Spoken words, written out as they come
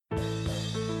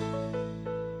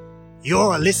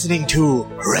You're listening to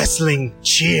Wrestling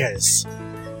Cheers.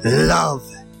 Love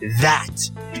that,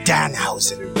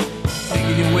 Danhausen.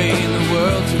 Making your way in the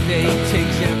world today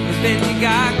takes everything you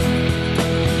got.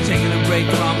 Taking a break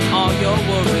from all your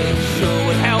worries sure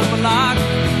would help a lot.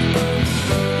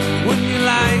 Wouldn't you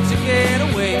like to get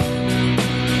away?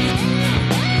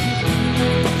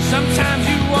 Sometimes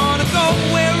you want to go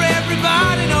where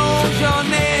everybody knows your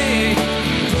name,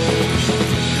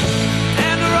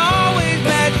 and they're always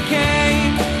glad you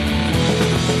came.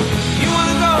 You want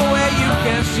to go where you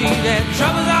can see that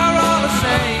troubles are all the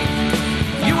same.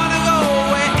 You want to go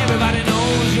where everybody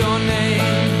knows your name.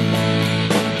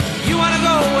 You want to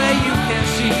go where you can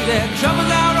see that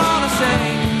troubles are all the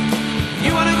same.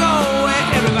 You want to go where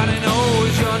everybody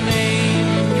knows your name.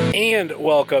 And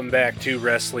welcome back to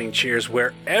Wrestling Cheers,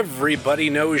 where everybody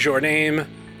knows your name,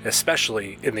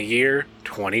 especially in the year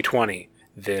 2020.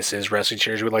 This is Wrestling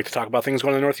Cheers. We'd like to talk about things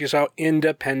going on in the Northeast South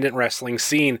independent wrestling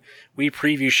scene. We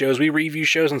preview shows, we review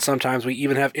shows, and sometimes we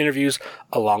even have interviews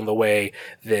along the way.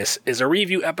 This is a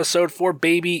review episode for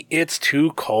Baby It's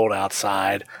Too Cold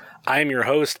Outside. I am your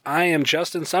host. I am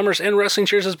Justin Summers, and Wrestling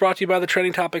Cheers is brought to you by the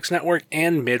Trending Topics Network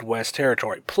and Midwest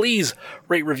Territory. Please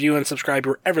rate, review, and subscribe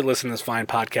wherever you listen to this fine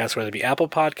podcast, whether it be Apple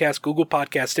Podcasts, Google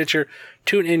Podcasts, Stitcher,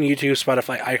 TuneIn, YouTube,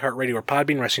 Spotify, iHeartRadio, or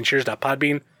Podbean,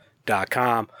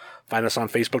 WrestlingCheers.podbean.com. Find us on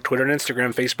Facebook, Twitter, and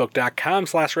Instagram,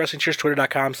 Facebook.com/WrestlingCheers,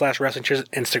 Twitter.com/WrestlingCheers,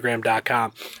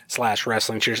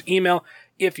 Instagram.com/WrestlingCheers. Email,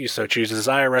 if you so choose,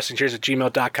 desire,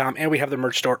 WrestlingCheers@gmail.com, and we have the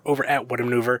merch store over at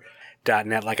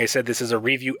whatamaneuver.net. Like I said, this is a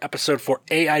review episode for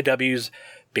AIW's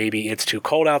Baby It's Too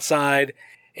Cold Outside.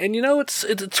 And you know, it's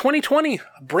 2020,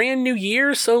 a brand new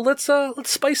year, so let's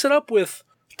spice it up with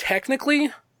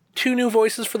technically 2 new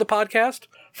voices for the podcast.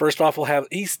 First off,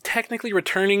 he's technically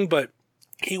returning, but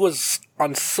he was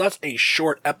on such a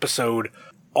short episode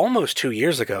almost 2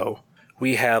 years ago.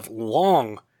 We have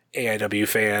long AIW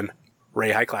fan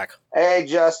Ray Hyclak. Hey,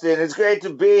 Justin. It's great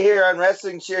to be here on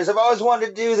Wrestling Cheers. I've always wanted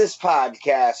to do this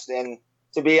podcast, and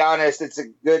to be honest, it's a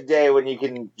good day when you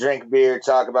can drink beer,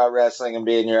 talk about wrestling, and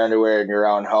be in your underwear in your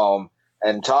own home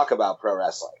and talk about pro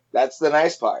wrestling. That's the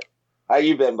nice part. How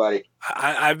you been, buddy?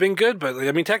 I've been good, but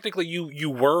I mean, technically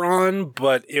you were on,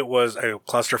 but it was a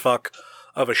clusterfuck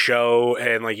of a show,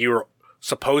 and like you were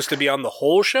supposed to be on the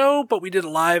whole show, but we did it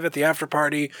live at the after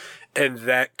party, and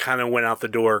that kind of went out the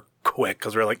door quick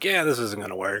because we're like, yeah, this isn't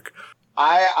going to work.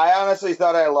 I honestly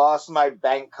thought I lost my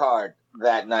bank card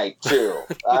that night too.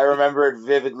 I remember it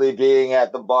vividly being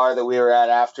at the bar that we were at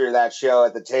after that show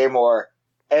at the Tamor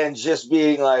and just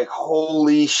being like,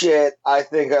 holy shit, I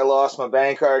think I lost my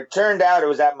bank card. Turned out it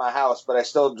was at my house, but I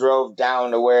still drove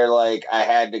down to where like I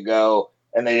had to go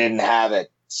and they didn't have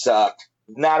it. Sucked.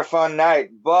 Not a fun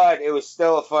night, but it was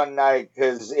still a fun night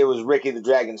because it was Ricky the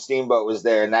Dragon Steamboat was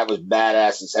there, and that was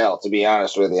badass as hell, to be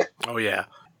honest with you. Oh, yeah.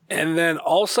 And then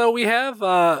also we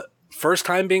have first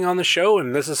time being on the show,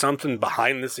 and this is something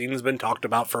behind the scenes been talked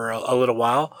about for a little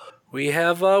while. We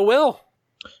have Will.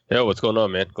 Yeah, what's going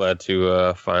on, man? Glad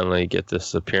to finally get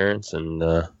this appearance, and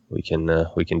we can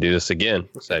do this again.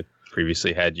 I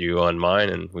previously had you on mine,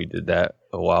 and we did that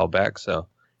a while back, so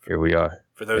here we are.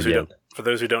 For those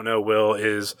who don't know, Will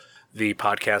is the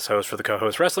podcast host for the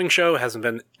Co-Host Wrestling Show. Hasn't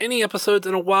been any episodes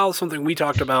in a while. Something we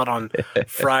talked about on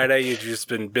Friday. You've just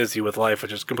been busy with life,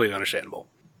 which is completely understandable.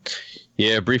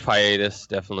 Yeah, brief hiatus.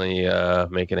 Definitely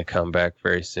making a comeback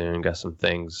very soon. Got some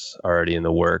things already in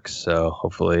the works, so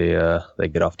hopefully they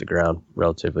get off the ground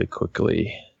relatively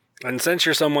quickly. And since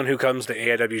you're someone who comes to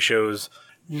AIW shows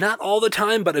not all the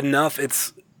time, but enough,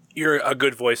 you're a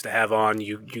good voice to have on.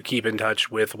 You keep in touch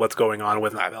with what's going on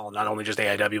with not only just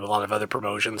AIW, but a lot of other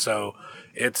promotions. So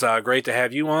it's great to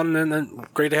have you on, and then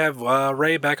great to have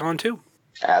Ray back on too.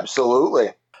 Absolutely.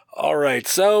 All right,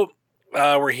 so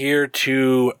we're here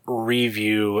to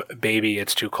review Baby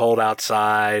It's Too Cold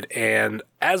Outside. And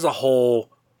as a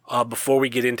whole, before we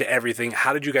get into everything,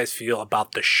 how did you guys feel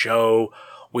about the show?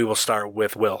 We will start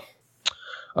with Will.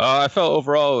 I felt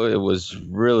overall it was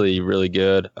really, really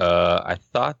good. I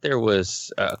thought there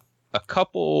was a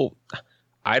couple.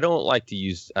 I don't like to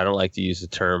use the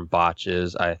term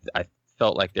botches. I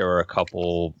felt like there were a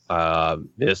couple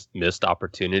missed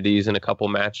opportunities in a couple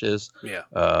matches. Yeah.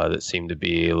 That seemed to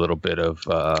be a little bit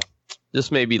of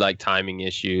just maybe like timing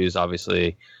issues.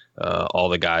 Obviously, all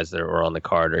the guys that were on the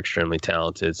card are extremely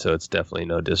talented, so it's definitely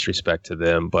no disrespect to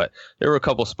them. But there were a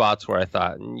couple spots where I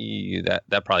thought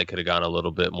that probably could have gone a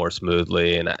little bit more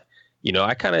smoothly. And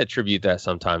I kind of attribute that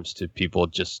sometimes to people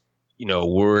just,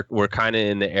 we're kind of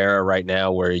in the era right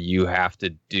now where you have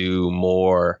to do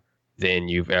more than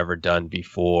you've ever done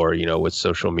before, with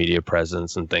social media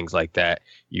presence and things like that.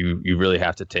 You really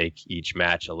have to take each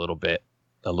match a little bit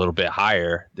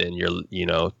higher than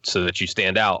so that you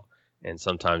stand out. And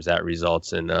sometimes that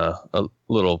results in a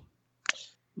little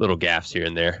gaffes here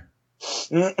and there.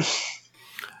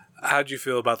 How'd you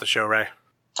feel about the show, Ray?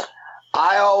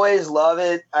 I always love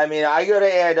it. I mean, I go to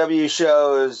AIW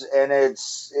shows, and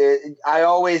I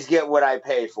always get what I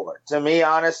pay for. To me,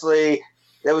 honestly,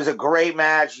 it was a great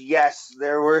match. Yes,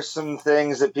 there were some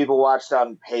things that people watched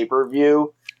on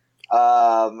pay-per-view,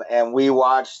 and we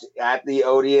watched at the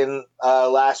Odeon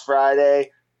last Friday.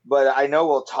 But I know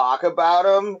we'll talk about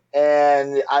them,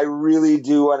 and I really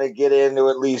do want to get into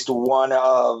at least one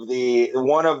of the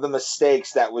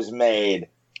mistakes that was made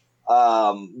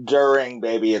during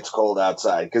Baby It's Cold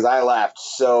Outside, because I laughed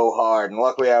so hard, and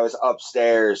luckily I was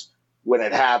upstairs when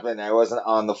it happened. I wasn't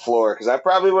on the floor, because I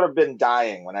probably would have been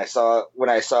dying when I saw what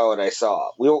I saw.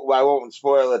 I won't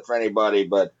spoil it for anybody,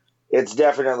 but it's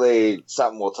definitely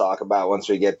something we'll talk about once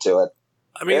we get to it.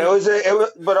 I mean, it was,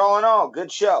 but all in all,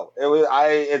 good show.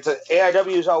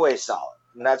 AIW is always solid,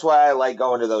 and that's why I like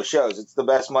going to those shows. It's the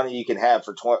best money you can have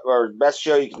or best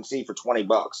show you can see for $20.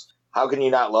 How can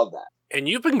you not love that? And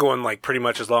you've been going like pretty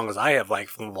much as long as I have, like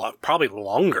probably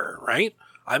longer, right?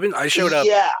 I showed up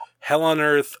Hell on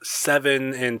Earth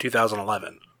 7 in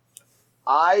 2011.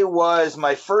 I was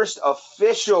my first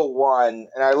official one,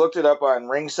 and I looked it up on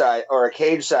Ringside or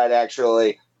Cage Side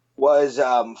actually. Was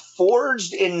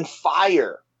Forged in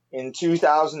Fire in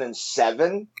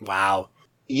 2007. Wow.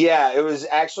 Yeah, it was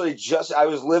actually I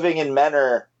was living in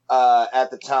Menor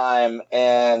at the time,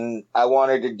 and I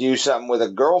wanted to do something with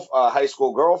a high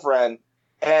school girlfriend.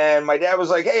 And my dad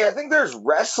was like, "Hey, I think there's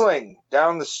wrestling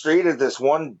down the street at this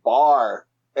one bar."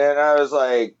 And I was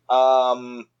like,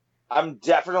 I'm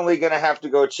definitely going to have to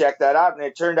go check that out. And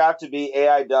it turned out to be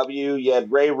AIW. You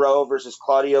had Ray Rowe versus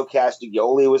Claudio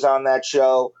Castagnoli was on that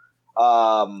show.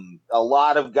 A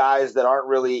lot of guys that aren't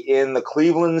really in the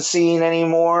Cleveland scene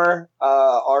anymore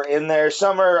are in there.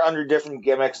 Some are under different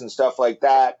gimmicks and stuff like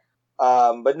that.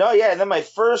 But no, yeah. And then my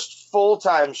first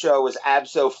full-time show was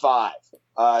Abso 5,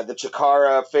 the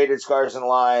Chikara, Faded Scars and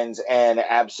Lines, and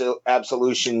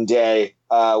Absolution Day,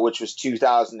 which was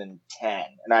 2010.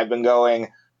 And I've been going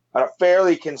on a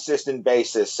fairly consistent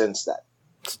basis since then.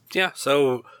 Yeah,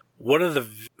 so one of the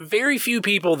very few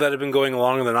people that have been going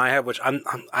longer than I have, which I'm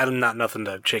not nothing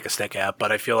to shake a stick at,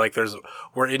 but I feel like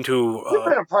we're into... You've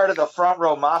been a part of the Front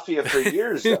Row Mafia for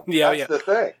years, though. That's the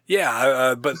thing.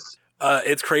 Yeah, but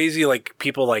it's crazy, like,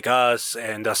 people like us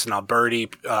and Dustin Alberti,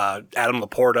 Adam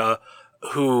Laporta,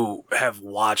 who have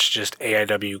watched just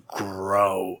AIW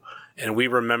grow. And we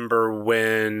remember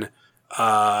when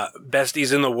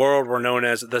besties in the world were known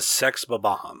as the Sex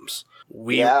Bombs.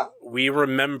 We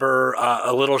remember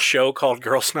a little show called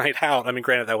Girls Night Out. I mean,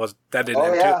 granted, that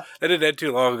didn't end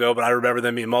too long ago, but I remember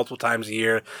them being multiple times a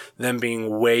year, them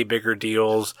being way bigger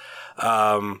deals. Do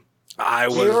you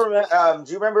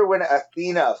remember when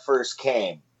Athena first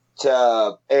came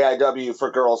to AIW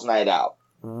for Girls Night Out?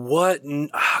 What?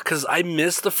 Because I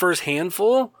missed the first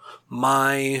handful.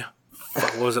 My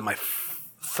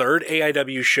third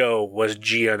AIW show was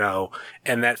GNO,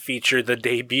 and that featured the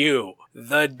debut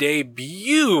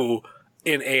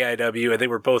in AIW, and they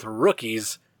were both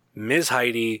rookies, Ms.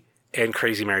 Heidi and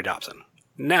Crazy Mary Dobson.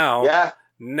 Now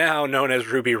known as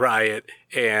Ruby Riott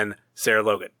and Sarah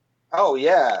Logan. Oh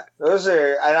yeah, those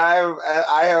are, and I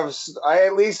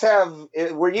at least have.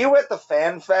 Were you at the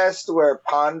Fan Fest where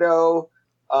Pondo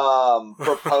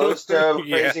proposed to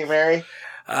Crazy Mary?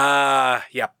 Yep, I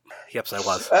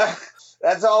was.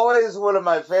 That's always one of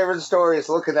my favorite stories.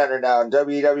 Looking at her now in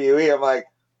WWE, I'm like,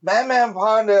 Madman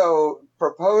Pondo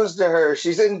proposed to her.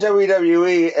 She's in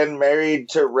WWE and married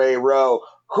to Ray Rowe,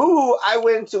 who I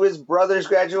went to his brother's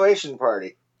graduation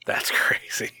party. That's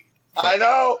crazy. I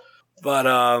know. But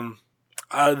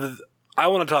I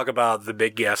want to talk about the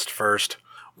big guest first.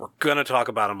 We're going to talk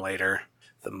about him later.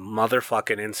 The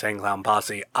motherfucking Insane Clown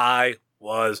Posse. I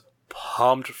was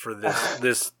pumped for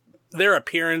their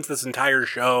appearance, this entire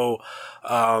show.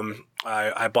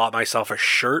 I bought myself a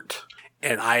shirt,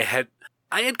 and I had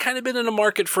kind of been in a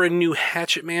market for a new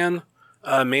Hatchet Man,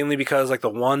 mainly because like the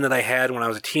one that I had when I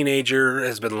was a teenager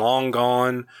has been long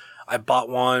gone. I bought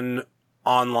one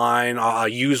online, I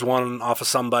used one off of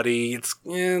somebody. It's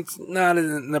not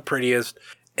the prettiest,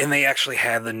 and they actually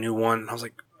had the new one. I was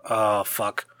like, oh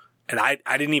fuck, and I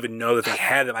didn't even know that they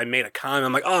had them. I made a comment.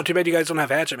 I'm like, oh, too bad you guys don't have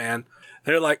Hatchet Man.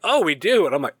 They're like, oh, we do,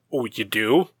 and I'm like, oh, you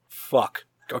do? Fuck.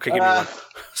 Okay, give me one.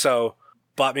 So,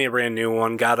 bought me a brand new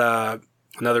one. Got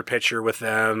another picture with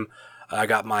them. I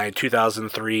got my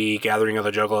 2003 Gathering of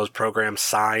the Juggalos program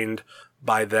signed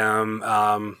by them.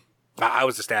 I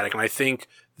was ecstatic, and I think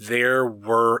there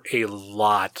were a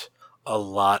lot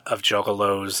of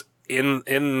juggalos in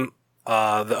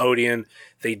the Odeon.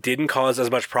 They didn't cause as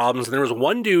much problems. And there was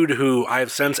one dude who I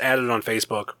have since added on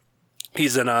Facebook.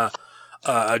 He's in a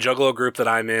juggalo group that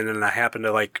I'm in, and I happen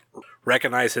to like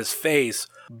recognize his face.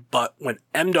 But when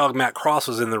M-Dog Matt Cross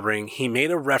was in the ring, he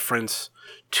made a reference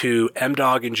to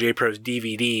M-Dog and J-Pro's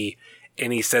DVD,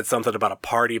 and he said something about a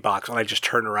party box, and I just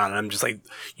turned around, and I'm just like,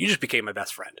 you just became my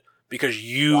best friend. Because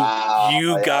you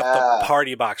got the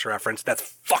party box reference. That's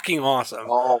fucking awesome.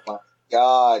 Oh my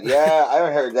god, yeah, I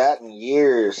haven't heard that in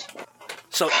years.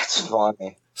 So that's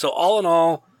funny. So all in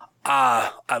all,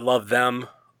 I love them.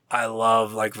 I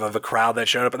love like the crowd that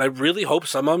showed up, and I really hope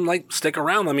some of them like stick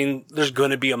around. I mean, there's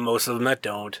going to be most of them that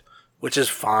don't, which is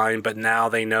fine. But now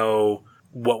they know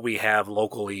what we have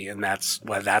locally, and that's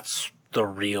the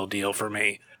real deal for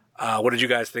me. What did you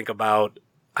guys think about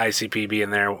ICP being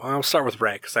there? Well, I'll start with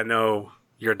Ray because I know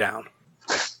you're down.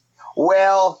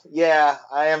 Well, yeah,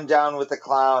 I am down with the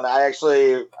clown. I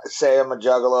actually say I'm a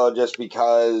juggalo just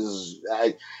because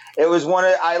I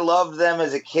loved them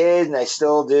as a kid, and I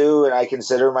still do, and I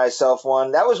consider myself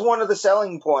one. That was one of the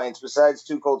selling points besides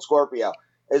Too Cold Scorpio.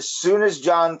 As soon as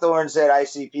John Thorne said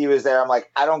ICP was there, I'm like,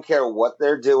 I don't care what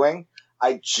they're doing.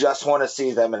 I just want to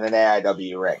see them in an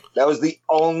AIW ring. That was the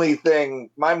only thing,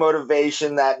 my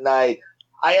motivation that night.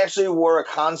 I actually wore a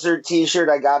concert t-shirt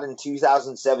I got in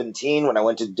 2017 when I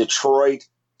went to Detroit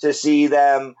to see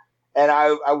them. And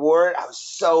I wore it. I was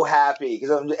so happy.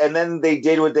 And then they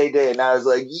did what they did. And I was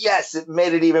like, yes, it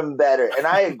made it even better. And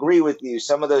I agree with you.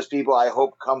 Some of those people I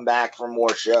hope come back for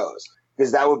more shows.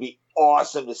 Because that would be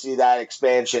awesome to see that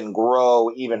expansion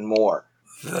grow even more.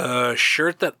 The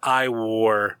shirt that I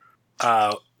wore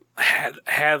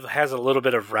has a little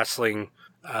bit of wrestling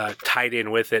tied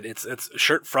in with it. It's a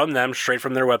shirt from them, straight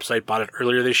from their website. Bought it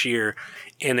earlier this year,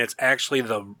 and it's actually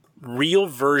the real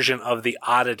version of the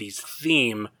Oddities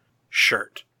theme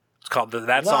shirt. It's called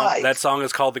that song. That song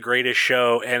is called "The Greatest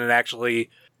Show," and it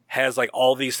actually has like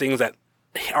all these things that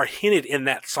are hinted in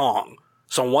that song.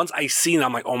 So once I seen it,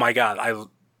 I'm like, oh my god,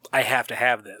 I have to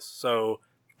have this. So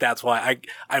that's why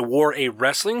I wore a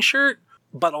wrestling shirt,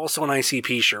 but also an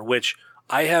ICP shirt, which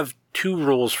I have two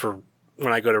rules for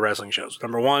when I go to wrestling shows.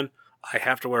 Number one, I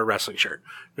have to wear a wrestling shirt.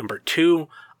 Number two,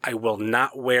 I will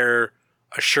not wear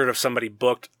a shirt of somebody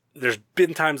booked. There's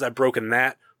been times I've broken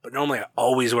that, but normally I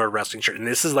always wear a wrestling shirt. And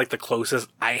this is like the closest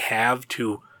I have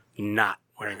to not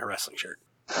wearing a wrestling shirt.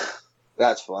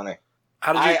 That's funny.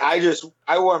 How did you...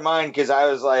 I wore mine because I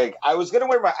was like, I was going to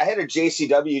wear I had a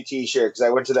JCW t-shirt because I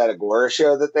went to that Agora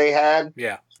show that they had.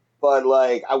 Yeah. But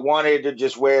like, I wanted to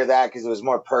just wear that because it was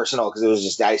more personal because it was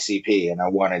just ICP and I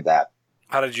wanted that.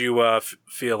 How did you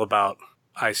feel about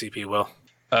ICP, Will?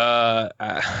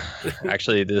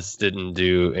 Actually, this didn't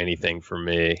do anything for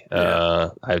me.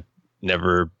 I've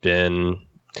never been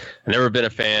a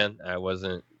fan. I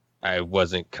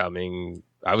wasn't coming.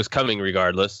 I was coming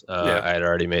regardless. I had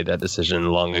already made that decision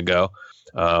long ago.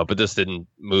 But this didn't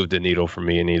move the needle for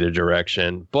me in either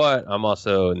direction. But I'm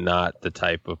also not the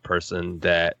type of person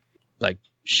that like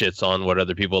shits on what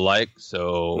other people like.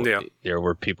 So there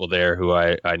were people there who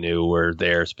I knew were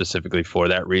there specifically for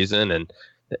that reason. And,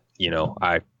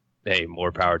 hey,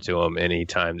 more power to them. Any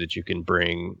time that you can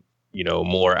bring,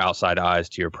 more outside eyes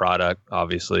to your product,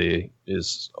 obviously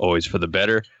is always for the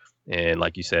better. And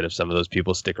like you said, if some of those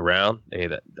people stick around, hey,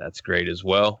 that's great as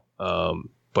well.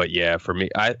 But yeah, for me,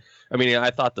 I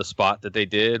thought the spot that they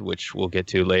did, which we'll get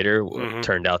to later,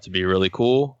 turned out to be really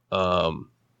cool.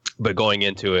 But going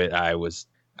into it, I was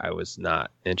not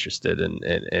interested in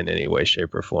any way,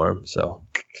 shape, or form. So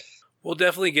we'll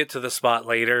definitely get to the spot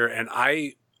later. And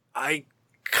I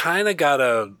kind of got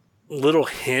a little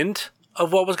hint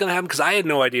of what was going to happen because I had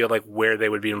no idea like where they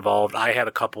would be involved. I had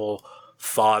a couple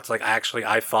thoughts. Like actually,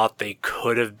 I thought they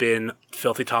could have been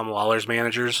Filthy Tom Lawler's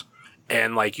managers.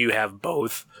 And like you have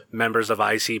both members of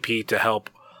ICP to help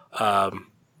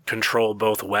control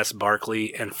both Wes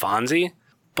Barkley and Fonzie.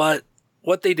 But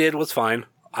what they did was fine.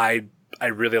 I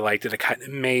really liked it. It kind of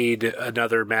made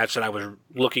another match that I was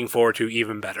looking forward to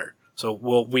even better. So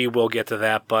we will get to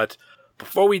that. But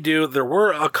before we do, there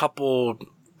were a couple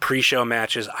pre-show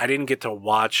matches. I didn't get to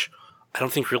watch, I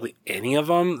don't think really any of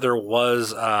them. There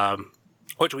was,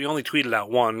 which we only tweeted out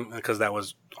one because that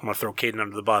was, I'm going to throw Caden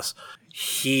under the bus.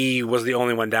 He was the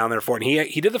only one down there for it. And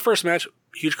he did the first match.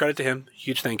 Huge credit to him.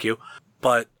 Huge thank you.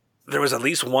 But there was at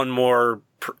least one more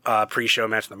pre-show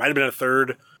match. There might have been a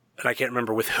third, and I can't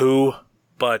remember with who,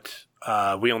 but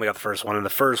we only got the first one. And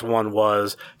the first one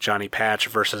was Johnny Patch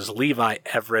versus Levi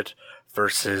Everett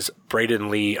versus Braden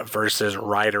Lee versus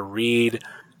Ryder Reed.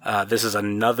 This is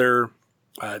another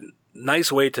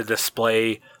nice way to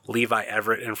display Levi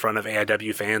Everett in front of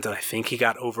AIW fans, and I think he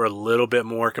got over a little bit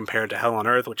more compared to Hell on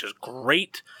Earth, which is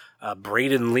great.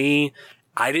 Braden Lee,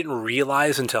 I didn't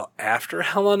realize until after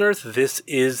Hell on Earth, this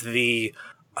is the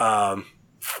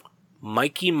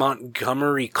Mikey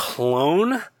Montgomery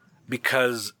clone,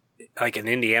 because like in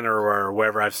Indiana or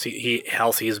wherever else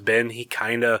he's been, he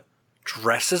kind of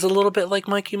dresses a little bit like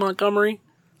Mikey Montgomery.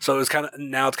 So it's kind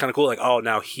of cool. Like, oh,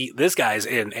 now this guy's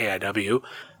in AIW.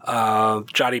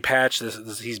 Johnny Patch, this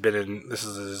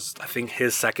is I think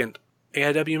his second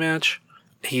AIW match.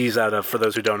 He's for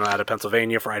those who don't know, out of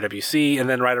Pennsylvania for IWC, and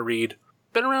then Ryder Reed,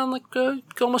 been around like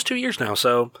almost 2 years now.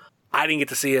 So I didn't get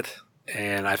to see it,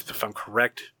 and if I'm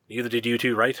correct, neither did you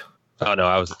two, right? Oh no,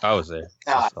 I was there.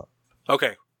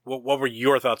 Okay, what were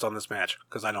your thoughts on this match?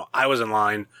 Because I know I was in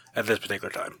line at this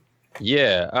particular time.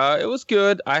 Yeah, it was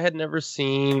good. I had never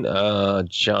seen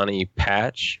Johnny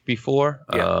Patch before.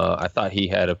 Yeah. I thought he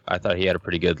had a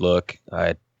pretty good look.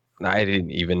 I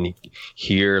didn't even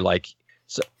hear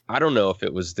so I don't know if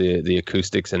it was the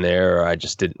acoustics in there or I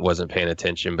just wasn't paying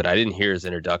attention, but I didn't hear his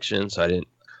introduction, so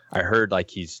I heard like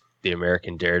he's the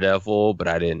American Daredevil, but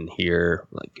I didn't hear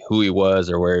like who he was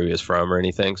or where he was from or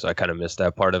anything, so I kind of missed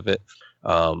that part of it.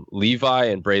 Levi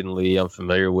and Braden Lee I'm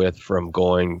familiar with from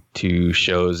going to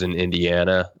shows in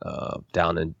Indiana,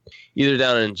 down in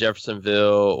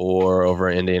Jeffersonville or over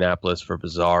in Indianapolis for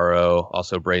Bizarro.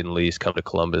 Also Braden Lee's come to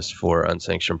Columbus for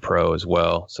Unsanctioned Pro as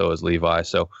well. So is Levi.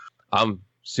 So I'm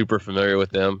super familiar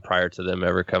with them prior to them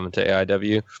ever coming to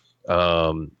AIW.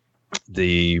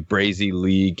 The Brazy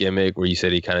Lee gimmick where you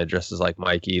said he kind of dresses like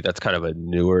Mikey, that's kind of a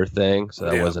newer thing. So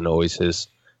that wasn't always his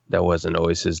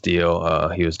deal.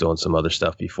 He was doing some other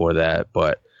stuff before that,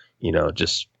 but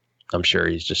I'm sure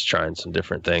he's just trying some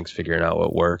different things, figuring out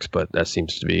what works, but that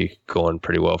seems to be going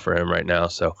pretty well for him right now.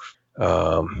 So,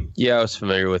 I was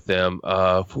familiar with them.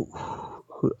 The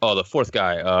fourth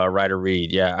guy, Ryder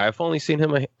Reed. Yeah, I've only seen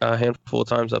him a handful of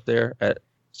times up there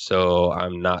so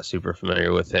I'm not super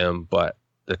familiar with him, but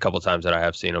the couple times that I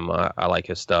have seen him, I like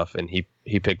his stuff, and he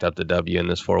picked up the W in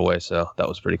this 4-way, so that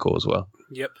was pretty cool as well.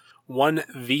 Yep. One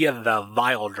via the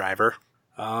Vile Driver.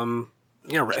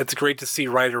 It's great to see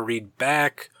Ryder Reed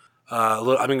back.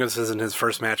 This isn't his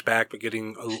first match back, but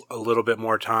getting a little bit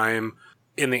more time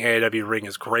in the AIW ring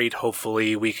is great.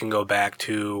 Hopefully we can go back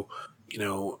to,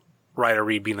 Ryder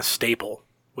Reed being a staple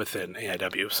within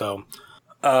AIW. So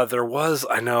there was,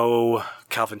 I know,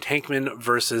 Calvin Tankman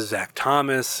versus Zach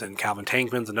Thomas, and Calvin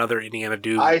Tankman's another Indiana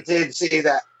dude. I did see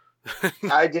that.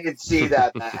 I did see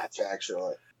that match,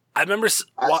 actually. I remember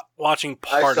watching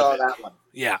part of it. I saw that one.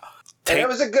 Yeah. And it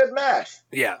was a good match.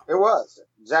 Yeah. It was.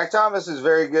 Zach Thomas is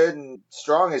very good and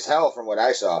strong as hell from what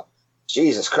I saw.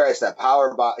 Jesus Christ, that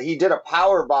power bomb. He did a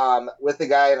power bomb with the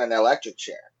guy in an electric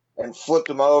chair and flipped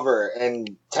him over.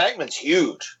 And Tankman's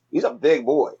huge. He's a big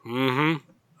boy. Mm-hmm.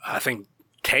 I think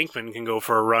Tankman can go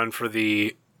for a run for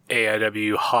the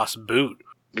AIW Haas boot.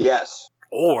 Yes.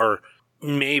 Or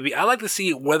maybe, I like to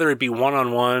see whether it be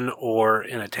one-on-one or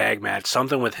in a tag match,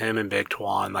 something with him and Big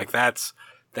Twan. Like, that's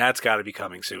got to be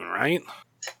coming soon, right?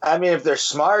 I mean, if they're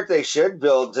smart, they should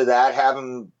build to that, have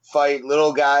them fight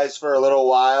little guys for a little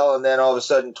while, and then all of a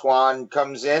sudden Twan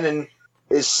comes in and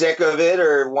is sick of it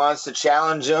or wants to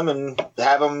challenge them and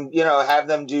have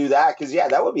them do that. Because,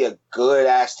 that would be a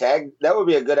good-ass tag. That would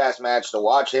be a good-ass match to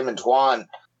watch, him and Twan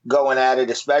going at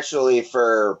it, especially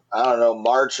for, I don't know,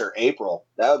 March or April.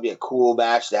 That would be a cool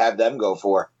match to have them go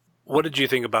for. What did you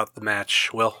think about the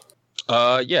match, Will?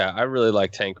 I really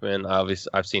like Tankman.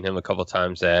 Obviously, I've seen him a couple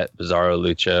times at Bizarro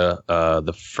Lucha.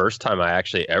 The first time I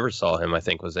actually ever saw him, I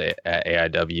think, was at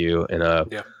AIW in a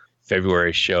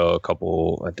February show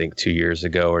 2 years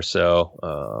ago or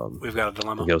so. We've got a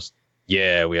dilemma.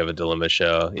 We have a dilemma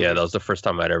show. Yeah, that was the first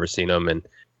time I'd ever seen him, and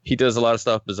he does a lot of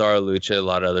stuff, Bizarro Lucha, a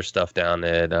lot of other stuff down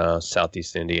at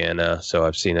Southeast Indiana. So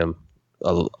I've seen him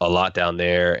a lot down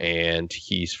there, and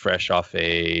he's fresh off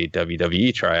a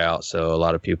WWE tryout. So a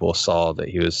lot of people saw that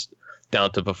he was down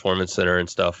at the Performance Center and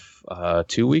stuff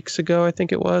 2 weeks ago, I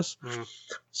think it was. Mm.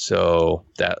 So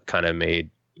that kind of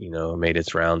made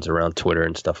its rounds around Twitter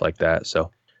and stuff like that. So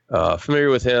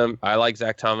familiar with him. I like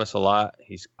Zach Thomas a lot.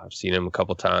 I've seen him a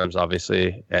couple times,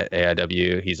 obviously, at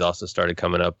AIW. He's also started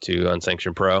coming up to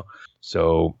Unsanctioned Pro.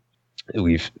 So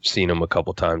we've seen him a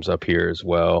couple times up here as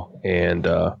well. And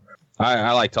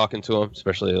I like talking to him,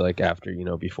 especially like after,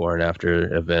 before and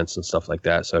after events and stuff like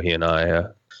that. So he and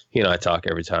I talk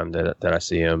every time that I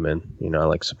see him, and, I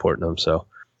like supporting him. So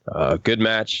good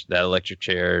match. That electric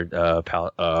chair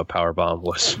power bomb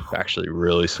was actually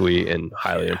really sweet and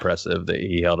highly impressive that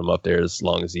he held him up there as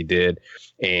long as he did.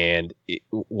 And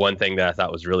one thing that I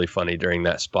thought was really funny during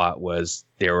that spot was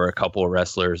there were a couple of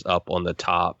wrestlers up on the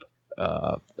top.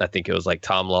 I think it was like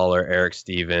Tom Lawler, Eric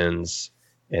Stevens,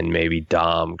 and maybe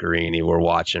Dom Guarini were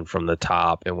watching from the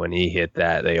top. And when he hit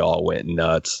that, they all went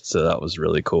nuts. So that was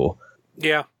really cool.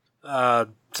 Yeah.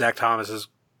 Zach Thomas has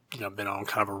been on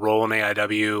kind of a roll in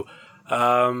AIW.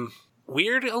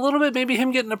 Weird a little bit, maybe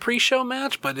him getting a pre-show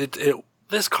match, but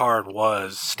this card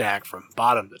was stacked from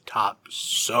bottom to top.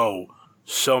 So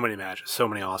many matches, so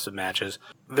many awesome matches.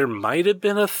 There might have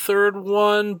been a third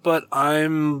one, but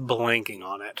I'm blanking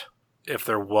on it. If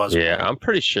there was one. I'm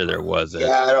pretty sure there wasn't.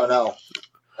 Yeah, I don't know.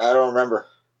 I don't remember,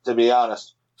 to be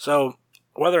honest. So,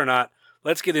 whether or not,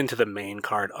 let's get into the main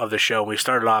card of the show. We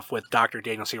started off with Dr.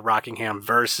 Daniel C. Rockingham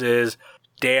versus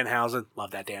Danhausen. Love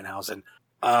that Danhausen.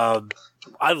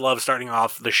 I love starting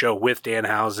off the show with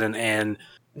Danhausen, and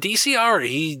DCR,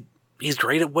 he's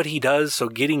great at what he does, so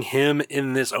getting him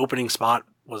in this opening spot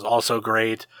was also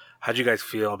great. How'd you guys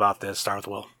feel about this? Start with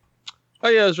Will. Oh,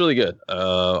 yeah, it was really good.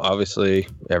 Obviously,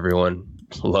 everyone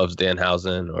loves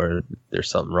Danhausen, or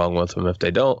there's something wrong with him if they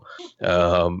don't.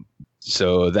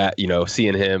 So that,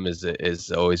 seeing him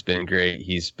is always been great.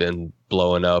 He's been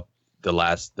blowing up the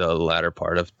latter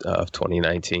part of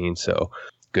 2019. So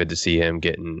good to see him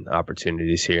getting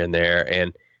opportunities here and there.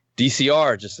 And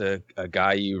DCR, just a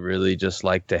guy you really just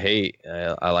like to hate.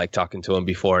 I like talking to him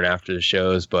before and after the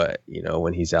shows, but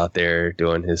when he's out there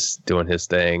doing his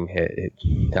thing,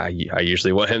 I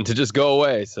usually want him to just go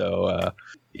away. So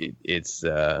it's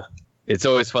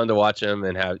always fun to watch him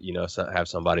and have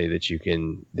somebody that you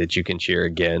can cheer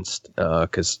against.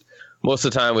 Because most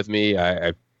of the time with me,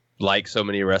 I like so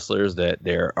many wrestlers that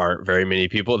there aren't very many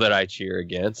people that I cheer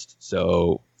against.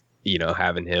 So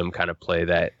having him kind of play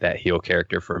that heel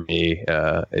character for me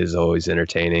is always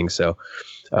entertaining. So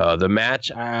the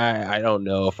match, I don't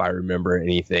know if I remember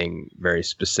anything very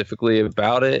specifically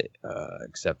about it,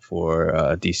 except for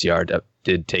DCR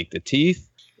did take the teeth,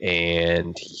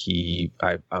 and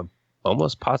I'm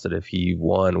almost positive he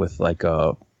won with like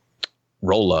a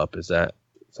roll up. Is that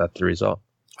the result?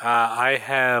 I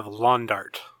have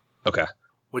Londart. Okay.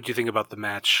 What do you think about the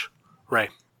match, Ray?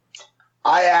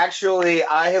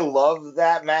 I love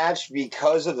that match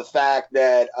because of the fact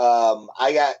that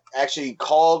I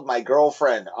called my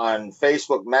girlfriend on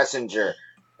Facebook Messenger,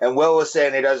 and Will was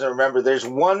saying he doesn't remember. There's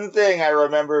one thing I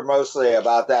remember mostly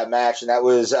about that match, and that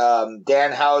was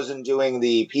Danhausen doing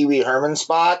the Pee Wee Herman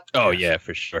spot. Oh yeah,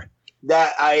 for sure.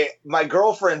 My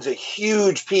girlfriend's a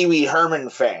huge Pee Wee Herman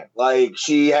fan. Like,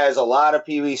 she has a lot of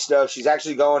Pee Wee stuff. She's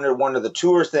actually going to one of the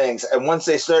tour things, and once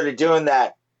they started doing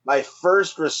that, my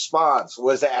first response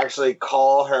was to actually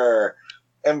call her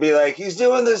and be like, he's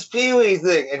doing this Pee Wee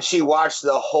thing. And she watched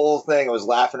the whole thing and was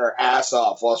laughing her ass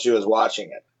off while she was watching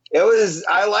it.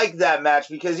 I like that match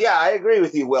because, yeah, I agree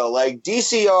with you, Will. Like,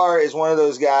 DCR is one of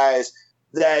those guys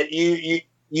that you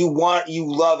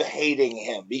love hating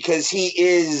him because he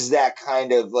is that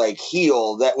kind of like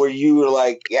heel that where you were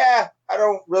like, yeah, I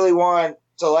don't really want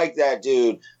to like that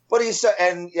dude. But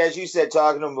and as you said,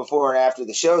 talking to him before and after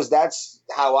the shows, that's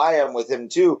how I am with him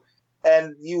too.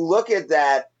 And you look at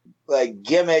that like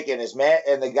gimmick and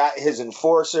his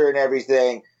enforcer and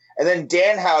everything, and then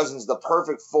Danhausen's the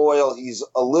perfect foil. He's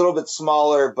a little bit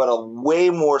smaller, but a way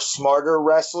more smarter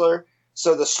wrestler.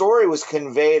 So the story was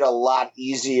conveyed a lot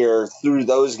easier through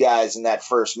those guys in that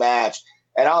first match.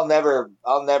 And I'll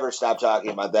never stop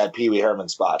talking about that Pee Wee Herman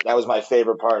spot. That was my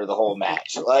favorite part of the whole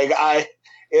match.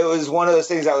 It was one of those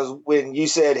things when you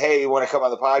said, hey, you want to come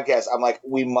on the podcast? I'm like,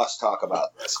 we must talk about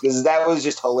this because that was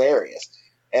just hilarious.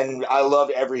 And I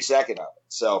loved every second of it.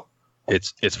 So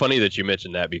it's funny that you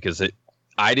mentioned that because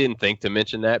I didn't think to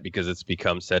mention that because it's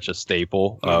become such a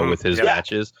staple with his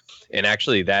matches. And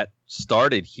actually that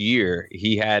started here.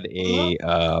 He had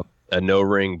a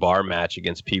no-ring bar match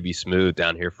against PB Smooth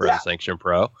down here for Unsanctioned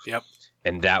Pro. Yep.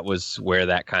 And that was where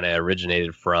that kind of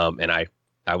originated from. And I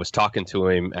was talking to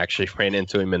him, actually ran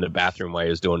into him in the bathroom while he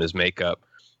was doing his makeup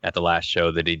at the last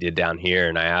show that he did down here.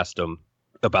 And I asked him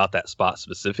about that spot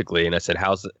specifically. And I said,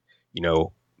 how's it,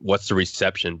 what's the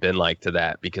reception been like to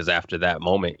that? Because after that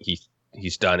moment,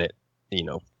 he's done it,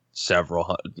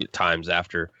 several times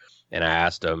after. And I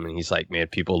asked him and he's like, man,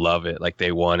 people love it. Like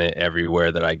they want it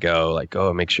everywhere that I go. Like,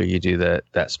 oh, make sure you do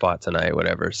that spot tonight,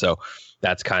 whatever. So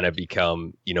that's kind of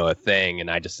become, a thing. And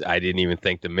I didn't even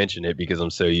think to mention it because I'm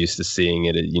so used to seeing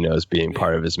it, as being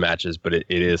part of his matches, but it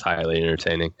is highly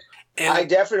entertaining. And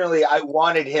I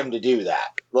wanted him to do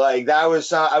that. Like that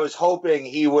was, I was hoping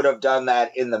he would have done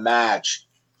that in the match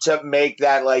to make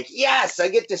that like, yes, I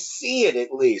get to see it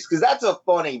at least. Because that's a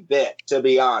funny bit, to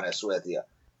be honest with you.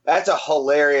 That's a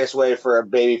hilarious way for a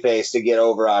babyface to get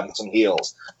over on some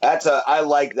heels. I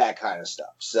like that kind of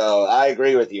stuff. So I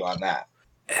agree with you on that.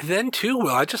 And then too, Will,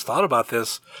 I just thought about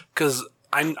this because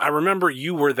I remember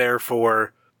you were there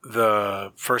for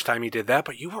the first time he did that,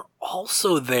 but you were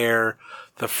also there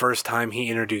the first time he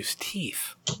introduced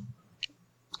teeth.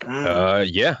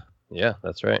 Yeah,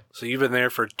 that's right. So you've been there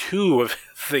for two of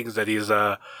things that he's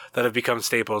that have become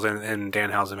staples in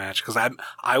Danhausen match. Because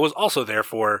I was also there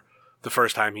for the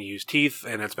first time he used teeth,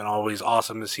 and it's been always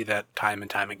awesome to see that time and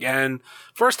time again.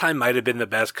 First time might have been the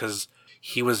best because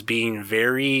he was being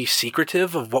very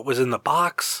secretive of what was in the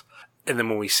box, and then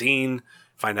when we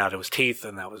find out it was teeth,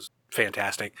 and that was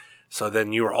fantastic. So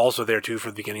then you were also there too for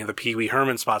the beginning of the Pee Wee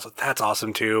Herman spot, so that's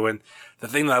awesome too. And the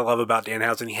thing that I love about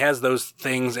Danhausen, he has those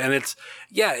things, and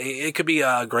it could be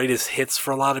greatest hits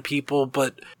for a lot of people,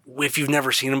 but if you've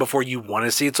never seen him before, you want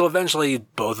to see it. So eventually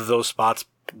both of those spots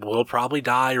will probably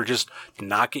die or just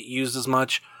not get used as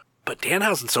much. But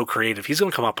Danhausen's so creative, he's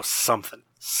going to come up with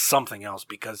something else,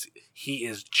 because he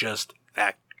is just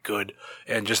that good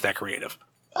and just that creative.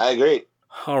 I agree.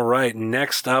 All right,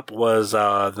 next up was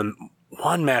the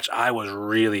one match I was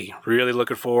really, really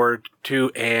looking forward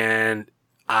to, and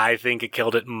I think it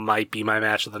killed it. Might be my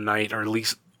match of the night, or at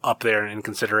least up there in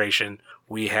consideration.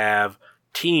 We have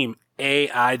Team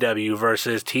AIW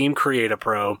versus Team Create A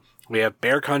Pro. We have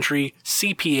Bear Country,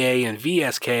 CPA, and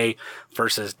VSK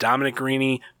versus Dominic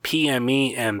Garrini,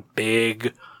 PME, and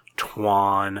Big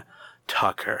Twan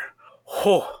Tucker.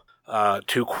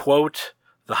 To quote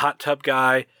the Hot Tub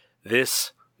Guy,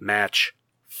 this match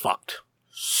fucked.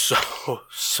 So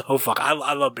fuck.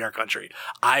 I love Bear Country.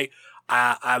 I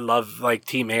love like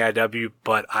Team AIW,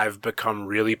 but I've become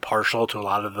really partial to a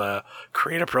lot of the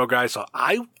Create A Pro guys. So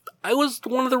I was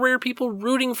one of the rare people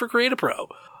rooting for Create A Pro.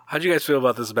 How'd you guys feel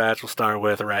about this match? We'll start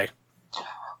with Ray.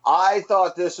 I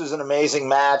thought this was an amazing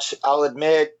match. I'll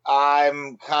admit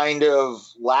I'm kind of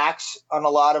lax on a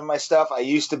lot of my stuff. I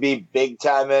used to be big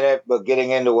time in it, but getting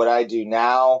into what I do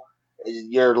now,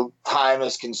 your time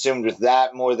is consumed with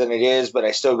that more than it is, but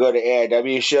I still go to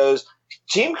AIW shows.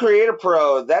 Team Create A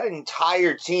Pro, that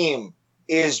entire team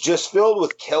is just filled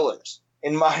with killers,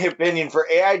 in my opinion. For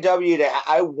AIW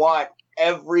I want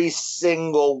every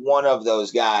single one of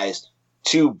those guys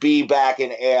to be back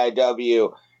in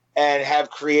AIW and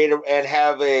have creative and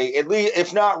have at least,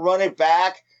 if not run it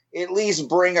back, at least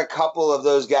bring a couple of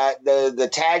those guys. The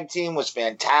tag team was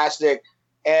fantastic.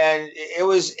 And it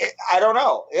was, I don't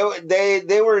know,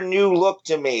 they were a new look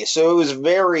to me. So it was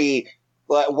very,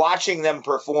 watching them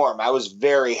perform, I was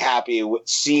very happy with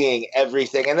seeing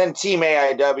everything. And then Team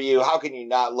AIW, how can you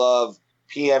not love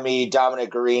PME,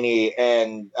 Dominic Garrini,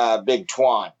 and Big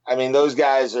Twan? I mean, those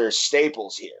guys are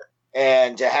staples here.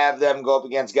 And to have them go up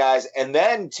against guys and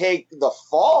then take the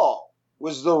fall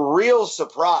was the real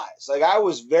surprise. Like, I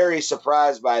was very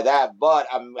surprised by that, but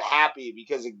I'm happy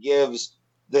because it gives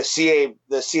the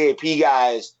CAP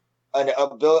guys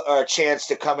a chance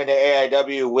to come into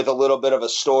AIW with a little bit of a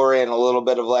story and a little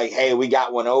bit of like, hey, we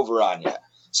got one over on you.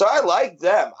 So I liked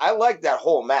them. I liked that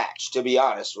whole match, to be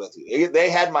honest with you. They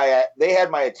had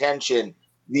my attention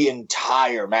the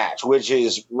entire match, which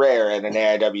is rare in an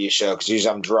AIW show because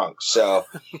usually I'm drunk. So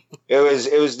it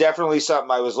was definitely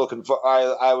something I was looking for.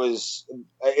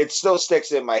 It still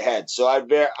sticks in my head. So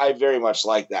I very much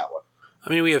like that one. I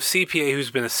mean, we have CPA,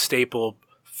 who's been a staple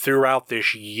throughout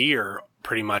this year,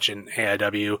 pretty much in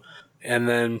AIW. And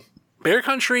then Bear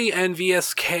Country and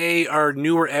VSK are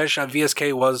newer-ish.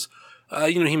 VSK was,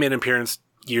 he made an appearance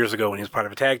years ago when he was part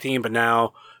of a tag team, but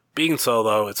now being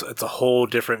solo, it's a whole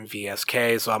different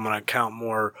VSK, so I'm going to count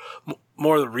more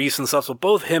of the recent stuff. So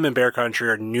both him and Bear Country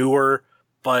are newer,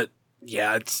 but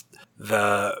yeah, it's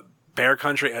the Bear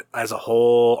Country as a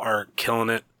whole are killing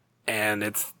it,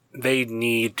 and they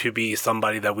need to be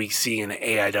somebody that we see in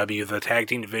AIW. The tag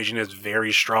team division is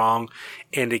very strong,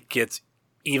 and it gets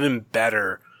even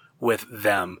better with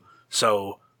them.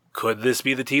 So could this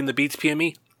be the team that beats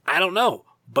PME? I don't know,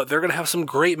 but they're going to have some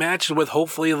great matches with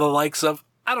hopefully the likes of,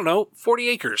 40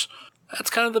 Acres. That's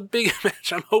kind of the big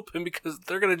match I'm hoping, because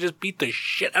they're going to just beat the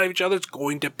shit out of each other. It's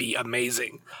going to be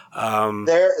amazing.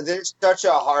 They're such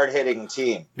a hard-hitting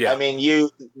team. Yeah. I mean,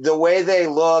 the way they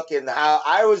look and how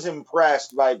I was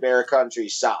impressed by Bear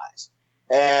Country's size.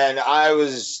 And I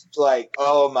was like,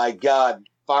 oh my God,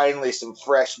 finally some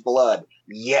fresh blood.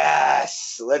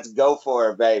 Yes, let's go for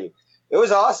it, baby. It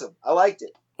was awesome. I liked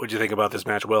it. What'd you think about this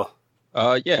match, Will?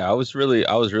 Yeah, I was really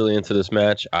into this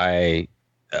match. I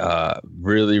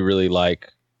really, really like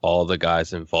all the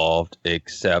guys involved,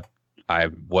 except I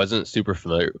wasn't super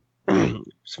familiar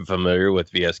familiar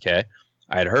with VSK.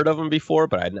 I had heard of him before,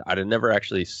 but I had never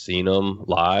actually seen him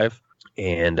live.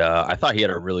 And I thought he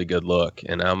had a really good look.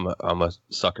 And I'm a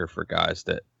sucker for guys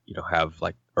that, you know, have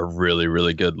like a really,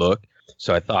 really good look.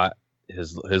 So I thought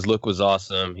his look was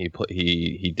awesome.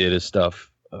 He did his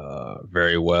stuff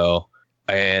very well.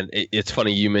 And it's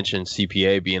funny you mentioned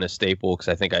CPA being a staple, because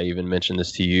I think I even mentioned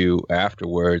this to you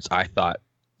afterwards. I thought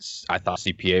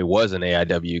CPA was an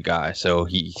AIW guy, so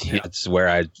it's where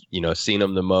I seen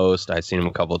him the most. I'd seen him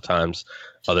a couple of times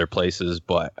other places,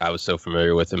 but I was so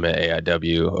familiar with him at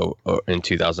AIW in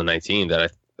 2019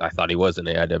 that I thought he was an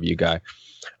AIW guy.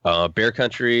 Bear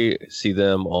Country, see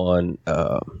them on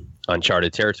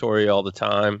uncharted territory all the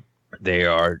time. They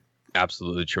are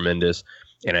absolutely tremendous.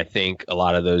 And I think a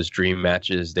lot of those dream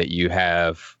matches that you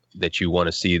have that you want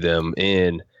to see them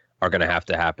in are going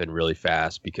to happen really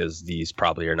fast, because these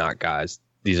probably are not guys.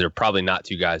 These are probably not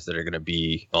two guys that are going to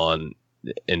be on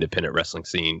the independent wrestling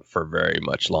scene for very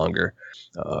much longer.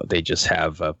 They just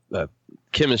have a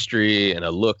chemistry and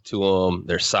a look to them,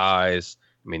 their size.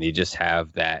 I mean, they just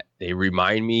have that. They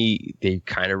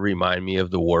kind of remind me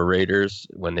of the War Raiders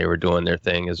when they were doing their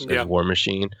thing as War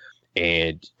Machine.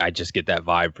 And I just get that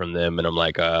vibe from them, and I'm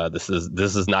like, this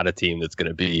is not a team that's going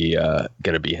to be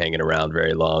hanging around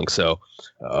very long. So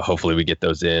hopefully we get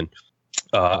those in.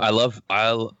 I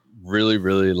really,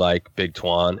 really like Big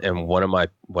Twan, and one of my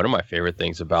favorite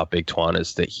things about Big Twan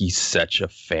is that he's such a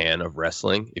fan of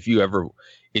wrestling. If you ever,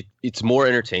 it's more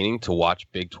entertaining to watch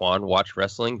Big Twan watch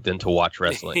wrestling than to watch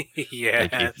wrestling. Yeah.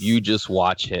 Like, if you just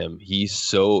watch him, he's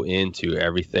so into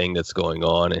everything that's going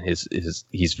on, and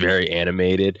he's very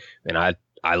animated, and I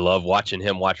love watching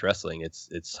him watch wrestling.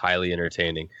 It's highly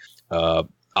entertaining.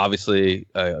 Obviously,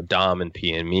 Dom and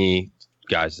PME,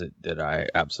 guys that I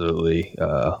absolutely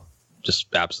love.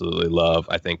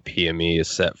 I think PME is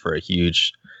set for a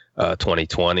huge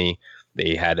 2020.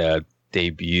 They had a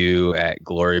debut at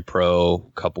Glory Pro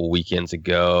a couple weekends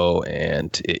ago,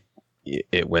 and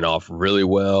it went off really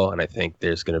well, and I think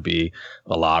there's going to be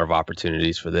a lot of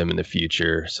opportunities for them in the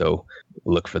future, so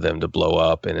look for them to blow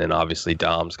up. And then obviously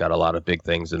Dom's got a lot of big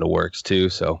things in the works too,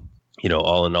 so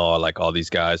all in all, I like all these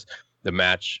guys. The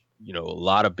match, a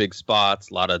lot of big spots,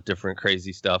 a lot of different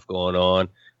crazy stuff going on.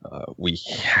 We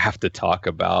have to talk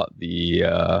about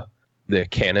the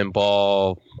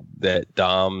cannonball that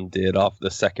Dom did off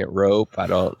the second rope. I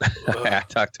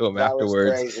talked to him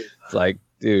afterwards. It's like,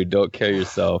 dude, don't kill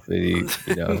yourself. And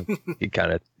he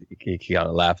kind of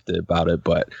laughed about it,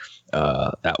 but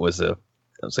that was a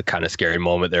kind of scary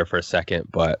moment there for a second.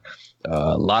 But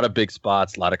a lot of big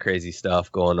spots, a lot of crazy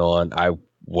stuff going on. I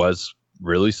was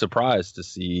really surprised to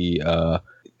see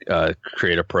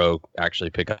Creator Pro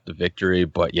actually pick up the victory,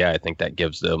 but yeah, I think that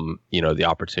gives them the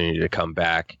opportunity to come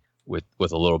back with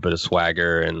a little bit of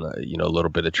swagger and a little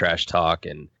bit of trash talk,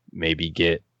 and maybe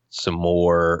get some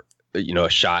more a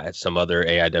shot at some other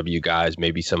AIW guys,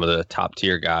 maybe some of the top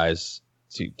tier guys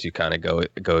to kind of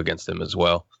go against them as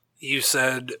well. You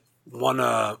said one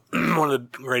of the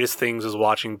greatest things is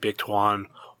watching Big Twan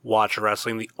watch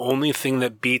wrestling. The only thing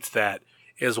that beats that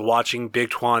is watching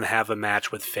Big Twan have a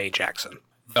match with Faye Jackson.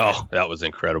 Oh, that was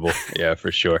incredible. Yeah, for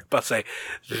sure. But say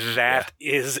that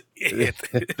is it.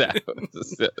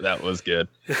 that was good.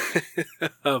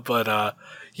 But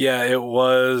yeah, it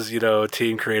was,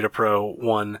 Team Creator Pro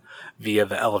won via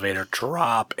the elevator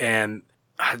drop, and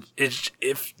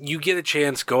if you get a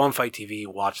chance, go on Fight TV,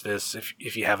 watch this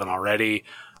if you haven't already.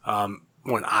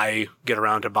 When I get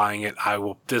around to buying it,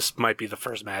 this might be the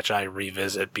first match I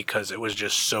revisit, because it was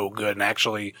just so good. And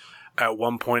actually, at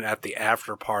one point at the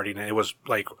after party, and it was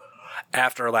like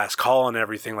after Last Call and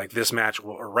everything, like this match,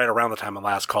 or right around the time of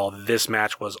Last Call, this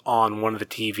match was on one of the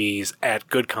TVs at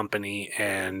Good Company,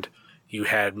 and you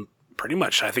had pretty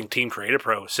much, I think, Team Creator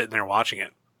Pro sitting there watching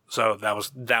it. So that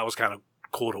was kind of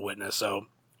cool to witness. So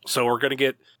we're going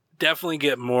to definitely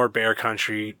get more Bear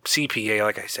Country. CPA,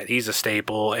 like I said, he's a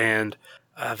staple, and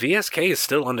VSK is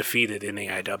still undefeated in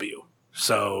AIW.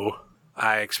 So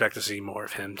I expect to see more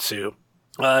of him too.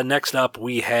 Next up,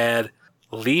 we had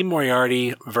Lee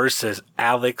Moriarty versus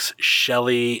Alex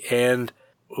Shelley, and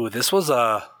this was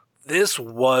the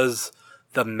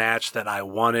match that I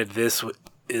wanted. This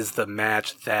is the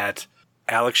match that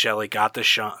Alex Shelley got the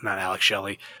shine. Not Alex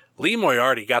Shelley. Lee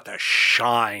Moriarty got the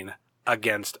shine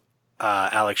against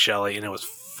Alex Shelley, and it was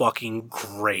fucking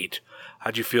great.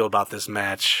 How'd you feel about this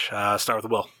match? Start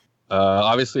with Will.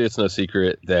 Obviously, it's no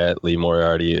secret that Lee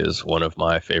Moriarty is one of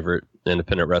my favorite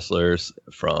independent wrestlers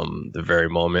from the very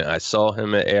moment I saw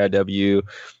him at AIW. I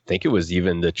think it was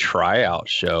even the tryout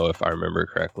show, if I remember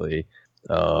correctly,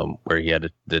 where he had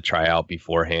the tryout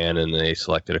beforehand, and they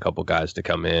selected a couple guys to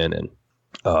come in, and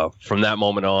from that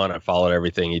moment on, I followed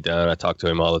everything he done. I talked to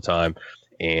him all the time,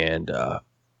 and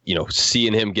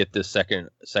seeing him get this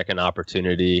second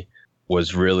opportunity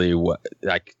was really what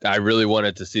I really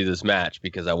wanted to see this match,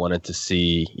 because I wanted to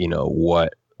see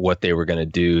what they were going to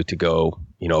do to go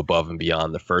above and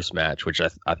beyond the first match, which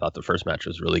I thought the first match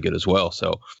was really good as well.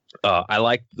 So I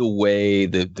liked the way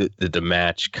the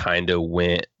match kind of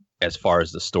went as far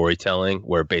as the storytelling,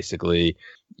 where basically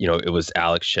it was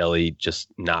Alex Shelley just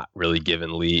not really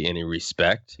giving Lee any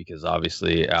respect, because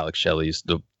obviously Alex Shelley's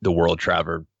the world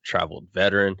traveled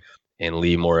veteran, and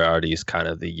Lee Moriarty is kind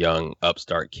of the young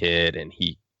upstart kid, and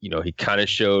he kind of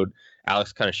showed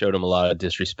Alex him a lot of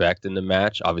disrespect in the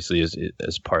match. Obviously,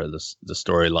 as part of the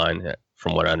storyline,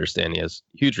 from what I understand, he has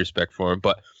huge respect for him.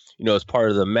 But as part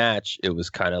of the match, it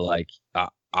was kind of like,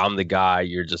 I'm the guy,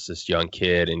 you're just this young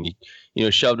kid, and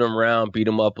shoved him around, beat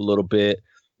him up a little bit.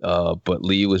 But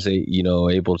Lee was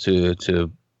able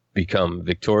to become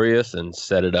victorious and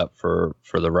set it up for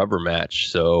the rubber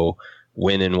match. So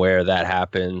when and where that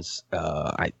happens,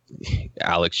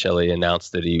 Alex Shelley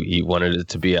announced that he wanted it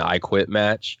to be an I Quit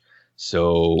match.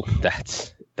 So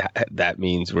that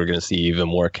means we're going to see even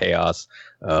more chaos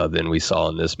than we saw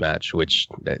in this match, which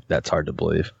that's hard to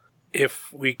believe.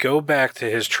 If we go back to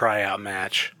his tryout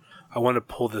match, I want to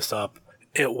pull this up.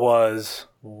 It was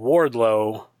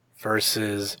Wardlow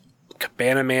versus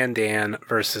Cabana Man Dan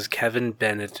versus Kevin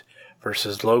Bennett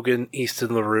versus Logan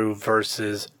Easton LaRue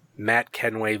versus Matt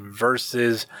Kenway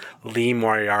versus Lee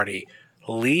Moriarty.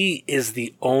 Lee is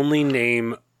the only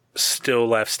name still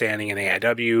left standing in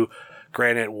AIW.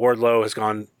 Granted, Wardlow has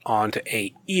gone on to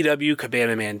AEW,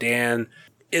 Cabana Man Dan.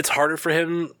 It's harder for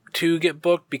him to get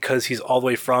booked because he's all the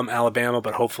way from Alabama,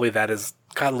 but hopefully that has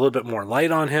got a little bit more light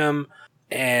on him.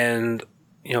 And,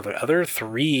 the other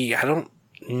three, I don't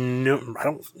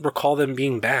recall them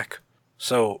being back.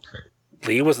 So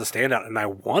Lee was the standout, and I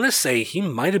want to say he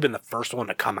might have been the first one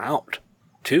to come out,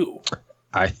 too.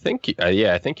 I think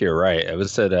you're right. It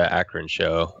was at an Akron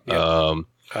show.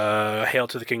 Yep. Hail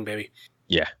to the King, baby.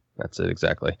 Yeah, that's it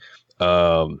exactly.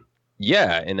 And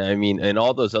I mean, and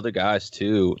all those other guys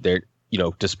too. They're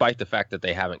despite the fact that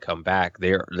they haven't come back,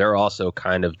 they're also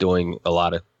kind of doing a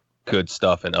lot of good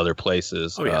stuff in other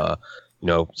places. Oh,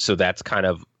 yeah. So that's kind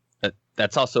of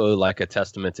that's also like a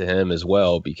testament to him as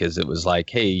well, because it was like,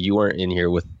 hey, you weren't in here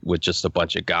with just a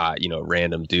bunch of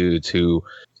random dudes who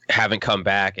haven't come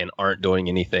back and aren't doing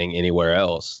anything anywhere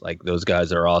else. Like, those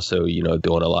guys are also,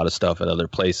 doing a lot of stuff in other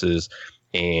places.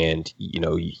 And,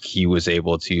 he was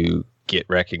able to get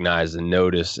recognized and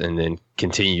noticed, and then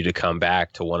continue to come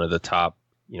back to one of the top,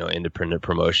 independent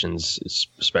promotions,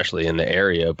 especially in the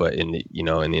area, but in the,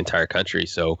 in the entire country.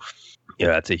 So,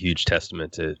 that's a huge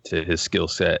testament to his skill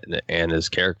set and his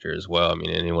character as well. I mean,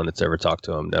 anyone that's ever talked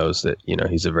to him knows that,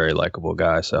 he's a very likable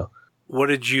guy. So what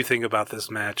did you think about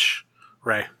this match,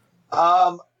 Ray?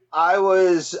 I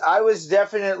was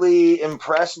definitely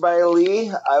impressed by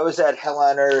Lee. I was at Hell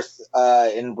on Earth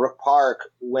in Brook Park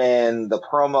when the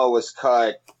promo was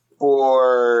cut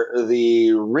for the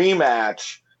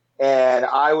rematch, and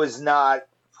I was not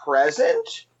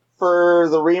present for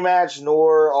the rematch,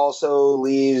 nor also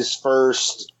Lee's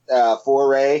first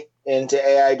foray into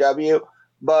AIW.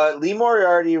 But Lee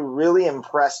Moriarty really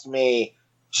impressed me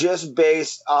just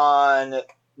based on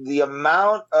the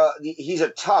amount he's a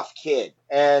tough kid,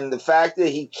 and the fact that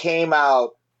he came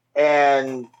out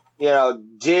and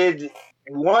did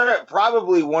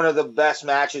probably one of the best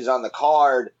matches on the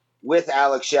card with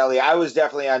Alex Shelley. I was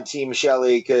definitely on Team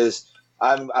Shelley because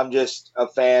I'm just a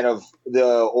fan of the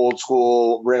old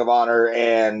school Ring of Honor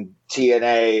and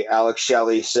TNA Alex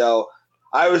Shelley, so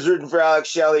I was rooting for Alex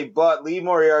Shelley. But Lee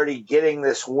Moriarty getting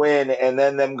this win and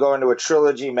then them going to a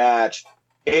trilogy match,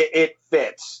 it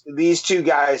fits. These two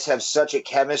guys have such a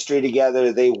chemistry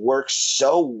together. They work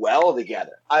so well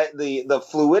together. The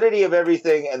fluidity of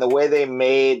everything and the way they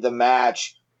made the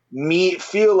match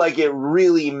feel like it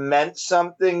really meant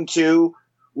something too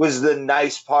was the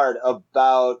nice part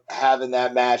about having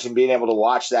that match and being able to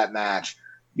watch that match,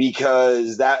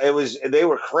 because they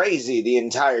were crazy the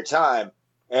entire time.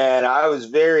 And I was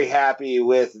very happy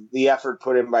with the effort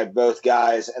put in by both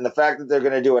guys. And the fact that they're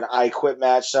going to do an I Quit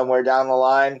match somewhere down the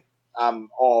line, I'm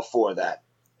all for that.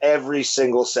 Every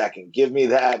single second. Give me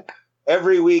that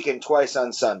every week and twice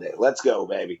on Sunday. Let's go,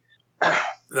 baby.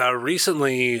 Now,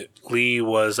 recently, Lee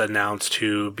was announced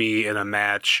to be in a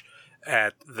match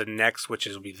at the next, which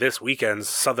will be this weekend's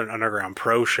Southern Underground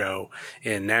Pro Show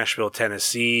in Nashville,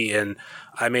 Tennessee. And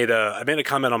I made a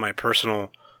comment on my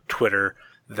personal Twitter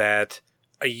that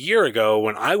a year ago,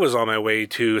 when I was on my way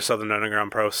to Southern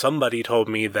Underground Pro, somebody told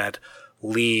me that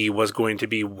Lee was going to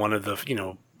be one of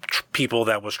the, people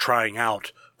that was trying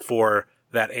out for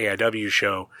that AIW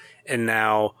show. And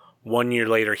now 1 year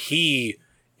later, he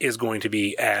is going to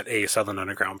be at a Southern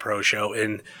Underground Pro show.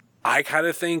 And I kind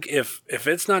of think if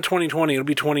it's not 2020, it'll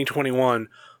be 2021.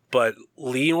 But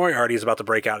Lee Moriarty is about to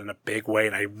break out in a big way,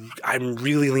 and I'm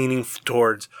really leaning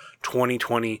towards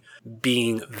 2020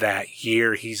 being that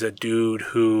year. He's a dude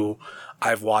who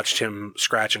I've watched him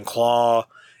scratch and claw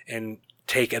and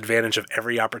take advantage of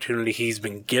every opportunity he's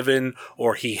been given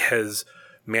or he has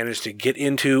managed to get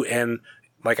into. And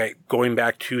going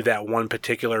back to that one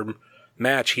particular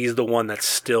match, he's the one that's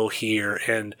still here.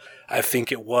 And I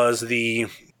think it was there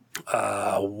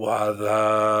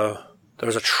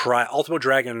was a Ultimo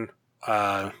Dragon,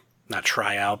 not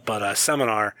tryout, but a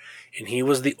seminar, and he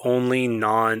was the only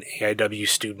non-AIW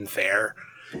student there.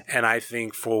 And I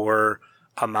think for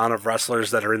amount of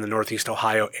wrestlers that are in the Northeast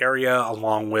Ohio area,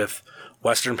 along with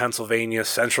Western Pennsylvania,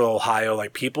 Central Ohio,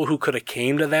 like people who could have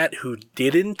came to that who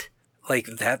didn't, like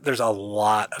that, there's a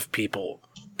lot of people.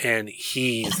 And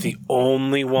he's the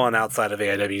only one outside of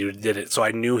AIW who did it. So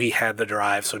I knew he had the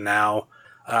drive. So now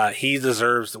he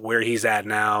deserves where he's at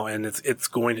now, and it's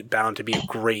bound to be a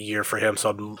great year for him. So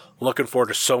I'm looking forward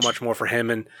to so much more for him.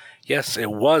 And yes,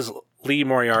 it was Lee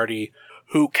Moriarty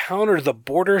who countered the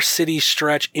Border City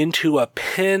stretch into a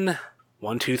pin.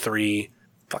 1, 2, 3,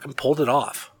 fucking pulled it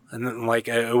off. And then,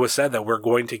 it was said that we're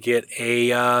going to get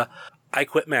a I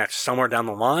Quit match somewhere down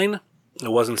the line.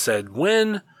 It wasn't said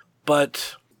when,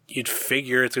 but you'd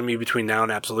figure it's going to be between now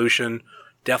and Absolution.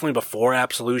 Definitely before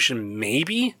Absolution,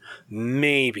 maybe.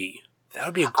 That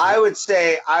would be a great... I would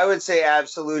say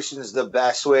Absolution is the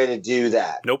best way to do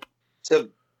that. Nope.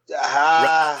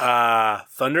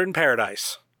 Thunder in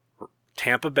Paradise,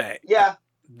 Tampa Bay. Yeah.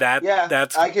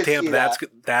 That's I can Tampa. See that.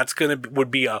 That's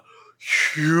would be a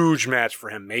huge match for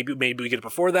him. Maybe we get it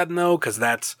before that though, because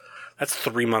that's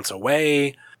 3 months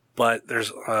away. But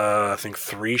there's I think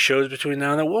 3 shows between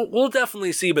now and then. We'll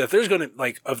definitely see. But if there's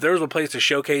if there's a place to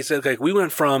showcase it, we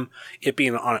went from it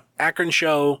being on an Akron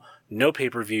show, no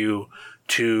pay-per-view,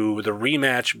 to the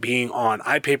rematch being on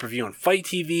iPay-per-view on Fight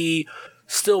TV,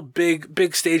 still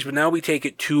big stage. But now we take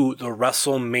it to the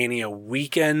WrestleMania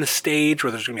weekend stage,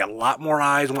 where there's going to be a lot more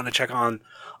eyes wanting to check on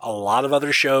a lot of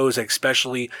other shows,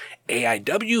 especially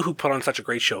AIW, who put on such a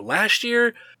great show last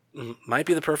year. Might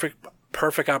be the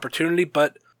perfect opportunity,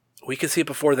 but we could see it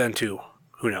before then too.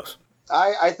 Who knows?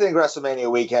 I think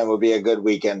WrestleMania weekend would be a good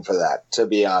weekend for that, to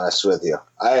be honest with you.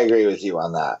 I agree with you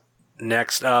on that.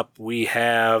 Next up, we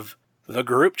have the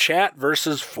Group Chat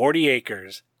versus 40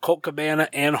 Acres. Colt Cabana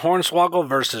and Hornswoggle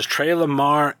versus Trey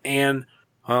Lamar and,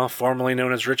 formerly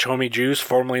known as Rich Homie Juice,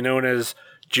 formerly known as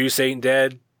Juice Ain't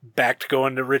Dead, back to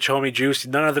going to Rich Homie Juice,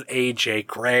 none other than AJ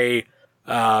Gray.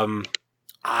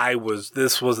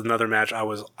 This was another match I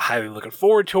was highly looking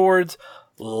forward towards.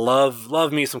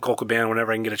 Love me some Colt Cabana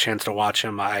whenever I can get a chance to watch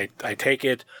him. I take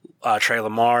it. Trey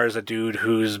Lamar is a dude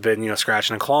who's been,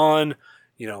 scratching and clawing,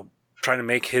 trying to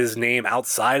make his name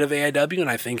outside of AIW, and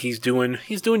I think he's doing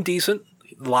decent.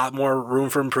 A lot more room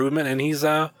for improvement, and he's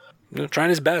trying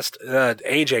his best.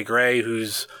 AJ Gray,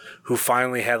 who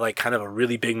finally had kind of a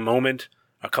really big moment,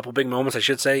 a couple big moments, I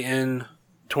should say, in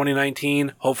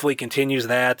 2019. Hopefully continues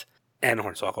that. And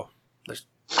Hornswoggle.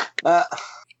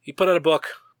 He put out a book.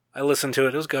 I listened to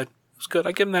it. It was good.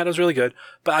 I give him that. It was really good.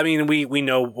 But I mean, we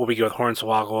know what we get with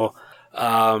Hornswoggle.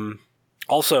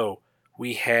 Also,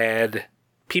 we had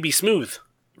PB Smooth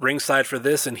ringside for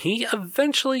this, and he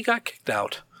eventually got kicked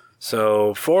out. So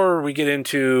before we get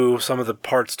into some of the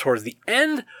parts towards the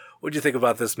end, what do you think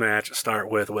about this match? Start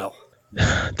with Will.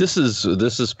 This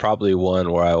is probably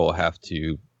one where I will have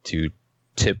to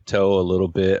tiptoe a little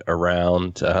bit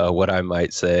around what I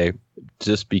might say,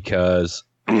 just because,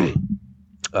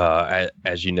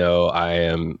 as you know, I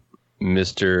am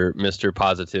Mr.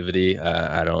 Positivity.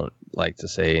 I don't like to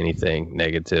say anything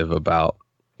negative about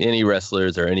any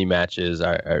wrestlers or any matches.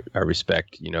 I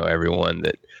respect, everyone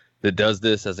that does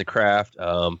this as a craft.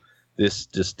 This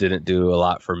just didn't do a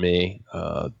lot for me.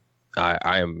 I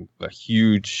am a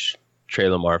huge Trey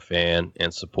Lamar fan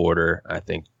and supporter. I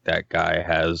think that guy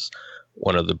has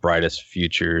one of the brightest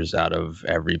futures out of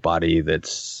everybody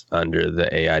that's under the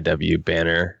AIW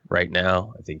banner right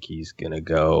now. I think he's going to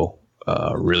go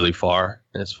really far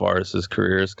as his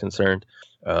career is concerned.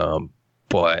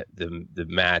 But the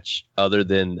match, other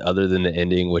than the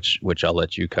ending, which I'll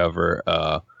let you cover,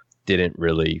 didn't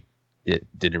really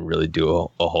do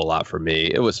a whole lot for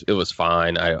me. It was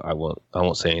fine. I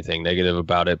won't say anything negative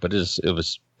about it, but it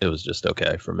was just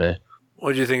okay for me. What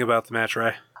did you think about the match,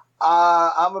 Ray?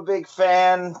 I'm a big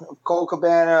fan of Colt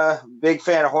Cabana, big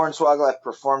fan of Hornswoggle. I've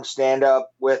performed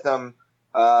stand-up with him.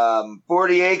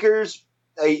 40 Acres,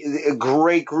 a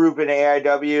great group in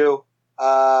AIW.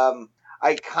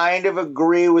 I kind of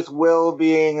agree with Will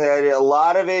being that a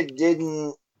lot of it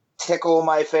didn't tickle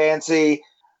my fancy.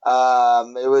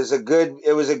 It was a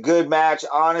good match.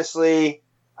 Honestly,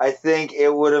 I think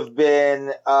it would have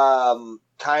been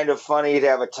kind of funny to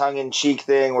have a tongue-in-cheek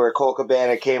thing where Colt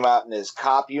Cabana came out in his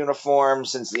cop uniform,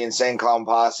 since the Insane Clown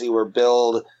Posse were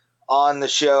billed on the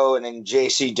show, and in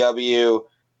JCW,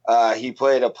 he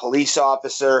played a police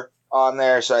officer on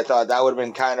there, so I thought that would have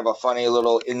been kind of a funny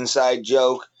little inside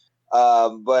joke.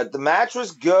 But the match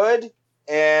was good,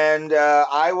 and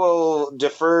I will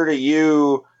defer to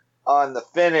you on the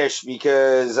finish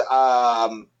because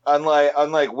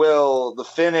unlike Will, the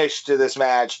finish to this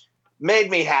match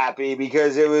made me happy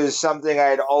because it was something I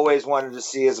had always wanted to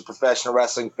see as a professional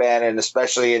wrestling fan, and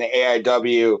especially in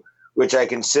AIW, which I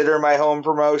consider my home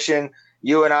promotion.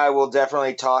 You and I will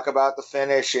definitely talk about the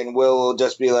finish, and Will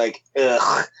just be like,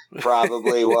 ugh,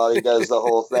 probably while he does the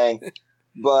whole thing.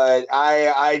 But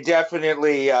I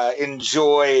definitely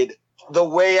enjoyed the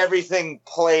way everything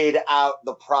played out,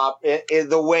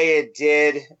 the way it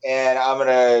did, and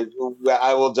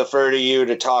I will defer to you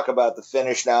to talk about the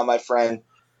finish now, my friend,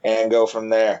 and go from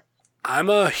there. I'm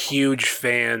a huge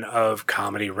fan of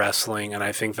comedy wrestling, and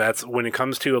I think that's when it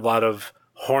comes to a lot of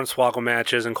Hornswoggle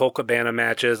matches and Colt Cabana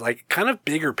matches, like kind of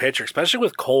bigger picture, especially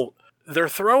with Colt. They're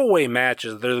throwaway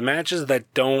matches. They're the matches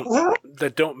that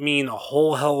don't mean a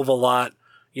whole hell of a lot,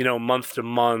 month to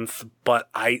month. But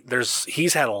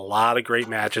he's had a lot of great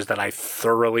matches that I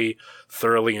thoroughly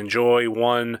enjoy.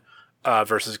 One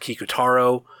versus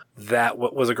Kikutaro, that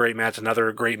was a great match.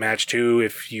 Another great match too,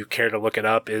 if you care to look it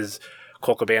up, is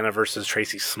Colt Cabana versus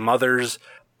Tracy Smothers.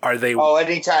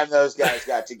 Anytime those guys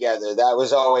got together, that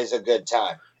was always a good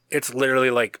time. It's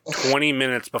literally like 20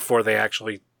 minutes before they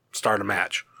actually start a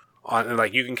match.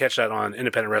 You can catch that on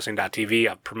independentwrestling.tv.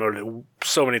 I've promoted it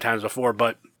so many times before,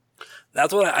 but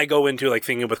that's what I go into, like,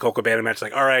 thinking with Colt Cabana match.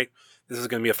 Like, all right, this is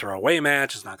going to be a throwaway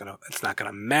match. It's not going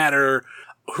to matter.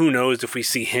 Who knows if we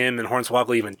see him and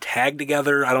Hornswoggle even tag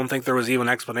together? I don't think there was even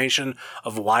an explanation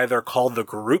of why they're called the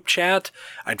group chat.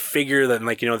 I'd figure that,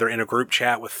 they're in a group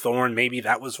chat with Thorne. Maybe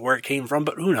that was where it came from,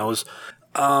 but who knows?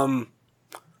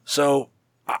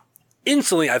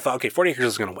 Instantly I thought, okay, 40 Acres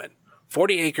is going to win.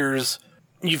 40 Acres,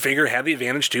 you figure, had the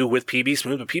advantage too with PB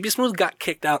Smooth, but PB Smooth got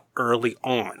kicked out early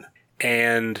on.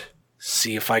 And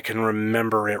see if I can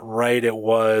remember it right. It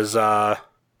was,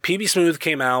 PB Smooth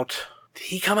came out. Did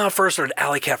he come out first or did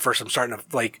Alley Cat first? I'm starting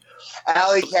to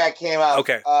Alley Cat came out.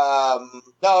 Okay.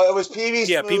 No, it was PB Smooth.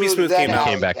 Yeah, PB Smooth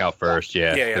came back out first.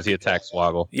 Yeah, because he attacked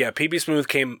Swoggle. Yeah, PB Smooth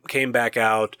came back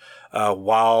out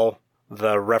while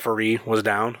the referee was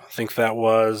down. I think that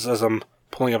was, as I'm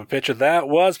pulling up a picture, that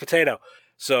was Potato.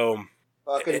 So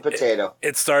fucking Potato.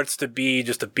 It starts to be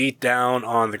just a beat down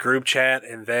on the group chat,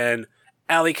 and then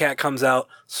Alley Cat comes out.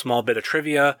 Small bit of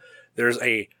trivia. There's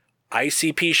a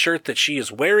ICP shirt that she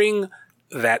is wearing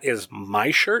that is my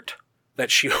shirt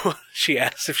that she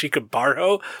asked if she could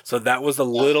borrow. So that was a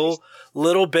little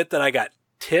bit that I got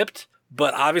tipped,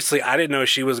 but obviously I didn't know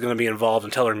she was going to be involved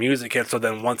until her music hit. So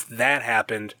then once that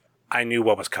happened, I knew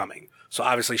what was coming. So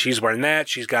obviously she's wearing that.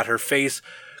 She's got her face,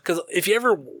 because if you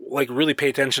ever really pay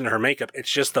attention to her makeup, it's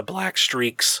just the black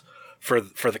streaks for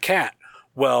the cat.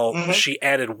 Well, she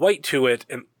added white to it,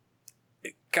 and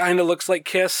it kind of looks like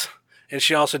Kiss. And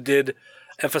she also did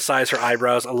emphasize her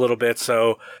eyebrows a little bit,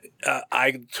 so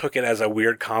I took it as a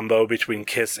weird combo between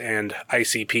Kiss and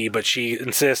ICP, but she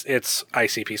insists it's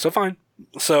ICP, so fine.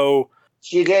 So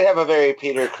she did have a very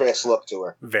Peter Criss look to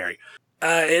her. Very.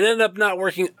 It ended up not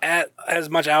working as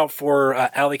much out for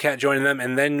Alley Cat joining them,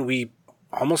 and then we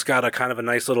almost got a kind of a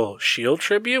nice little Shield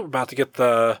tribute. We're about to get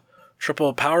the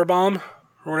triple power bomb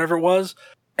or whatever it was,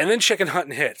 and then Chicken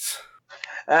Hunting hits,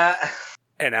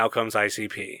 and out comes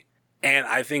ICP. And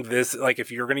I think this,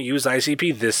 if you're going to use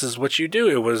ICP, this is what you do.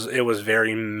 It was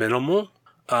very minimal.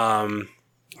 I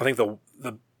think the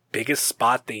biggest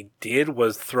spot they did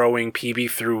was throwing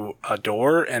PB through a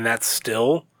door, and that's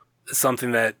still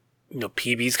something that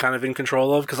PB's kind of in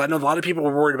control of. Because I know a lot of people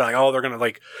were worried about, they're going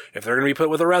to if they're going to be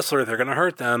put with a wrestler, they're going to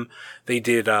hurt them. They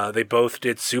did. They both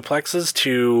did suplexes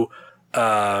to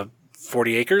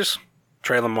 40 Acres,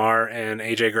 Trey Lamar and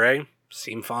AJ Gray.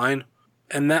 Seemed fine,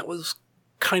 and that was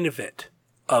kind of it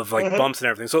of bumps and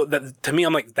everything. So that, to me,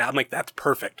 I'm like, that's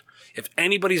perfect. If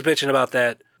anybody's bitching about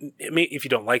that, if you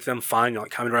don't like them, fine. You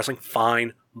like comedy wrestling,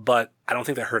 fine. But I don't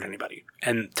think that hurt anybody.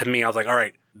 And to me, I was like, all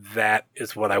right, that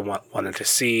is what I wanted to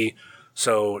see.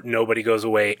 So nobody goes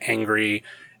away angry.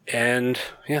 And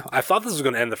yeah, I thought this was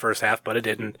going to end the first half, but it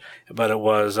didn't. But it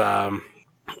was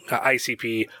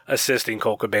ICP assisting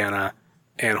Colt Cabana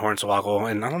and Hornswoggle.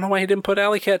 And I don't know why he didn't put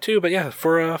Alley Cat too, but yeah,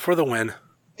 for the win.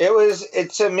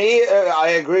 To me,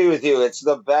 I agree with you. It's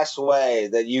the best way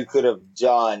that you could have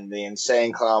done the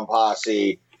Insane Clown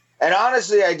Posse. And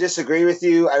honestly, I disagree with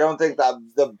you. I don't think that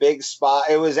the big spot,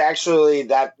 it was actually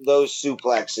those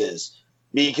suplexes.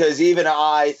 Because even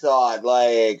I thought,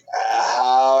 like,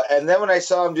 how, and then when I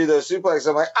saw him do those suplexes,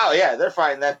 I'm like, oh yeah, they're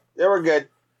fine then. They were good.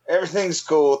 Everything's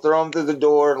cool. Throw them through the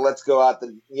door and let's go out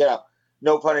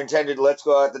no pun intended, let's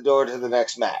go out the door to the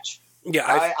next match.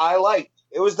 Yeah, I liked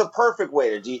it. Was the perfect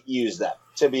way to use them,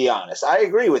 to be honest. I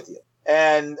agree with you.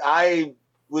 And I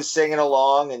was singing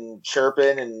along and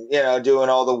chirping and, doing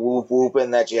all the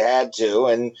whooping that you had to.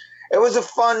 And it was a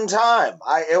fun time.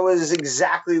 It was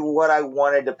exactly what I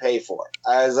wanted to pay for.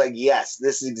 I was like, yes,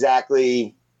 this is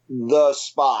exactly the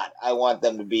spot I want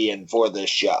them to be in for this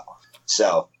show.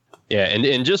 So. Yeah,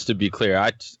 and just to be clear,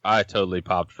 I totally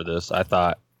popped for this. I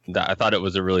thought it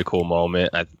was a really cool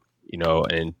moment.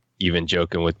 And even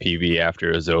joking with PB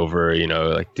after it was over,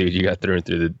 like, dude, you got thrown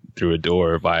through a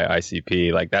door by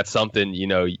ICP. Like, that's something,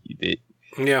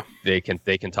 they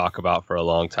can talk about for a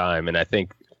long time. And I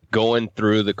think going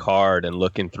through the card and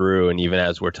looking through, and even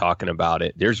as we're talking about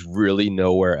it, there's really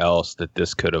nowhere else that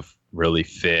this could have really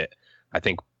fit. I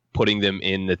think putting them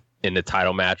in the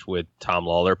title match with Tom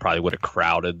Lawler probably would have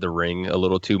crowded the ring a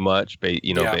little too much,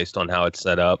 based on how it's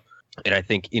set up. And I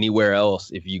think anywhere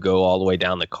else, if you go all the way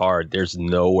down the card, there's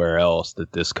nowhere else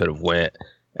that this could have went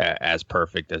as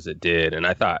perfect as it did. And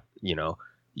I thought,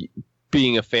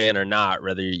 being a fan or not,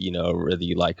 whether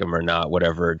you like them or not,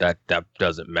 whatever, that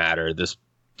doesn't matter. This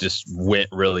just went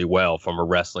really well from a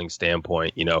wrestling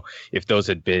standpoint. If those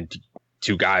had been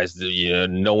two guys that,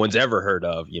 no one's ever heard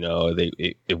of,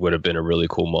 it would have been a really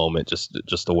cool moment,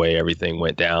 just the way everything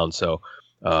went down. So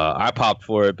I popped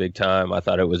for it big time. I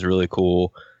thought it was really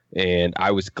cool. And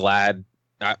I was glad.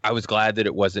 I was glad that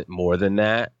it wasn't more than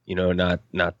that. Not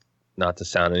to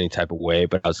sound any type of way,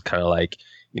 but I was kind of like,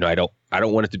 I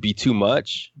don't want it to be too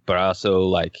much, but I also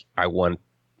I want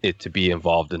it to be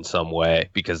involved in some way,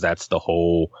 because that's the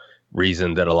whole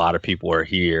reason that a lot of people are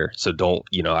here. So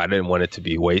I didn't want it to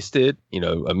be wasted.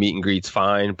 A meet and greet's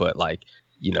fine, but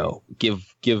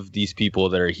give these people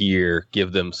that are here,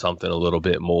 give them something a little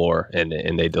bit more, and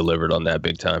they delivered on that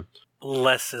big time.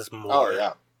 Less is more. Oh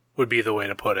yeah. Would be the way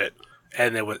to put it.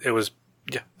 And it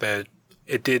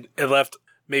left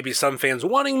maybe some fans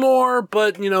wanting more,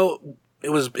 but it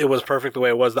was perfect the way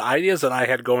it was. The ideas that I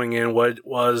had going in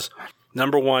was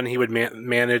number one, he would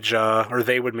manage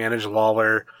they would manage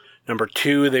Lawler. Number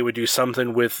two, they would do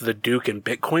something with the Duke and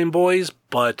Bitcoin Boys,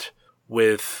 but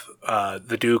with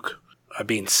the Duke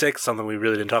being sick, something we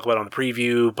really didn't talk about on the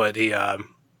preview, but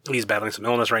he's battling some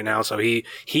illness right now, so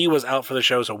he was out for the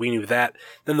show, so we knew that.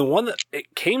 Then the one that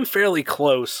it came fairly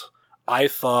close, I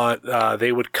thought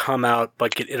they would come out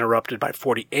but get interrupted by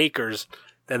 40 Acres,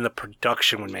 then the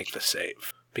production would make the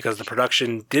save. Because the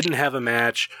production didn't have a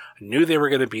match, knew they were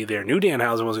going to be there, knew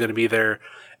Danhausen was going to be there.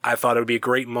 I thought it would be a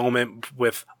great moment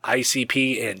with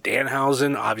ICP and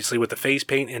Danhausen, obviously with the face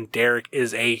paint, and Derek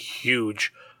is a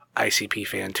huge ICP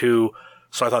fan too.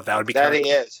 So I thought that would be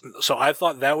So I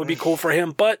thought that would be cool for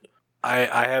him, but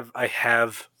I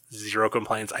have zero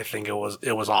complaints. I think it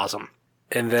was awesome.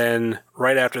 And then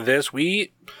right after this,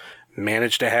 we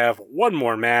managed to have one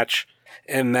more match,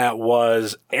 and that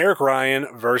was Eric Ryan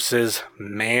versus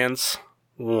Mance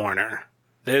Warner.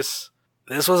 This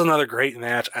was another great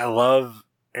match. I love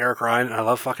Eric Ryan, and I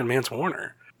love fucking Mance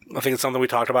Warner. I think it's something we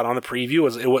talked about on the preview.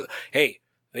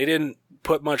 They didn't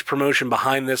put much promotion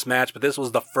behind this match, but this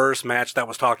was the first match that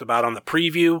was talked about on the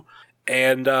preview,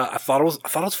 and I thought it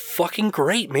was fucking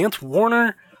great. Mance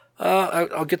Warner,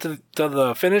 I'll get to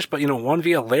the finish, but won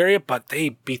via lariat, but they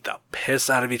beat the piss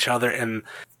out of each other, and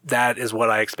that is what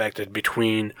I expected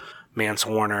between Mance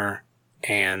Warner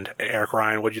and Eric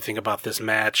Ryan. What do you think about this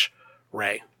match,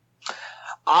 Ray?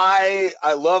 I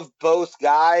love both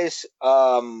guys.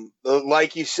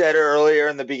 Like you said earlier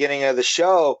in the beginning of the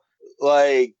show,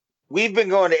 we've been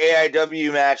going to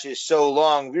AIW matches so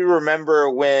long. We remember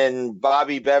when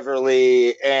Bobby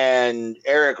Beverly and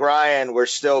Eric Ryan were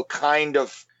still kind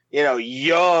of,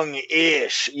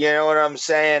 young-ish. You know what I'm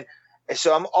saying?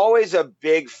 So I'm always a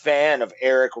big fan of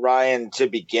Eric Ryan to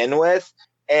begin with.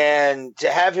 And to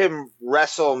have him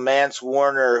wrestle Mance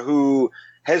Warner, who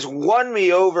has won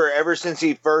me over ever since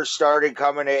he first started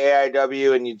coming to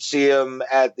AIW, and you'd see him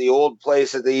at the old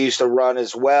place that they used to run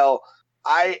as well.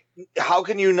 How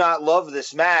can you not love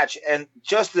this match? And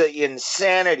just the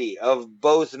insanity of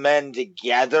both men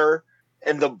together,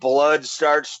 and the blood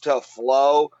starts to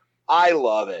flow. I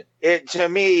love it. To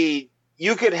me,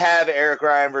 you could have Eric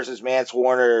Ryan versus Mance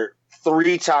Warner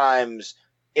 3 times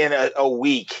in a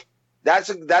week. That's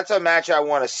a match I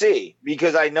want to see,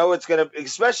 because I know it's going to,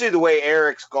 especially the way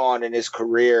Eric's gone in his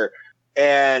career.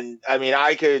 And I mean,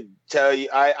 I could tell you,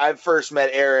 I first met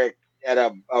Eric at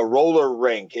a roller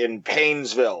rink in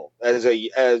Paynesville as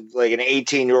like an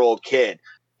 18-year-old kid.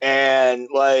 And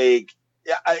like,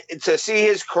 to see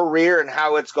his career and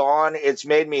how it's gone, it's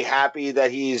made me happy that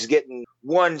he's getting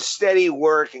one steady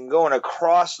work and going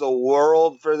across the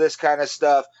world for this kind of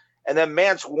stuff. And then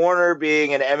Mance Warner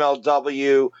being an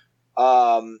MLW,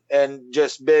 and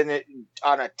just been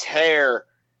on a tear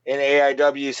in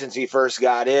AIW since he first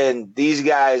got in. These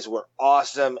guys were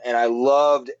awesome, and I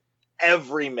loved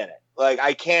every minute. Like,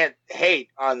 I can't hate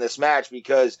on this match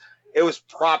because it was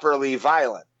properly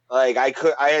violent. Like,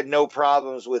 I had no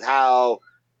problems with how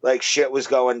like shit was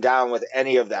going down with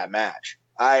any of that match.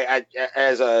 I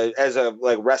as a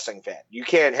like wrestling fan, you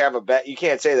can't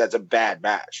say that's a bad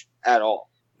match at all.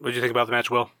 What did you think about the match,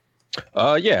 Will?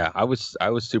 Yeah, I was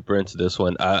super into this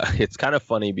one. It's kind of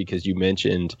funny because you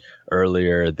mentioned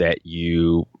earlier that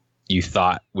you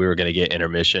thought we were going to get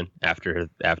intermission after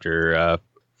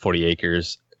 40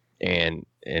 Acres and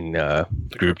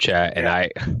group chat, and I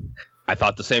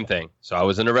thought the same thing. So I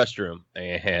was in the restroom,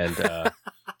 and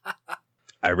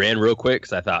I ran real quick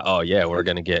because I thought, oh yeah, we're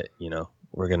gonna get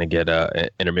an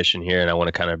intermission here, and I want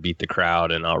to kind of beat the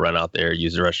crowd, and I'll run out there,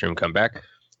 use the restroom, come back.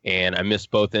 And I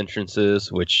missed both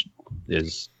entrances, which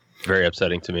is very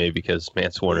upsetting to me because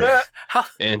Mance Warner's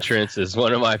entrance is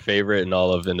one of my favorite in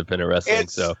all of independent wrestling.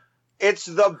 It's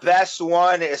the best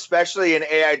one, especially in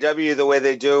AIW, the way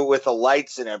they do it with the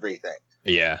lights and everything.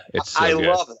 Yeah, it's so I good.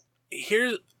 love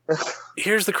it.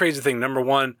 Here's the crazy thing. Number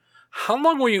one, how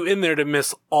long were you in there to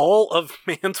miss all of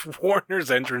Mance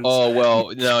Warner's entrance? Oh, well,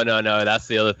 no. That's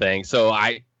the other thing. So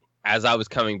as I was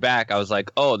coming back, I was like,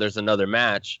 oh, there's another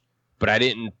match. But I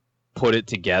didn't put it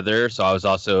together, so I was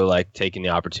also like taking the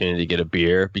opportunity to get a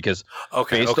beer because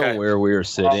based on where we were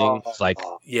sitting, it's like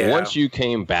once you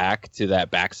came back to that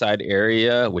backside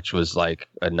area, which was like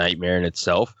a nightmare in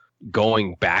itself,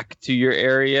 going back to your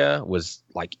area was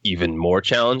like even more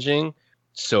challenging.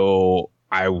 So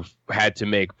I had to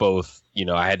make both.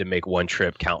 I had to make one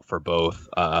trip count for both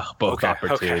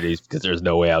opportunities because there's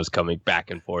no way I was coming back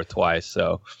and forth twice.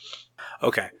 So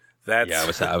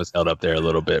I was held up there a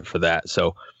little bit for that.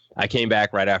 So I came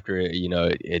back right after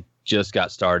it just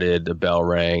got started. The bell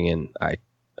rang, and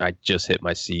I just hit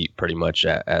my seat pretty much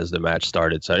as the match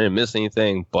started. So I didn't miss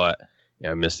anything, but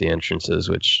I missed the entrances,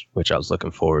 which I was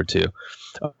looking forward to.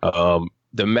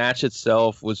 The match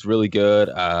itself was really good.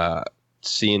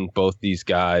 Seeing both these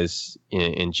guys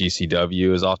in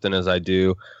GCW as often as I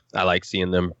do, I like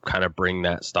seeing them kind of bring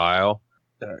that style.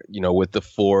 With the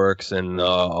forks and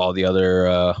all the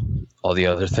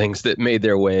other things that made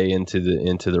their way into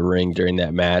the ring during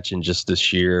that match, and just the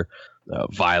sheer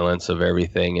violence of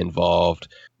everything involved.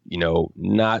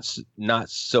 Not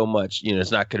so much.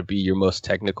 It's not going to be your most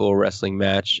technical wrestling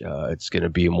match. It's going to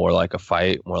be more like a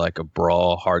fight, more like a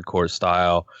brawl, hardcore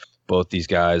style. Both these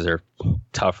guys are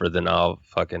tougher than I'll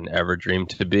fucking ever dream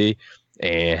to be,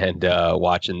 and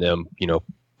watching them,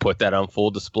 put that on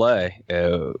full display.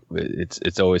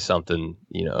 It's always something,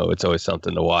 it's always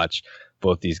something to watch.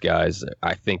 Both these guys,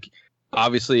 I think,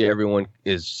 obviously everyone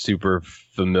is super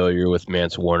familiar with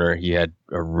Mance Warner. He had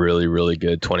a really, really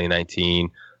good 2019.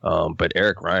 But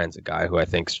Eric Ryan's a guy who I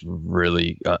think's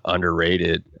really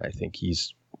underrated. I think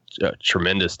he's a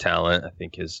tremendous talent. I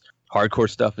think his hardcore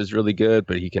stuff is really good,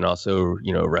 but he can also,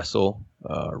 wrestle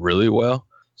really well.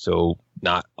 So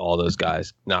not all those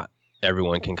guys, not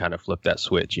everyone can kind of flip that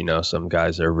switch. Some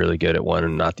guys are really good at one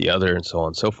and not the other, and so on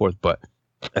and so forth. But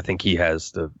I think he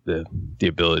has the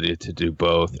ability to do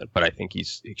both. But I think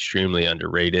he's extremely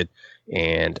underrated,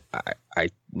 and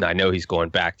I know he's going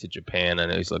back to Japan. I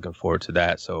know he's looking forward to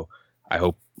that. So I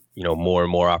hope more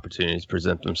and more opportunities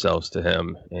present themselves to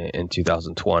him in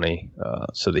 2020,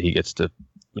 so that he gets to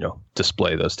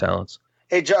display those talents.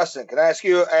 Hey, Justin, can I ask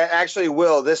you, actually,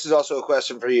 Will, this is also a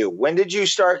question for you. When did you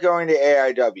start going to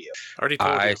AIW?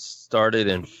 I started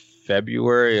in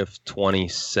February of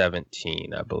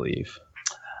 2017, I believe.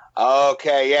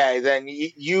 Okay, yeah, then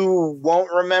you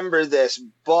won't remember this,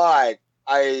 but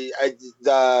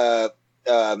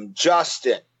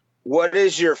Justin, what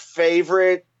is your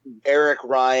favorite Eric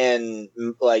Ryan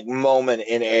moment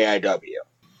in AIW?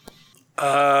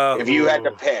 If you had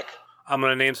to pick. I'm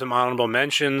going to name some honorable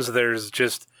mentions. There's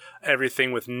just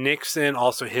everything with Nixon,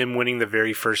 also him winning the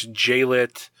very first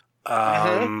J-Lit,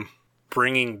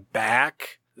 bringing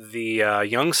back the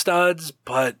Young Studs,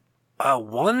 but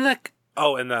one that...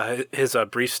 Oh, and his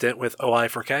brief stint with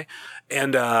OI4K.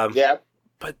 And,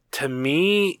 but to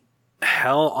me,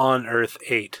 Hell on Earth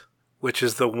 8 which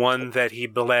is the one that he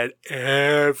bled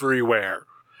everywhere.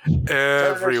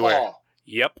 Everywhere. Fall.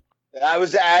 Yep. I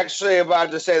was actually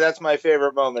about to say that's my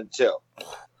favorite moment too.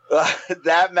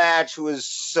 That match was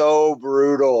so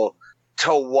brutal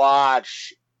to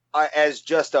watch as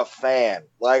just a fan.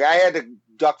 Like, I had to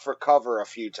duck for cover a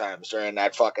few times during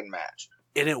that fucking match.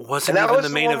 And it wasn't even the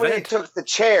main event. They took the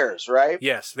chairs, right?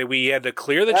 Yes, we had to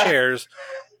clear the chairs,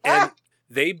 and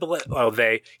they bled. Oh,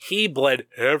 he bled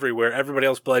everywhere. Everybody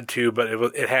else bled too, but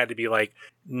it had to be like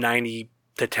 90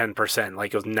 to 10%.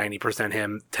 Like, it was 90%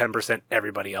 him, 10%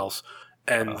 everybody else.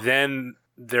 And then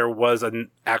there was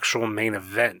an actual main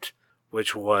event,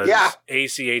 which was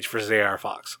ACH versus AR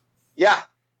Fox. Yeah.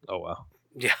 Oh, wow.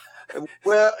 Yeah.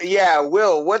 Well, yeah,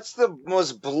 Will, what's the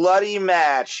most bloody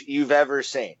match you've ever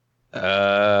seen?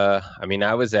 I mean,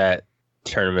 I was at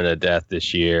Tournament of Death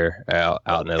this year out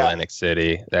in Atlantic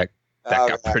City. That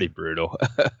got pretty brutal.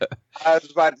 I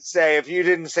was about to say, if you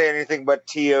didn't say anything but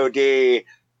TOD,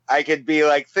 I could be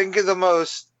like, think of the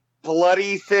most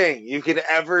bloody thing you could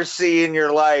ever see in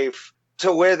your life,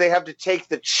 to where they have to take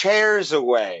the chairs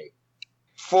away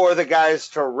for the guys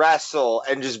to wrestle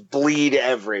and just bleed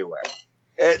everywhere.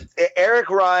 Eric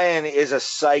Ryan is a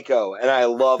psycho, and I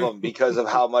love him because of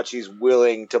how much he's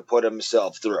willing to put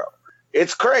himself through.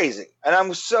 It's crazy, and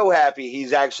I'm so happy he's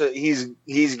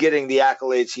getting the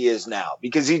accolades he is now,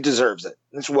 because he deserves it.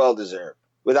 It's well deserved,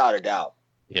 without a doubt.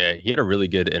 Yeah, he had a really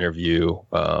good interview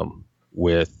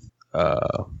with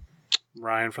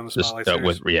Ryan from the Spotlight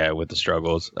series. With the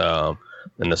struggles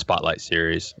in the Spotlight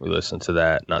series. We listened to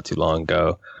that not too long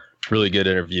ago. Really good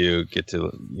interview. Get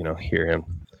to hear him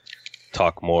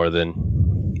talk more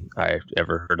than I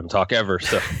ever heard him talk ever.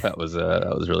 So that was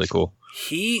really cool.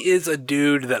 He is a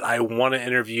dude that I want to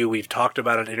interview. We've talked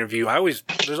about an interview.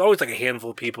 There's always like a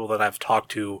handful of people that I've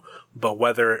talked to, but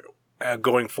whether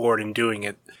going forward and doing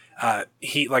it,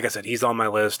 like I said, he's on my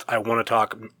list. I want to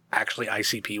talk actually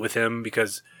ICP with him,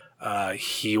 because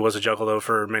he was a Juggalo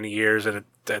for many years, and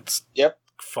that's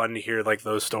fun to hear like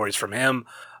those stories from him.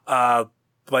 But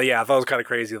yeah, I thought it was kind of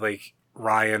crazy. Like,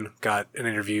 Ryan got an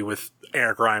interview with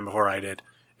Eric Ryan before I did.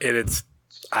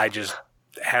 I just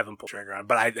haven't pulled the trigger on.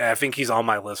 But I think he's on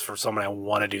my list for someone I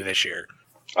want to do this year.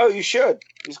 Oh, you should.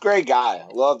 He's a great guy.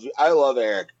 I love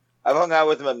Eric. I've hung out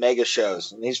with him at mega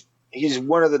shows, and he's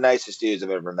one of the nicest dudes I've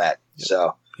ever met. Yep.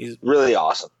 So he's really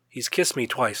awesome. He's kissed me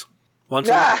twice. Once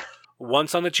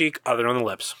on the cheek, other on the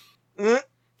lips. Mm-hmm.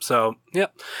 So, yeah.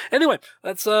 Anyway,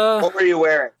 that's What were you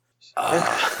wearing?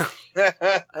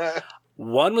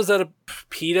 One was at a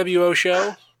PWO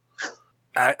show.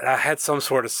 I had some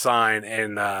sort of sign,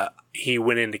 and he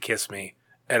went in to kiss me,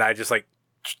 and I just like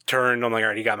turned. I'm like, all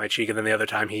right, he got my cheek. And then the other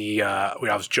time, I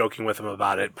was joking with him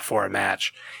about it before a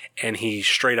match, and he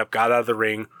straight up got out of the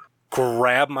ring,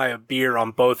 grabbed my beard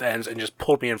on both ends, and just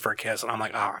pulled me in for a kiss. And I'm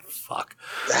like, oh fuck,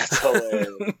 that's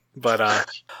hilarious. But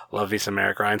love me some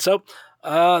Eric Ryan. So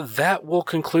that will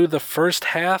conclude the first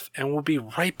half, and we'll be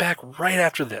right back right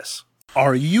after this.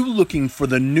 Are you looking for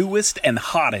the newest and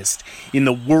hottest in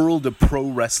the world of pro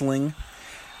wrestling?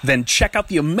 Then check out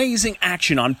the amazing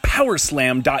action on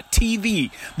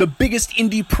Powerslam.tv, the biggest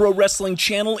indie pro wrestling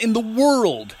channel in the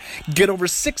world. Get over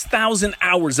 6,000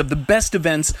 hours of the best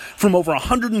events from over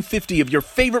 150 of your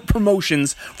favorite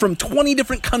promotions from 20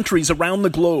 different countries around the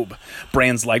globe.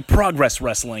 Brands like Progress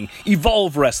Wrestling,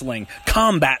 Evolve Wrestling,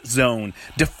 Combat Zone,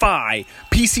 Defy,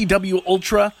 PCW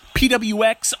Ultra,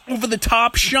 PWX, Over the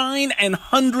Top, Shine, and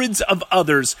hundreds of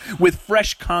others, with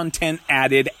fresh content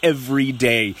added every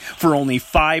day for only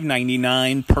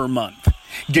 $5.99 per month.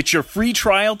 Get your free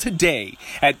trial today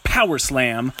at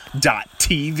Powerslam.tv.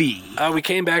 We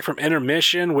came back from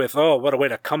intermission with, what a way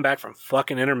to come back from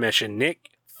fucking intermission. Nick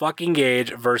fucking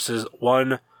Gage versus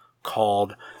one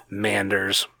called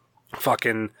Manders.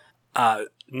 Fucking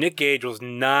Nick Gage was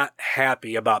not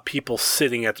happy about people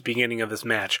sitting at the beginning of this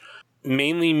match.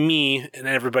 Mainly me and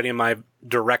everybody in my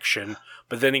direction.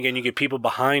 But then again, you get people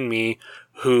behind me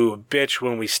who bitch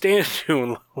when we stand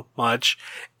too much.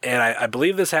 And I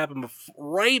believe this happened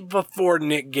right before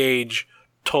Nick Gage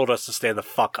told us to stand the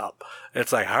fuck up.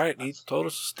 It's like, all right, he told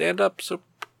us to stand up, so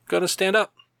gonna stand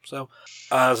up. So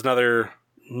it was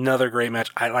another great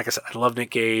match. Like I said, I love Nick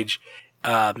Gage.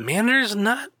 Man, there's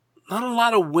not a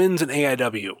lot of wins in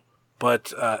AIW,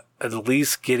 but at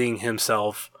least getting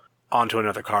himself onto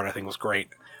another card, I think, was great.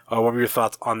 What were your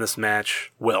thoughts on this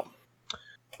match, Will?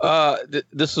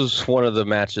 This was one of the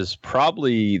matches,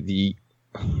 probably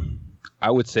I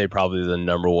would say the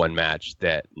number one match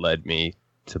that led me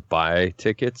to buy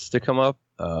tickets to come up.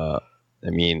 I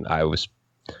mean, I was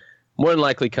more than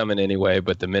likely coming anyway,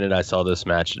 but the minute I saw this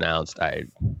match announced, I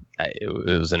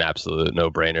it was an absolute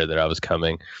no-brainer that I was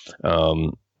coming.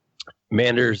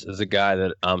 Manders is a guy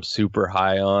that I'm super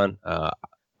high on.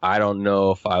 I don't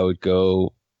know if I would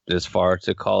go as far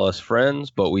to call us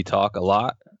friends, but we talk a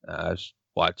lot. I've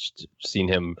seen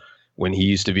him when he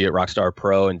used to be at Rockstar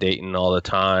Pro in Dayton all the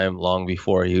time, long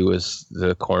before he was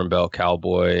the Corn Belt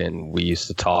Cowboy, and we used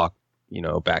to talk,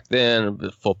 back then,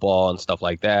 football and stuff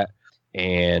like that.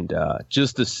 And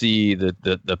just to see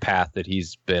the path that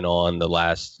he's been on the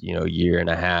last year and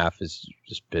a half has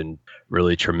just been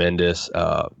really tremendous.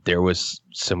 There was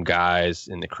some guys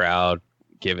in the crowd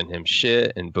giving him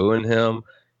shit and booing him,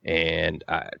 and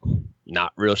I'm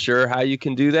not real sure how you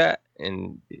can do that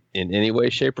in any way,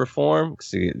 shape, or form.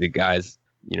 The guy's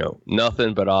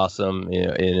nothing but awesome,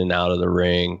 in and out of the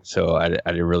ring. So I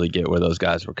didn't really get where those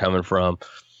guys were coming from.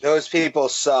 Those people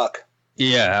suck.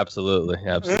 Yeah, absolutely.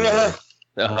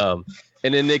 And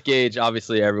then Nick Gage,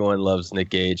 obviously everyone loves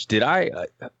Nick Gage. Did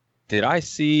I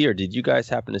see, or did you guys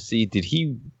happen to see, did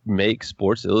he make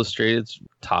Sports Illustrated's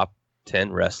top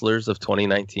 10 wrestlers of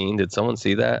 2019? Did someone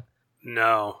see that?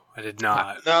 No, I did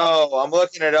not. No, I'm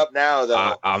looking it up now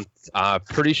though. I'm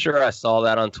pretty sure I saw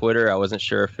that on Twitter. I wasn't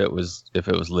sure if it was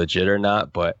legit or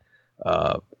not, but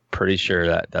pretty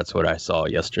sure that's what I saw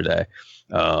yesterday.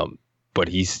 But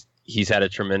he's had a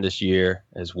tremendous year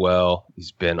as well.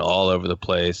 He's been all over the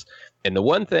place. And the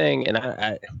one thing,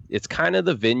 and it's kind of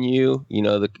the venue,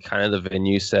 the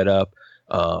venue setup,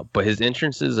 but his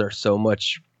entrances are so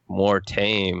much more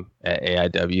tame at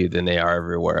AIW than they are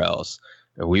everywhere else.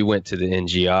 We went to the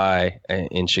NGI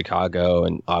in Chicago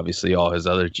and obviously all his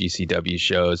other GCW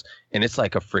shows, and it's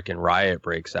like a freaking riot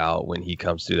breaks out when he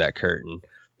comes through that curtain.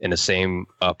 And the same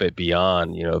up at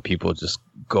Beyond, people just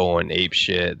going ape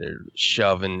shit. They're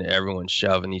everyone's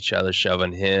shoving each other,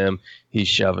 shoving him. He's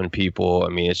shoving people. I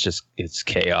mean, it's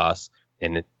chaos,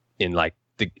 and in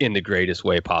the greatest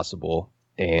way possible.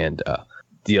 And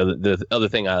the other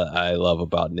thing I love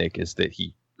about Nick is that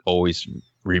he always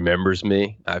remembers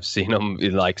me. I've seen him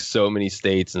in so many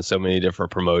states and so many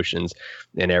different promotions,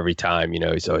 and every time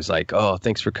he's always like, "Oh,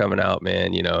 thanks for coming out,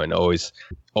 man," and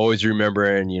always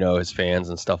remembering his fans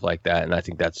and stuff like that. And I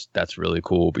think that's really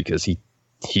cool because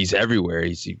he's everywhere.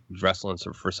 He's wrestling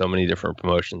for so many different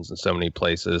promotions and so many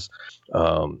places.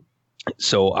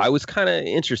 So I was kind of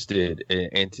interested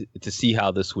and to see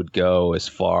how this would go as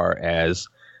far as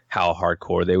how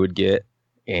hardcore they would get.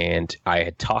 And I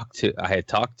had talked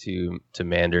to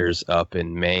Manders up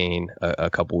in Maine a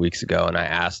couple weeks ago, and I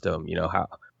asked him,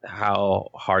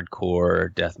 how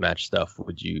hardcore deathmatch stuff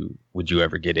would you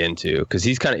ever get into? Because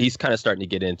he's kind of starting to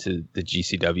get into the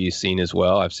GCW scene as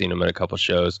well. I've seen him in a couple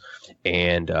shows,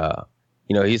 and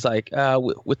he's like,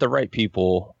 with the right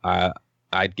people,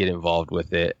 I'd get involved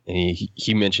with it. And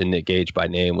he mentioned Nick Gage by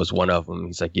name was one of them.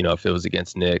 He's like, if it was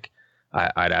against Nick,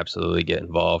 I'd absolutely get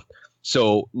involved.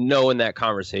 So knowing that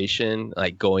conversation,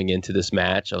 going into this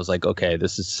match, I was like, okay,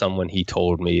 this is someone he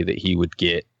told me that he would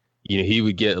get, he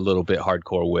would get a little bit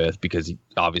hardcore with, because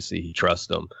he trusts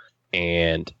him.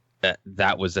 And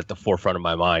that was at the forefront of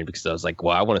my mind, because I was like,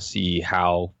 well, I want to see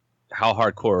how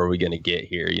hardcore are we going to get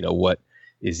here? What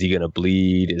is he going to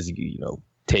bleed? Is he,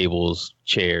 tables,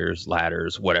 chairs,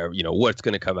 ladders, whatever, what's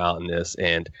going to come out in this?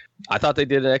 And I thought they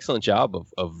did an excellent job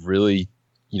of really,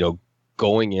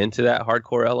 going into that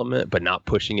hardcore element, but not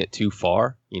pushing it too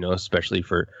far, especially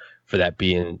for that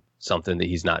being something that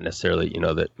he's not necessarily,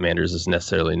 that Manders is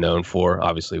necessarily known for.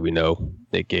 Obviously, we know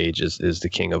Nick Gage is the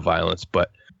king of violence, but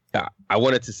I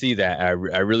wanted to see that. I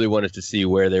really wanted to see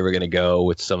where they were going to go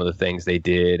with some of the things they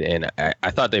did, and I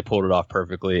thought they pulled it off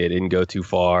perfectly. It didn't go too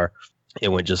far. It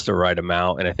went just the right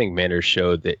amount, and I think Manders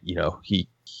showed that,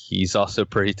 he's also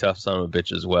pretty tough son of a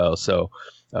bitch as well. So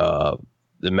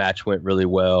the match went really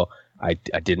well. I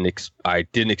didn't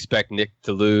expect Nick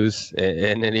to lose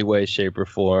in any way, shape, or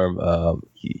form.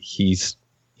 He's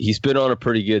been on a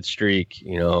pretty good streak,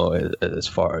 as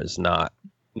far as not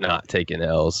taking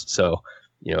L's. So,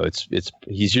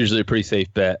 he's usually a pretty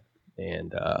safe bet,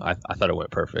 and I thought it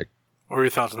went perfect. What were your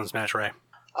thoughts on this match, Ray?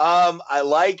 I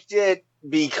liked it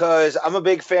because I'm a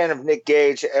big fan of Nick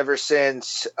Gage ever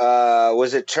since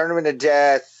was it Tournament of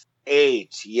Death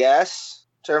 8? Yes,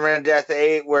 Tournament of Death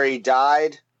 8, where he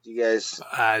died. Do you guys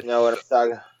know what I'm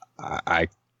talking about?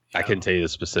 I couldn't tell you the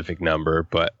specific number,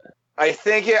 but I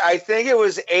think it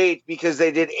was 8 because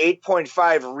they did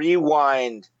 8.5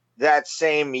 Rewind that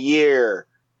same year.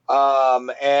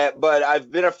 But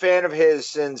I've been a fan of his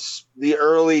since the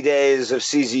early days of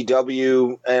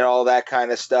CZW and all that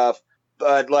kind of stuff.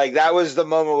 But that was the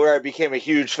moment where I became a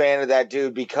huge fan of that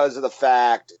dude because of the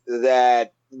fact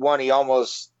that, one, he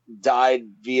almost died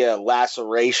via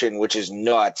laceration, which is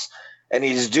nuts. and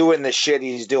he's doing the shit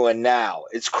he's doing now.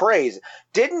 It's crazy.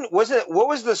 What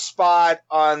was the spot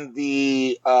on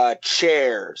the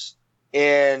chairs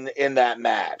in that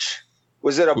match?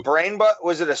 Was it a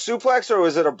was it a suplex or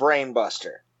was it a brain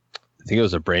buster? I think it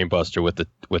was a brain buster with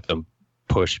them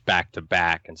pushed back to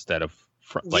back instead of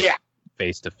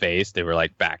face to face. They were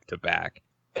like back to back.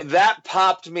 That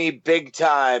popped me big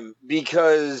time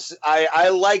because I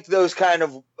like those kind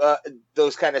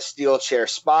of steel chair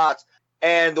spots.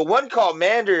 And the one called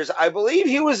Manders, I believe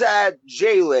he was at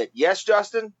J-Lit. Yes,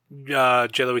 Justin?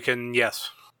 J-Lit Weekend, yes.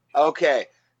 Okay.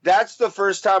 That's the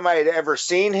first time I had ever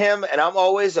seen him, and I'm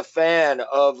always a fan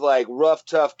of like rough,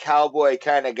 tough cowboy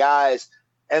kind of guys.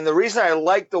 And the reason I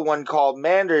like the one called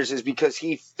Manders is because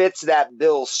he fits that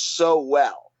bill so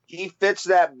well. He fits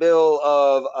that bill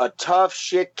of a tough,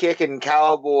 shit-kicking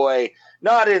cowboy,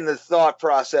 not in the thought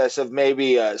process of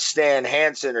maybe a Stan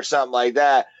Hansen or something like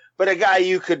that, but a guy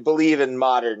you could believe in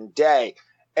modern day.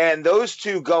 And those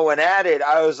two going at it,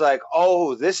 I was like,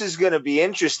 oh, this is going to be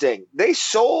interesting.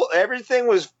 Everything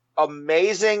was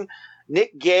amazing.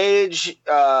 Nick Gage,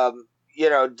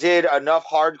 did enough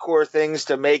hardcore things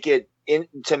to make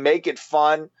it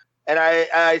fun. And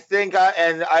I think,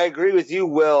 I agree with you,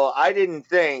 Will. I didn't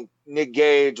think Nick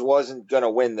Gage wasn't going to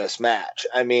win this match.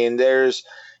 I mean,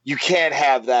 you can't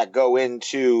have that go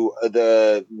into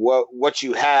what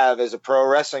you have as a pro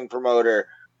wrestling promoter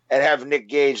and have Nick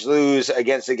Gage lose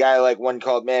against a guy like one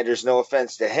called Manders. No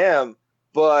offense to him,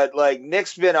 but like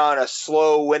Nick's been on a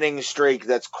slow winning streak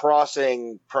that's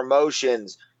crossing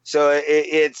promotions. So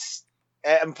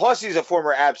and plus he's a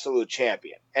former absolute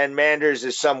champion, and Manders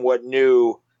is somewhat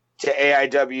new to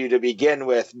AIW to begin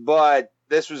with, but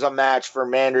this was a match for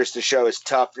Manders to show his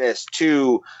toughness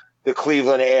to the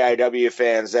Cleveland AIW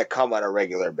fans that come on a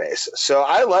regular basis. So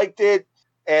I liked it.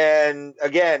 And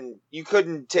again, you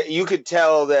could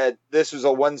tell that this was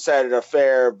a one-sided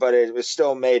affair, but it was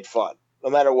still made fun. No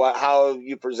matter how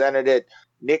you presented it,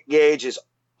 Nick Gage is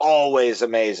always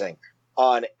amazing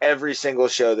on every single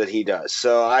show that he does.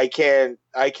 So I can't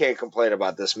complain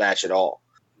about this match at all.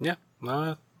 Yeah,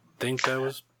 I think that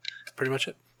was pretty much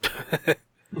it.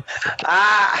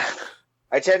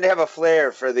 I tend to have a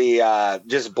flair for the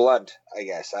just blunt, I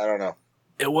guess. I don't know.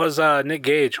 It was Nick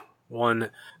Gage won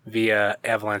via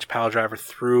Avalanche Power Driver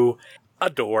through a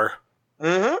door.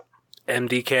 Mm-hmm.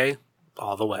 MDK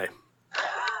all the way.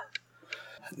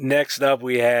 Next up,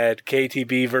 we had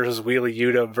KTB versus Wheeler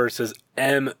Yuta versus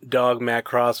M-Dog Matt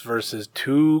Cross versus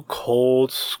Too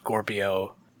Cold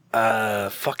Scorpio. I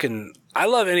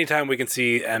love anytime we can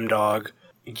see M-Dog.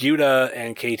 Yuta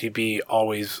and KTB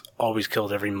always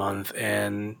killed every month,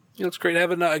 and it's great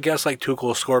having a guest like Too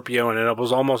Cold Scorpio, and it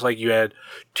was almost like you had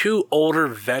two older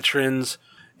veterans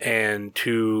and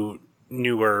two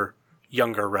newer,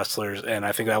 younger wrestlers, and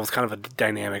I think that was kind of a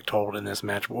dynamic told in this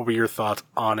match. What were your thoughts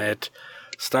on it?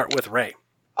 Start with Ray.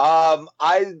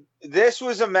 This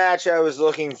was a match I was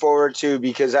looking forward to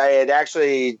because I had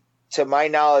actually, to my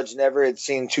knowledge, never had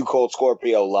seen Too Cold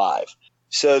Scorpio live.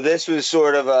 So this was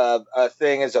sort of a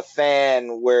thing as a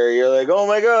fan where you're like, oh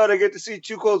my God, I get to see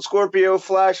Too Cold Scorpio,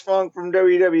 Flash Funk from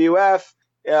WWF.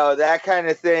 That kind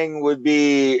of thing would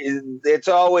be, it's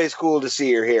always cool to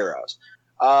see your heroes.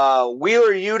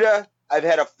 Wheeler Yuta, I've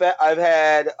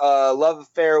had a love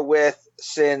affair with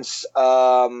since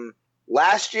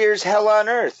last year's Hell on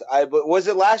Earth. Was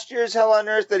it last year's Hell on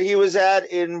Earth that he was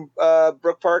at in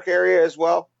Brook Park area as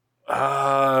well?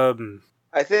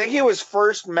 I think he was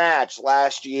first match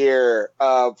last year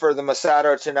for the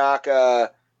Masato Tanaka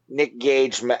Nick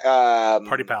Gage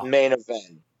Party Pal main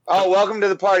event. Oh, welcome to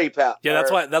the Party Pal. Yeah,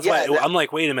 that's why I'm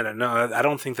like, wait a minute. No, I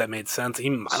don't think that made sense. I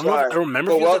don't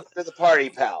remember. Welcome to the Party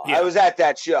Pal. Yeah. I was at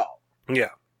that show.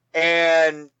 Yeah.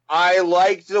 And I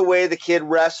liked the way the kid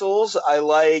wrestles. I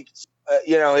liked,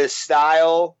 his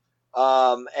style.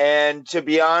 And to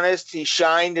be honest, he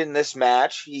shined in this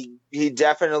match. He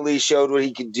definitely showed what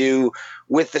he could do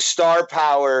with the star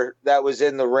power that was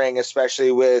in the ring,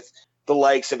 especially with the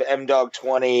likes of M-Dog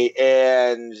 20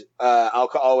 and I'll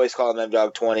always call him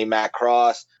M-Dog 20, Matt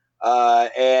Cross,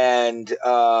 and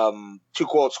Too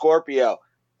Cold Scorpio.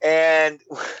 And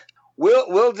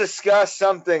we'll discuss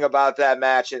something about that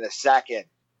match in a second.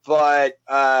 But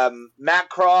Matt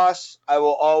Cross, I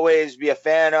will always be a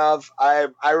fan of.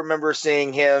 I remember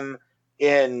seeing him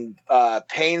in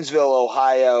Painesville,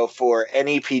 Ohio for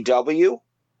NEPW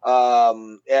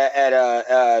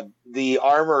at the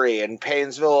Armory in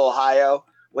Painesville, Ohio,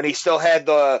 when he still had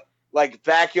the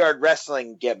backyard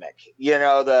wrestling gimmick.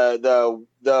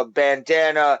 The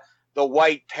bandana, the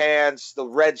white pants, the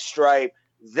red stripe.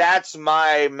 that's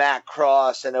my Matt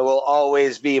Cross, and it will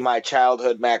always be my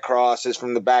childhood Matt Cross, is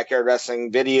from the Backyard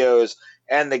Wrestling videos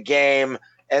and the game,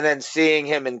 and then seeing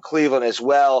him in Cleveland as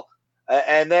well.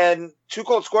 And then Too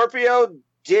Cold Scorpio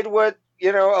did what,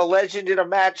 a legend in a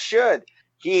match should.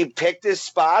 He picked his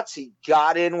spots. He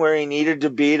got in where he needed to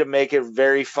be to make it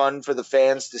very fun for the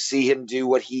fans to see him do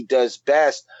what he does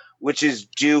best, which is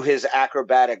do his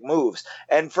acrobatic moves.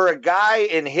 And for a guy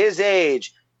in his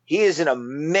age, he is in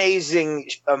amazing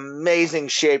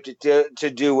shape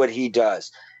to do what he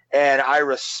does. And I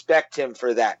respect him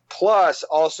for that. Plus,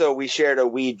 also, we shared a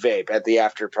weed vape at the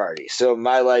after party. So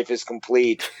my life is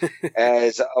complete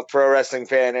as a pro wrestling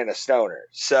fan and a stoner.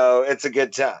 So it's a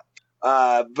good time.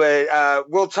 But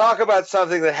we'll talk about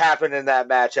something that happened in that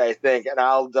match, I think, and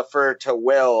I'll defer to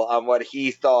Will on what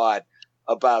he thought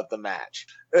about the match.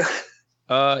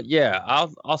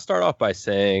 I'll start off by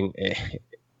saying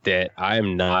that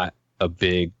I'm not a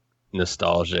big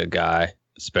nostalgia guy,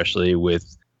 especially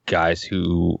with guys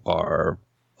who are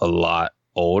a lot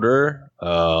older.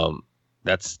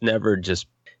 That's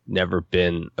never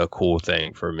been a cool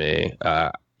thing for me.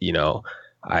 I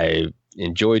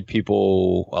enjoyed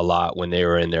people a lot when they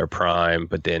were in their prime,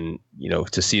 but then,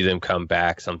 to see them come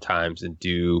back sometimes and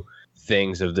do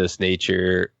things of this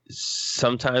nature,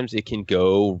 sometimes it can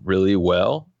go really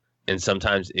well and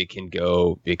sometimes it can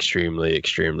go extremely,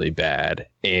 extremely bad.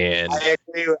 And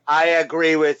I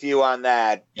agree with you on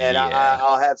that. And yeah.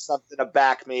 I'll have something to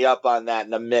back me up on that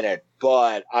in a minute,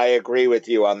 but I agree with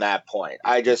you on that point.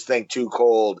 I just think Too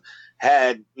Cold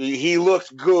he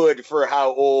looked good for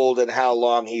how old and how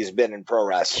long he's been in pro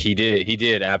wrestling. He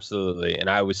did absolutely. And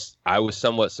I was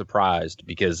somewhat surprised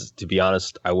because, to be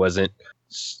honest, I wasn't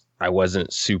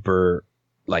super,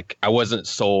 like, I wasn't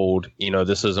sold.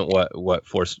 This isn't what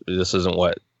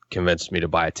convinced me to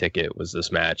buy a ticket, was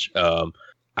this match.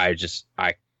 I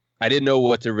didn't know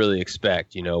what to really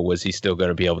expect. Was he still going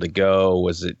to be able to go?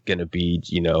 Was it going to be,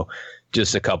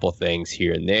 just a couple things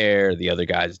here and there, the other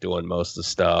guys doing most of the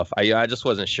stuff? I just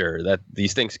wasn't sure. That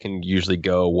these things can usually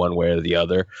go one way or the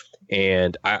other.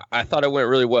 And I thought it went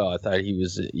really well. I thought he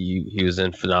was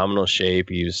in phenomenal shape.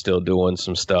 He was still doing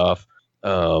some stuff.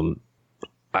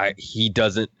 He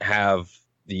doesn't have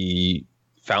the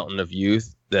fountain of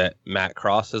youth that Matt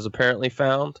Cross has apparently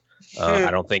found.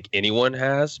 I don't think anyone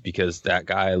has, because that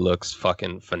guy looks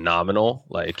fucking phenomenal.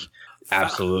 Like,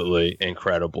 absolutely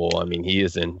incredible. I mean, he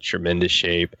is in tremendous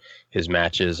shape. His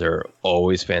matches are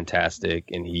always fantastic,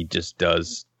 and he just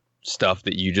does stuff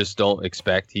that you just don't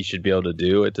expect he should be able to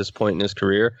do at this point in his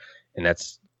career. And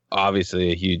that's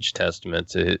obviously a huge testament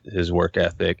to his work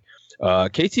ethic.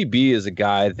 KTB is a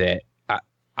guy that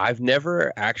I've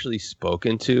never actually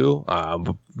spoken to. I'm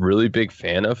a really big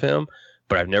fan of him,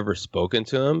 but I've never spoken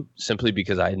to him simply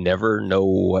because I never know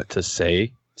what to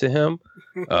say to him.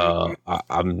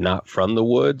 I'm not from the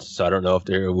woods, so I don't know if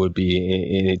there would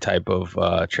be any type of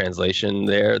translation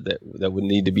there that would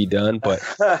need to be done. But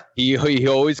he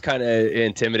always kind of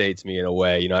intimidates me in a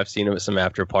way. I've seen him at some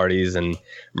after parties and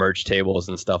merch tables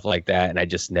and stuff like that, and I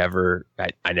just never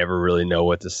really know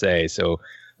what to say. So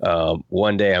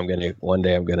one day I'm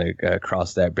gonna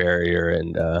cross that barrier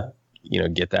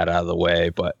and get that out of the way.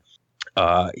 But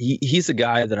he's a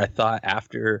guy that I thought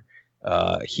after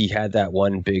he had that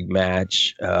one big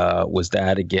match, was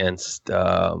that against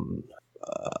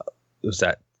was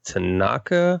that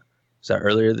Tanaka? Was that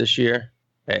earlier this year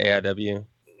at AIW?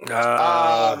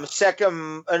 Sakimoto.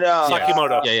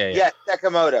 Yeah,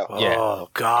 Sekimoto. Oh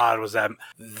God, was that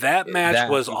match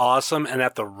was awesome, and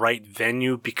at the right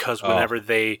venue, because whenever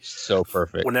they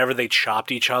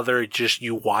chopped each other,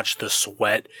 you watch the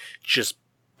sweat just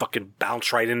fucking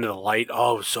bounce right into the light.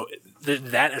 Oh, so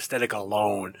that aesthetic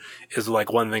alone is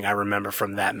like one thing I remember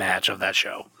from that match of that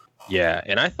show. Yeah,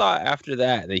 and I thought after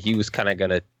that he was kind of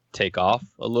gonna take off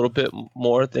a little bit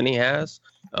more than he has.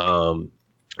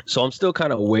 So I'm still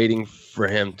kind of waiting for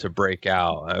him to break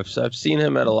out. I've seen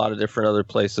him at a lot of different other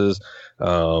places,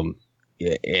 and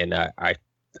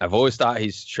I've always thought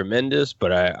he's tremendous,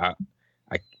 but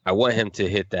I want him to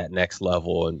hit that next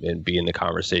level and be in the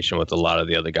conversation with a lot of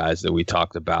the other guys that we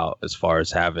talked about as far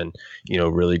as having,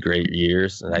 really great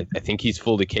years. And I think he's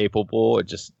fully capable. It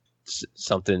just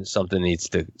something needs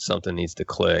to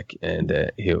click,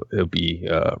 and he'll be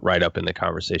right up in the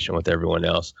conversation with everyone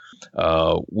else.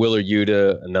 Wheeler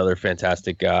Yuta, another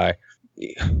fantastic guy,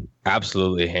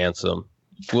 absolutely handsome.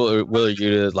 Wheeler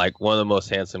Yuta is like one of the most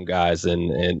handsome guys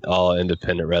in all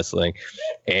independent wrestling,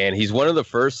 and he's one of the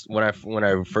first. When I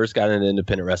first got into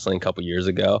independent wrestling a couple years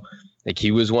ago, like,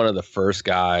 he was one of the first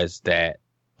guys that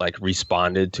like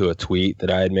responded to a tweet that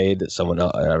I had made that someone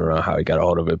else, I don't know how he got a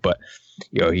hold of it, but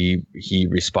he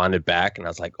responded back, and I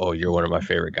was like, oh, you're one of my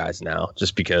favorite guys now,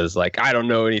 just because like I don't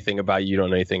know anything about you, don't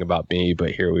know anything about me,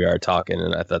 but here we are talking,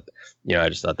 and I thought, I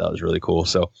just thought that was really cool.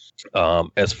 So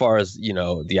as far as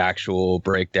the actual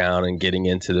breakdown and getting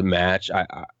into the match, I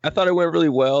thought it went really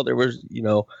well. There was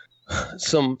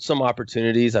some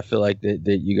opportunities I feel like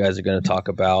that you guys are going to talk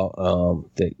about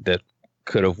that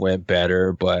could have went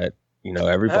better, but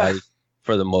everybody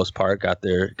for the most part got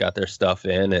their stuff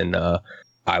in, and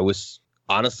I was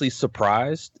honestly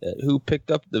surprised at who picked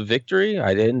up the victory.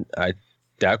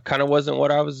 That kind of wasn't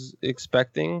what I was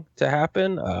expecting to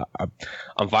happen.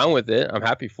 I'm fine with it. I'm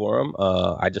happy for him.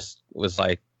 I just was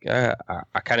like, I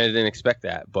kind of didn't expect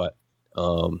that, but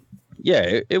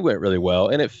it went really well,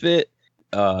 and it fit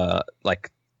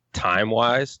like time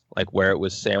wise, like where it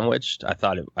was sandwiched. I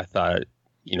thought it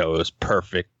was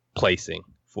perfect placing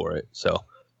for it. So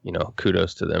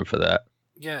kudos to them for that.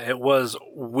 Yeah, it was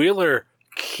Wheeler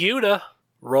Cuda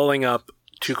rolling up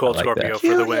Too Cold Scorpio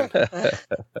for the win.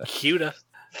 Cuda,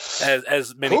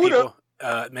 as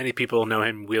many people know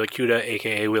him, Wheeler Cuda,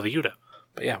 aka Wheeler Yuta.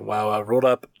 But yeah, rolled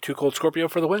up Too Cold Scorpio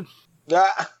for the win. To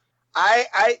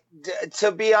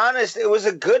be honest, it was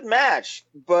a good match,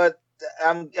 but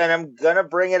I'm gonna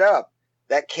bring it up.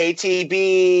 That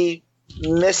KTB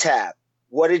mishap.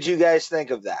 What did you guys think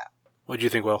of that? What did you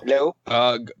think, Will? Hello?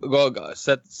 Go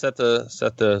set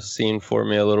the scene for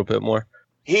me a little bit more.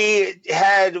 He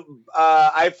had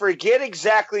I forget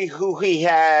exactly who he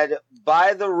had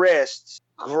by the wrists.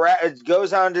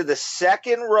 Goes onto the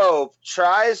second rope,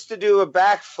 tries to do a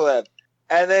backflip,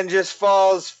 and then just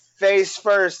falls face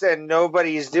first, and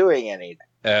nobody's doing anything.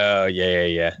 Oh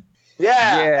yeah.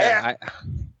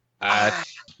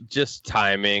 Just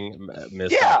timing,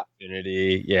 missed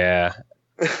opportunity. Yeah.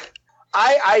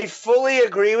 I fully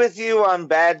agree with you on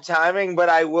bad timing, but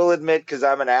I will admit, because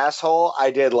I'm an asshole,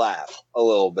 I did laugh a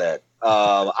little bit.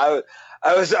 I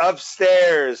was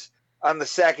upstairs on the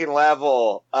second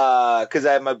level because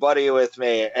I had my buddy with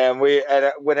me, and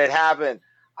when it happened,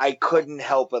 I couldn't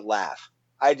help but laugh.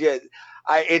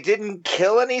 It didn't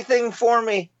kill anything for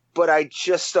me, but I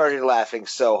just started laughing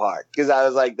so hard because I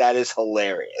was like, "That is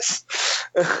hilarious."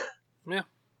 Yeah.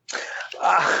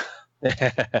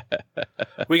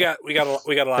 we got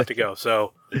a lot to go,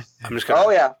 so I'm just gonna.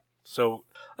 Oh yeah. So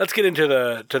let's get into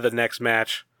the next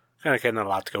match. Kind of getting a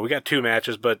lot to go. We got 2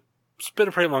 matches, but it's been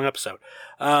a pretty long episode.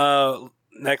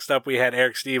 Next up, we had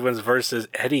Eric Stevens versus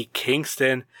Eddie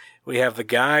Kingston. We have the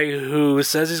guy who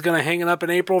says he's going to hang it up in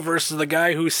April versus the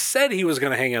guy who said he was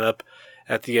going to hang it up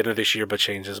at the end of this year, but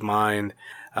changed his mind.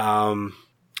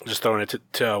 Just throwing it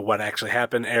to what actually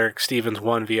happened. Eric Stevens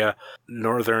won via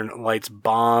Northern Lights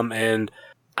bomb, and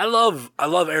I love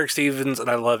Eric Stevens and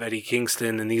I love Eddie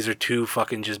Kingston, and these are 2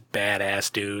 fucking just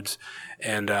badass dudes,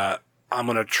 and I'm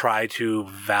gonna try to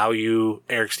value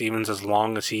Eric Stevens as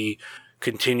long as he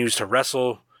continues to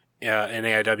wrestle in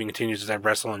AIW, continues to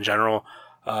wrestle in general.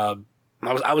 I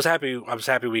was happy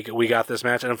we got this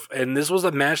match, and this was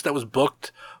a match that was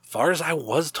booked, far as I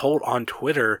was told on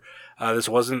Twitter. This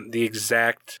wasn't the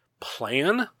exact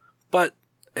plan, but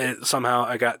somehow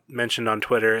I got mentioned on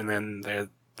Twitter, and then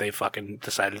they fucking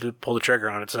decided to pull the trigger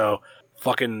on it. So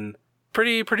fucking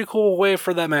pretty cool way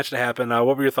for that match to happen.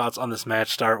 What were your thoughts on this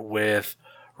match? Start with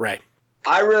Ray.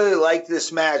 I really liked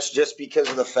this match just because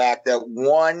of the fact that,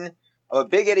 one, I'm a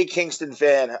big Eddie Kingston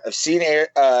fan. I've seen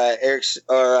Eric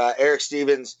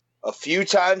Stevens a few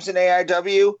times in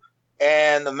AIW,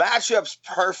 and the matchup's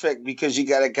perfect because you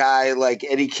got a guy like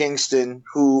Eddie Kingston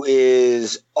who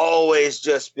is always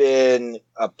just been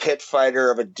a pit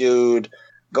fighter of a dude,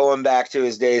 going back to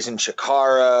his days in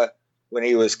Chikara when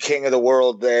he was king of the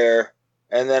world there.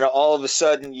 And then all of a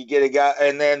sudden you get a guy,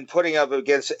 and then putting up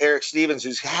against Eric Stevens,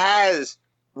 who has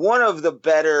one of the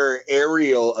better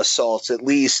aerial assaults, at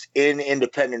least in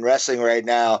independent wrestling right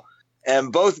now.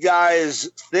 And both guys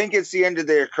think it's the end of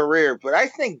their career, but I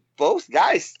think both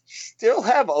guys still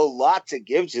have a lot to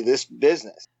give to this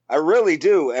business. I really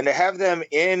do. And to have them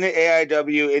in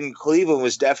AIW in Cleveland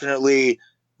was definitely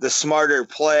the smarter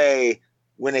play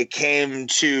when it came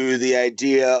to the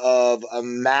idea of a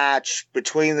match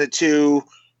between the two.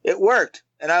 It worked,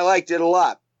 and I liked it a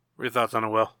lot. What are your thoughts on it,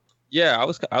 Will? Yeah,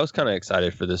 I was kind of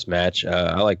excited for this match.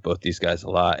 I like both these guys a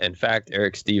lot. In fact,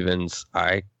 Eric Stevens,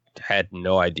 I had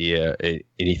no idea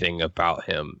anything about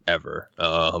him ever.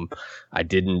 I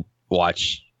didn't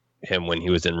watch him when he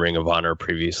was in Ring of Honor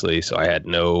previously, so I had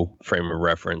no frame of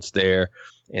reference there.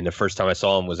 And the first time I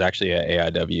saw him was actually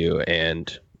at AIW,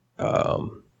 and I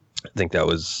think that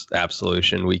was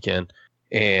Absolution weekend.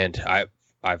 And I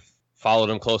followed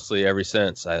him closely ever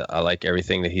since. I like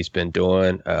everything that he's been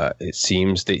doing. It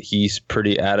seems that he's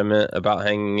pretty adamant about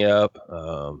hanging it up,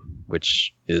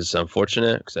 which is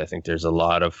unfortunate because I think there's a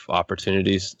lot of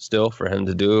opportunities still for him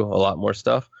to do a lot more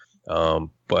stuff.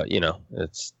 But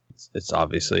it's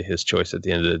obviously his choice at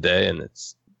the end of the day, and it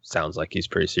sounds like he's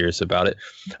pretty serious about it.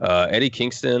 Eddie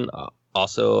Kingston,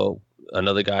 also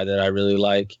another guy that I really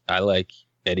like. I like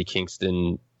Eddie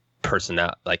Kingston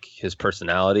his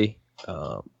personality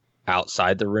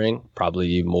outside the ring,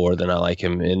 probably more than I like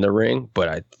him in the ring. But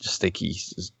I just think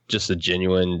he's just a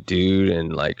genuine dude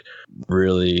and like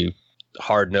really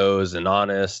hard nosed and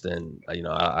honest, and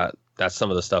that's some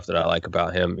of the stuff that I like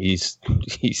about him. He's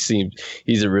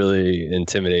a really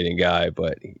intimidating guy,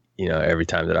 but every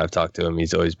time that I've talked to him,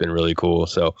 he's always been really cool.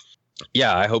 So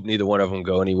yeah, I hope neither one of them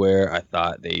go anywhere. I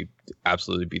thought they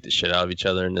absolutely beat the shit out of each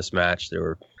other in this match. There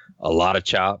were a lot of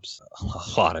chops,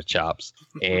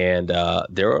 and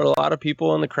there were a lot of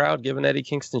people in the crowd giving Eddie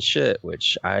Kingston shit,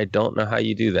 which I don't know how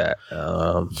you do that.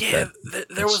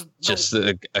 There was just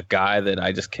a guy that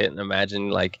I just can't imagine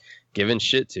like giving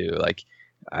shit to. Like,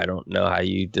 I don't know how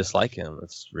you dislike him.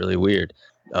 It's really weird.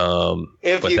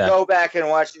 If you go back and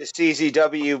watch the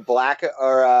CZW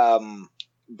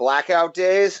Blackout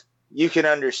days, you can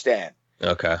understand.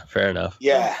 Okay, fair enough.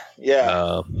 Yeah.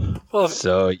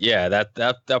 So yeah,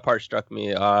 that part struck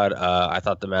me odd. I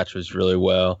thought the match was really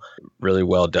well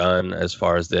done as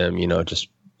far as them, just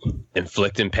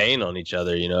inflicting pain on each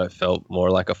other. It felt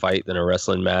more like a fight than a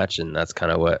wrestling match, and that's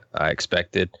kind of what I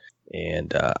expected.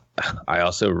 And I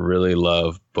also really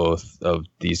love both of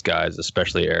these guys,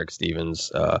 especially Eric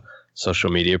Stevens'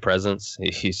 social media presence.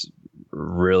 He's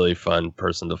really fun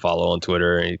person to follow on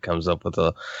Twitter. He comes up with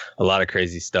a lot of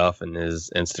crazy stuff, and his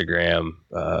Instagram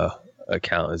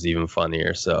account is even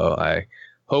funnier. So I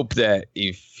hope that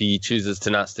if he chooses to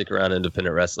not stick around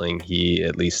independent wrestling, he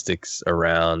at least sticks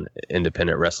around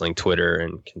independent wrestling Twitter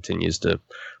and continues to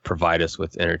provide us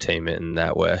with entertainment in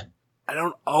that way. I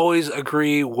don't always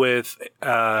agree with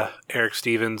Eric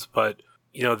Stevens, but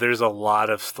there's a lot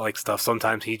of like stuff.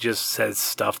 Sometimes he just says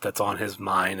stuff that's on his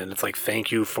mind, and it's like,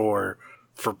 thank you for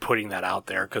putting that out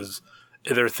there, because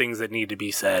there are things that need to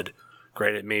be said.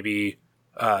 Granted, maybe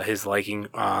his liking.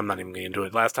 I'm not even getting into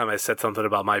it. Last time I said something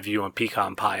about my view on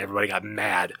pecan pie, everybody got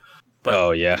mad. But,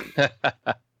 oh yeah.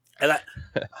 And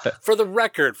for the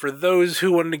record, for those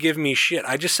who wanted to give me shit,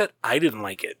 I just said I didn't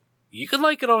like it. You can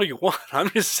like it all you want. I'm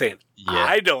just saying,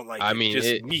 I don't like it. I mean,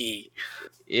 just me.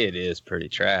 It is pretty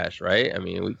trash, right? I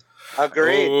mean,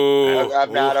 agreed.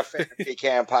 I'm not a fan of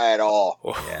pecan pie at all.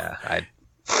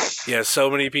 Yeah, so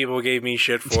many people gave me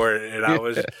shit for it, and I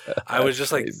was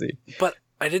just like, but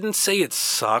I didn't say it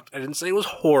sucked. I didn't say it was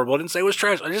horrible. I didn't say it was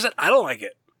trash. I just said I don't like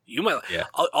it. You might. Yeah,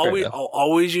 I'll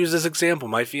always use this example.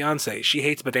 My fiance, she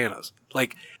hates bananas.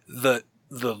 Like the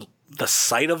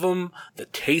sight of them, the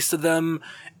taste of them,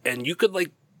 and you could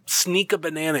like sneak a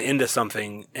banana into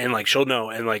something, and like she'll know,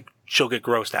 and like she'll get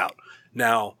grossed out.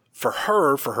 Now, for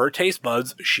her taste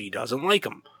buds, she doesn't like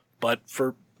them. But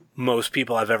for most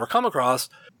people I've ever come across,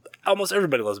 almost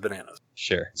everybody loves bananas.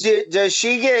 Sure. Does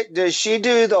she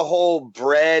do the whole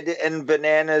bread and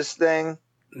bananas thing?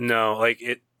 No,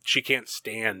 she can't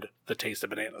stand the taste of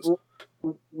bananas.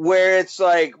 Where it's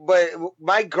like, but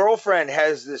my girlfriend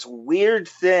has this weird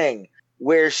thing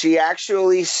where she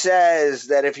actually says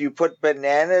that if you put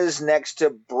bananas next to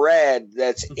bread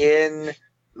that's in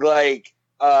like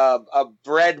a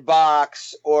bread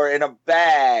box or in a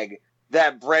bag,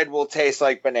 that bread will taste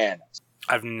like bananas.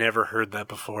 I've never heard that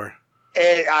before.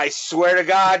 And I swear to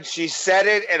God, she said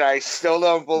it, and I still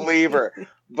don't believe her.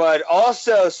 But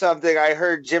also something I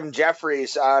heard Jim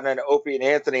Jeffries on an Opie and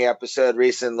Anthony episode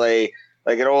recently,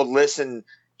 like an old listen.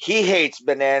 He hates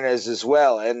bananas as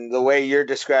well, and the way you're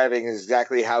describing is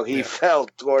exactly how he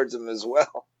felt towards them as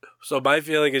well. So my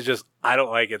feeling is just I don't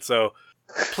like it. So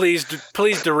please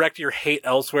direct your hate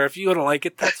elsewhere. If you don't like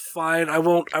it, that's fine. I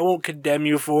won't condemn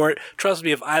you for it. Trust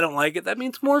me, if I don't like it, that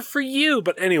means more for you.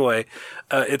 But anyway,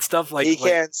 it's stuff like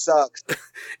pecan sucks.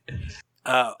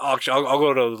 Actually, I'll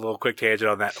go to a little quick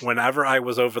tangent on that. Whenever I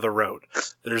was over the road,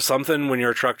 there's something when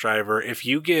you're a truck driver. If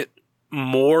you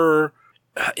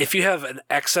have an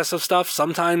excess of stuff,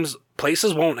 sometimes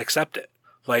places won't accept it.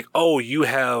 Like, oh, you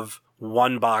have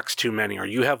one box too many, or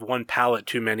you have one pallet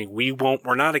too many.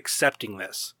 We're not accepting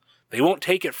this. They won't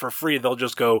take it for free. They'll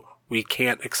just go, we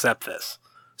can't accept this.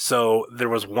 So there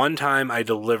was one time I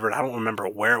delivered, I don't remember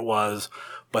where it was,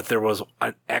 but there was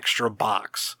an extra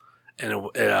box, and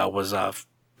it was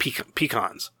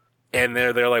pecans. And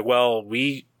they're like, well,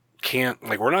 we can't,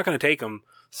 like, we're not going to take them.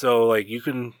 So like, you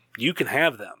can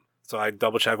have them. So I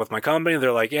double checked with my company.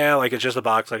 They're like, yeah, like it's just a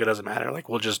box. Like it doesn't matter. Like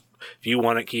we'll just, if you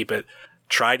want it, keep it.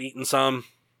 Tried eating some,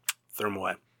 threw them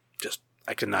away.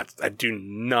 I do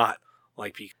not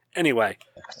like pecan. Anyway.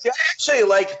 See, I actually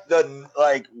like the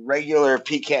regular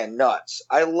pecan nuts.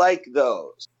 I like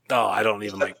those. Oh, I don't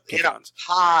even like pecans.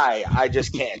 Pie, I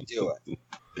just can't do it.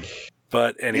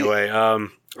 But anyway,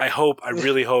 I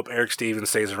really hope Eric Stevens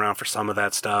stays around for some of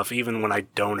that stuff. Even when I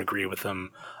don't agree with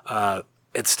him,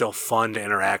 it's still fun to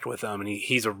interact with him, and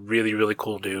he's a really, really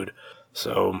cool dude.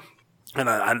 So, and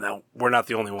I know we're not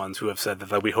the only ones who have said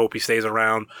that we hope he stays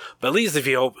around, but at least if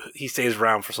you hope he stays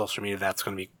around for social media, that's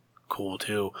going to be cool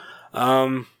too.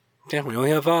 Yeah, we only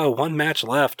have one match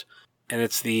left, and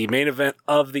it's the main event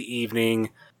of the evening.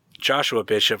 Joshua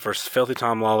Bishop versus Filthy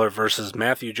Tom Lawler versus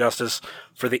Matthew Justice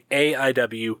for the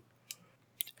AIW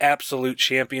Absolute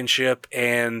Championship.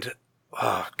 And,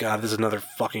 oh, God, this is another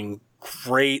fucking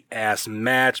great-ass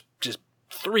match. Just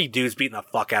 3 dudes beating the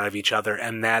fuck out of each other,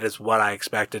 and that is what I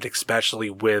expected, especially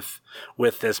with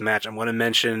this match. I'm going to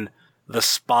mention the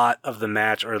spot of the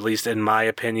match, or at least in my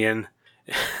opinion.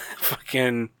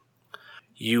 Fucking,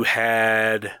 you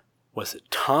had, was it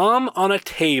Tom on a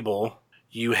table?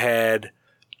 You had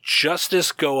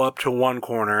Justice go up to one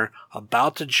corner,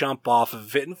 about to jump off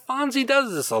of it, and Fonzie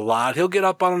does this a lot. He'll get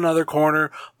up on another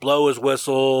corner, blow his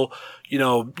whistle,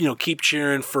 keep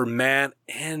cheering for Matt,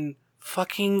 and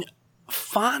fucking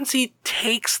Fonzie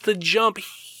takes the jump.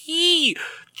 He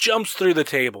jumps through the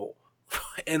table.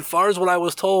 And far as what I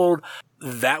was told,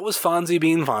 that was Fonzie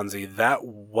being Fonzie. That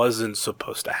wasn't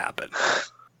supposed to happen.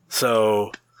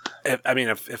 So,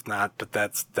 if not, but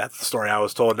that's the story I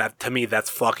was told. That, to me, that's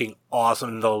fucking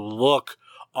awesome. The look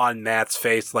on Matt's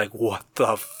face, like, what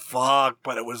the fuck?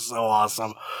 But it was so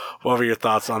awesome. What were your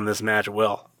thoughts on this match,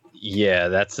 Will? Yeah,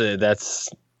 that's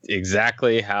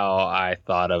exactly how I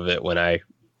thought of it when I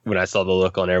saw the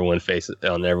look on everyone's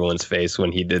face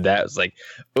when he did that. It was like,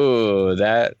 oh,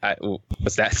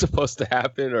 was that supposed to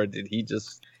happen, or did he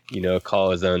just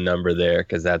call his own number there?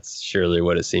 Because that's surely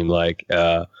what it seemed like.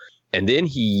 And then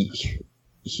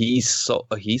he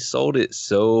sold it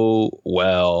so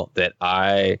well that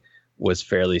I was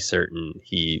fairly certain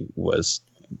he was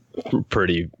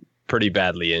pretty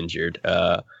badly injured.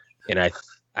 And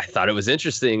I thought it was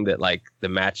interesting that like the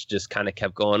match just kind of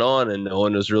kept going on and no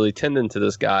one was really tending to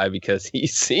this guy because he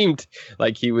seemed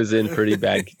like he was in pretty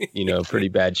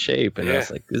bad shape. And I was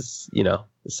like, is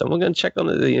someone going to check on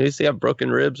does he have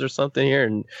broken ribs or something here?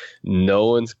 And no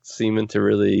one's seeming to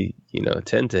really,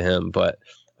 tend to him. But,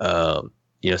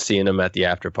 seeing him at the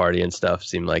after party and stuff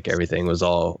seemed like everything was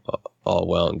all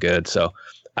well and good. So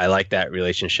I like that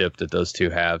relationship that those two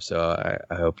have. So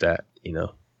I hope that,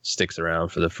 sticks around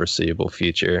for the foreseeable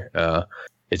future.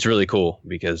 It's really cool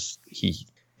because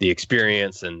the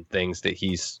experience and things that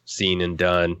he's seen and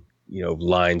done,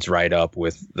 lines right up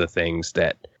with the things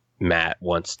that Matt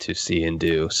wants to see and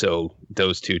do. So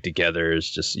those two together is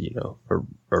just,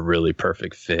 a really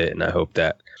perfect fit. And I hope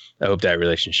that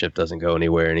relationship doesn't go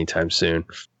anywhere anytime soon.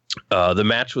 The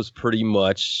match was pretty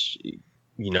much,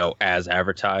 as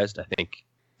advertised. I think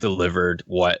delivered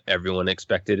what everyone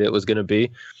expected it was going to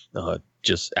be.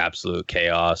 Just absolute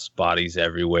chaos, bodies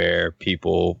everywhere,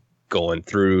 people going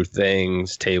through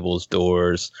things, tables,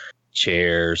 doors,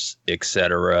 chairs,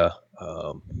 etc.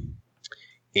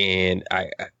 And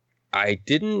I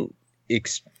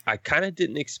kind of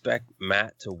didn't expect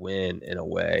Matt to win in a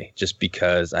way, just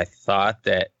because I thought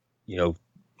that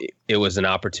it was an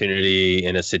opportunity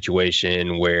in a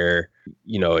situation where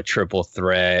a triple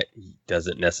threat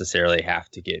doesn't necessarily have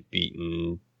to get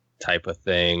beaten type of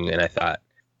thing, and I thought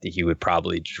that he would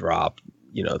probably drop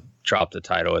the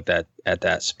title at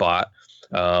that spot,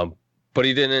 but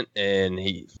he didn't, and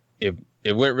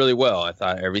it went really well. I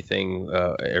thought everything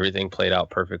played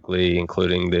out perfectly,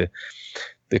 including the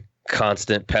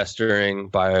constant pestering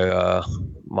by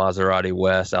Maserati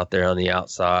West out there on the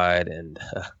outside, and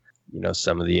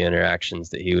some of the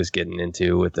interactions that he was getting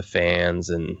into with the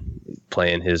fans and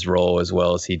playing his role as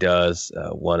well as he does.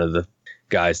 One of the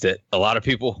guys that a lot of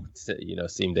people,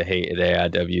 seem to hate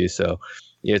at AIW. So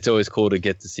it's always cool to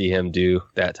get to see him do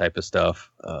that type of stuff.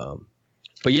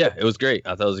 But yeah, it was great.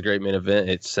 I thought it was a great main event.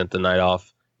 It sent the night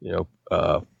off,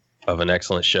 of an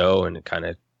excellent show, and it kind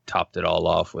of topped it all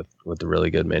off with a really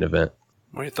good main event.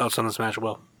 What are your thoughts on this match,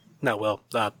 Will? Not Will,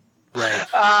 Ray.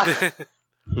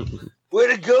 Way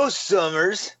to go,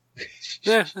 Summers.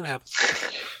 Yeah, it happens.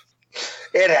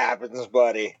 It happens,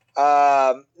 buddy.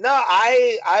 No,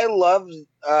 I loved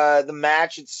the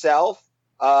match itself.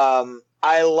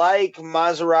 I like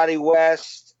Maserati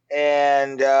West,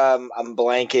 and I'm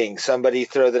blanking. Somebody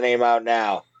throw the name out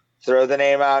now. Throw the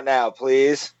name out now,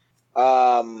 please.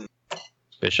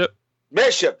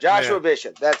 Joshua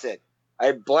Bishop. That's it.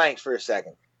 I blanked for a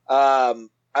second.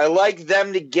 I like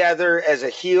them together as a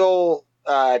heel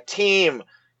team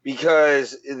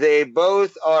because they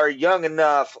both are young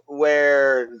enough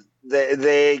where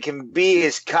they can be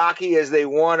as cocky as they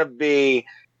want to be.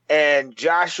 And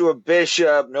Joshua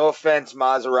Bishop, no offense,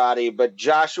 Maserati, but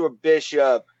Joshua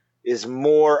Bishop is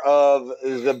more of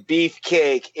the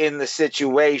beefcake in the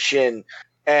situation.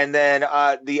 And then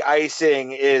the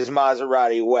icing is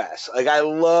Maserati West. Like, I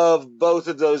love both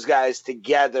of those guys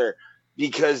together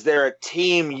because they're a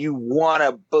team you want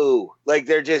to boo. Like,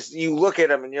 they're just, you look at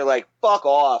them and you're like, fuck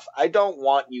off. I don't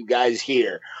want you guys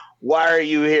here. Why are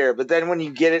you here? But then when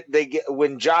you get it,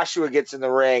 when Joshua gets in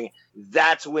the ring,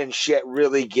 that's when shit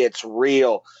really gets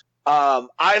real.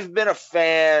 I've been a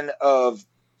fan of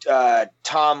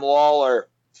Tom Lawler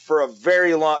for a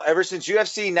very long, ever since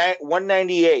UFC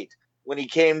 198, when he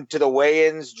came to the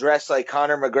weigh-ins dressed like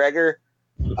Conor McGregor.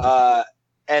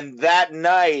 And that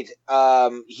night,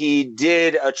 he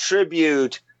did a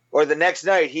tribute, or the next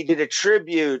night, he did a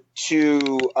tribute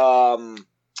to,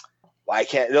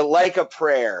 Like a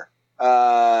Prayer,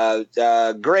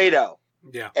 Grado.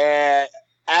 Yeah. And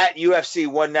at UFC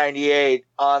 198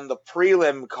 on the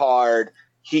prelim card,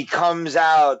 he comes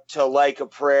out to Like a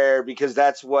Prayer because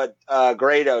that's what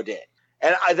Grado did.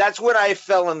 And that's when I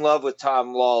fell in love with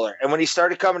Tom Lawler. And when he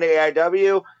started coming to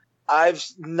AIW, I've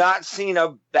not seen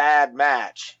a bad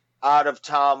match out of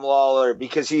Tom Lawler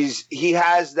because he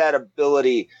has that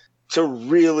ability to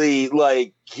really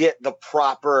like get the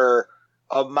proper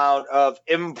amount of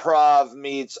improv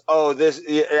meets this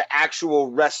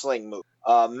actual wrestling move.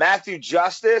 Matthew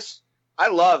Justice, I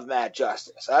love Matt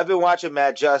Justice. I've been watching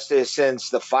Matt Justice since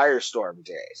the Firestorm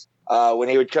days. When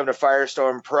he would come to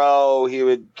Firestorm Pro, he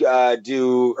would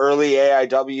do early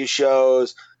AIW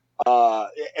shows.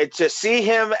 To see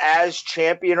him as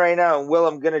champion right now, and Will,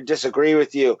 I'm going to disagree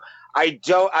with you.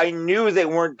 I knew they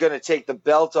weren't going to take the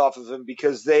belt off of him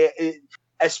because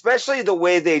especially the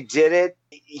way they did it,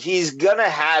 he's going to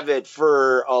have it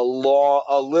for a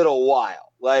little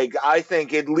while. Like, I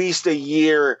think at least a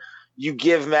year, you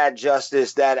give Matt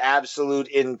Justice that absolute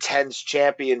intense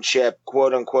championship,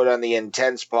 quote unquote, on the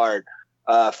intense part,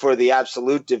 for the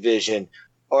absolute division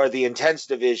or the intense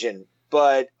division.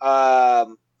 But,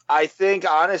 I think,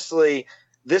 honestly,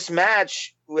 this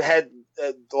match had,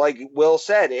 like Will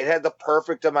said, it had the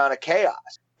perfect amount of chaos.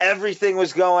 Everything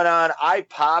was going on. I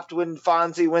popped when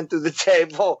Fonzie went through the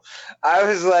table. I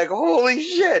was like, holy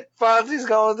shit, Fonzie's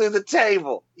going through the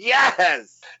table.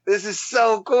 Yes, this is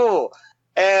so cool.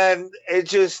 And it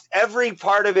just, every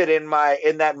part of it in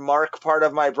that Mark part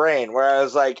of my brain where I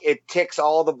was like, it ticks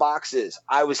all the boxes.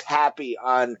 I was happy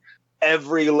on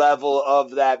every level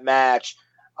of that match.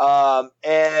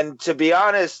 And to be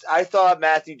honest, I thought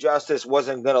Matthew Justice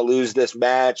wasn't going to lose this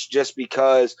match just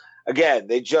because, again,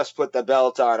 they just put the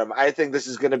belt on him. I think this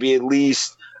is going to be at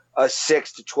least a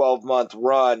 6 to 12 month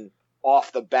run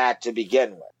off the bat to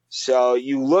begin with. So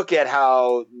you look at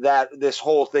how this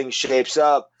whole thing shapes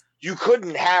up. You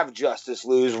couldn't have Justice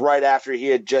lose right after he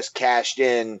had just cashed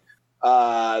in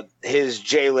his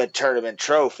J-Lit tournament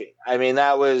trophy. I mean,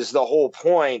 that was the whole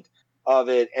point of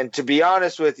it. And to be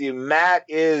honest with you, Matt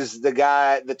is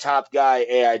the top guy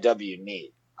AIW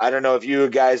need. I don't know if you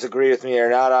guys agree with me or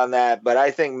not on that, but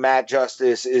I think Matt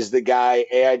Justice is the guy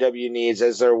AIW needs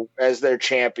as their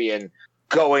champion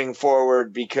going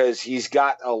forward because he's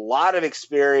got a lot of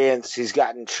experience. He's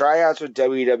gotten tryouts with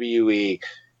WWE,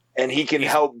 and he can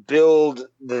help build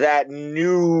that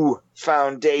new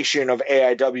foundation of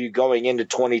AIW going into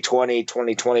 2020,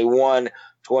 2021,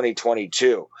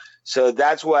 2022. So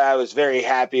that's why I was very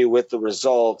happy with the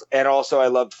result. And also I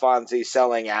loved Fonzie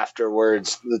selling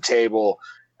afterwards the table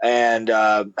and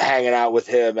hanging out with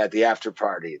him at the after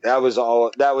party. That was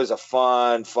a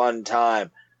fun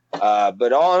time.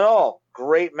 But all in all,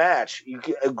 great match.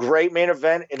 A great main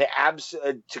event,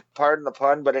 pardon the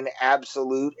pun, but an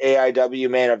absolute AIW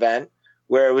main event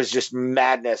where it was just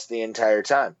madness the entire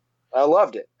time. I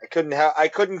loved it. I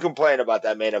couldn't complain about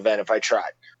that main event if I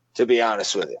tried, to be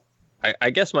honest with you.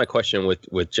 I guess my question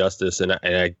with Justice, and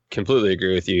I completely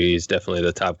agree with you, he's definitely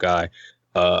the top guy.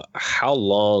 How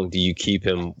long do you keep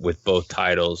him with both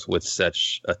titles with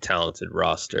such a talented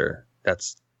roster?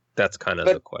 That's kind of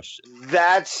the question.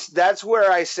 That's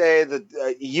where I say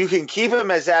that you can keep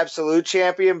him as absolute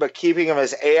champion, but keeping him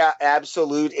as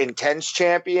absolute intense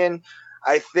champion,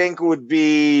 I think would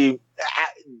be,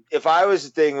 if I was a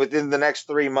thing within the next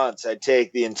 3 months, I'd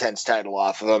take the intense title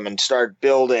off of him and start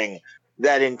building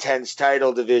that intense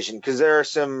title division because there are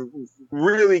some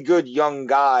really good young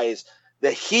guys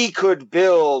that he could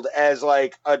build as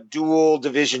like a dual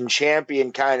division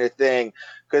champion kind of thing,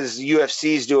 because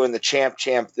UFC's doing the champ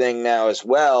thing now as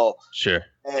well. Sure.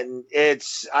 And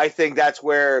I think that's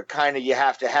where kind of you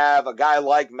have to have a guy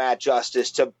like Matt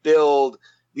Justice to build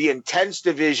the intense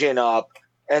division up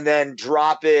and then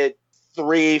drop it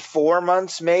 3-4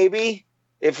 months maybe.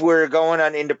 If we're going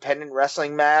on independent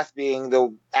wrestling math, being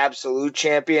the absolute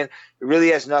champion, it really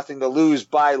has nothing to lose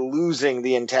by losing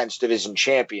the intense division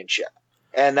championship.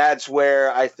 And that's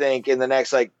where I think in the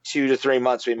next like 2 to 3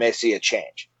 months, we may see a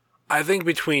change. I think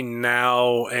between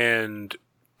now and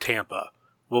Tampa,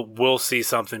 we'll see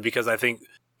something, because I think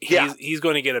he's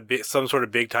going to get some sort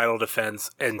of big title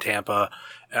defense in Tampa.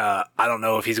 I don't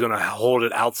know if he's going to hold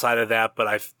it outside of that,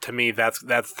 but to me, that's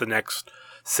the next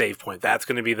save point. That's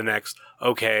going to be the next.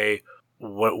 Okay,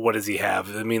 what does he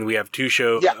have? I mean, we have 2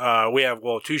 shows. Yeah. We have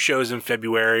 2 shows in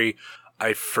February.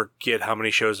 I forget how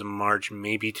many shows in March.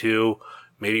 Maybe 2,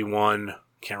 maybe 1.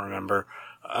 Can't remember.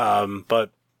 But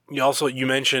you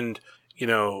mentioned,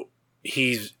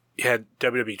 he's had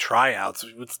WWE tryouts.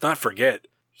 Let's not forget,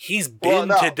 he's been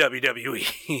to WWE.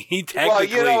 He technically. Well,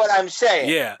 you know what I'm saying.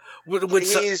 Yeah.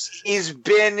 He's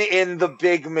been in the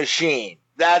big machine.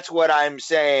 That's what I'm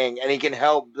saying, and he can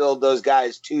help build those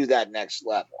guys to that next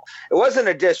level. It wasn't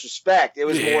a disrespect. It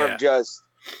was more of just,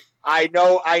 I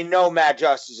know Matt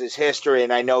Justice's history,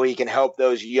 and I know he can help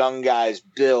those young guys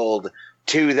build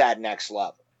to that next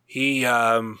level. He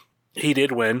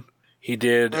did win. He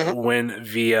did win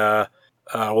via,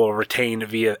 retained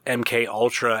via MK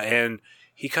Ultra, and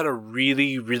he cut a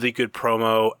really, really good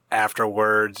promo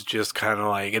afterwards. Just kind of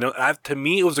like, to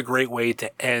me, it was a great way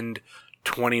to end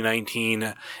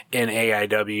 2019 in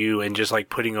AIW, and just like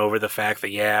putting over the fact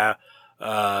that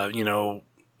when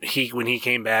he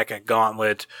came back at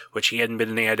Gauntlet, which he hadn't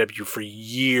been in AIW for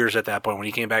years at that point, when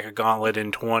he came back at Gauntlet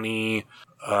in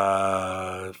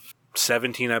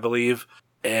 2017, I believe,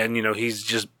 and he's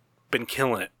just been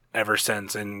killing it ever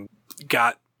since, and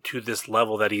got to this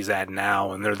level that he's at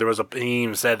now. And there was he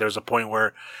even said there's a point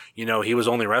where, he was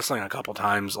only wrestling a couple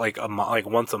times, like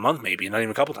once a month, maybe not even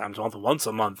a couple times, once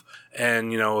a month.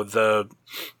 And,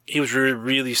 he was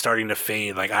really starting to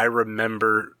fade. Like, I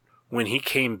remember when he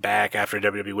came back after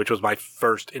WWE, which was my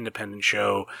first independent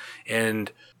show,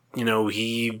 and,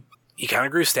 he kind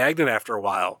of grew stagnant after a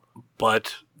while,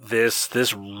 but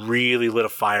this really lit a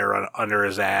fire under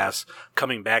his ass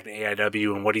coming back to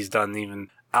AIW, and what he's done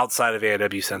even outside of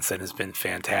AIW since then has been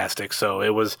fantastic. So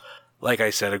it was, like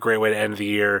I said, a great way to end the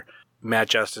year. Matt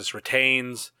Justice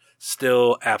retains,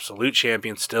 still absolute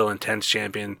champion, still intense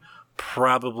champion.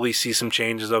 Probably see some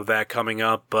changes of that coming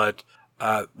up, but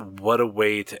what a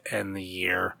way to end the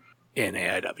year in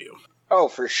AIW. Oh,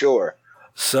 for sure.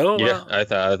 So yeah, I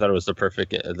thought it was the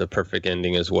perfect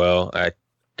ending as well. I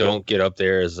don't get up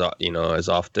there as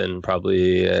often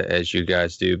probably as you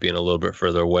guys do, being a little bit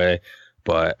further away.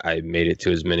 But I made it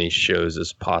to as many shows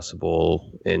as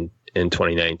possible in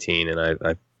 2019,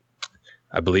 and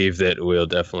I believe that we'll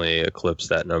definitely eclipse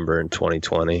that number in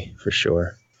 2020 for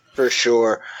sure. For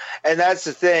sure. And that's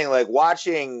the thing, like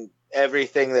watching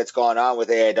everything that's gone on with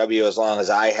AIW as long as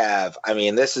I have, I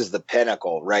mean, this is the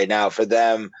pinnacle right now for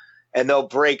them, and they'll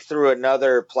break through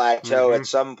another plateau at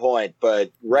some point.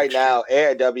 But right now,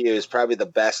 AIW is probably the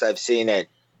best I've seen it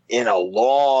in a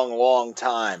long, long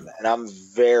time. And I'm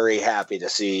very happy to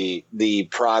see the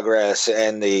progress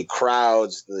and the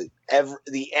crowds, the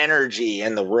energy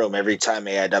in the room every time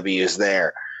AIW is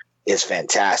there is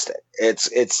fantastic. It's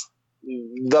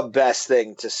the best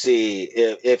thing to see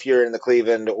if you're in the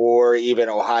Cleveland or even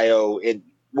Ohio,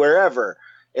 wherever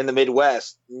in the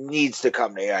Midwest, needs to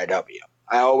come to AIW.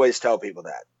 I always tell people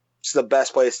that. It's the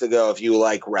best place to go if you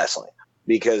like wrestling,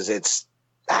 because it's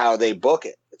how they book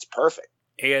it. It's perfect.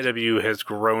 AIW has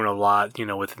grown a lot,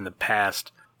 within the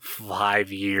past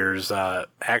 5 years.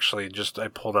 Actually, I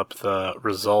pulled up the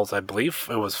results. I believe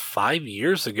it was 5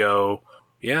 years ago.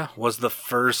 Yeah, was the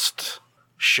first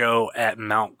show at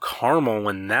Mount Carmel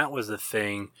when that was the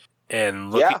thing.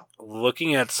 And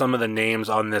looking at some of the names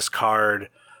on this card,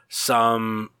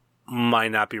 some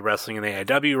might not be wrestling in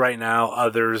AIW right now.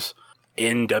 Others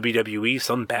in WWE.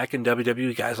 Some back in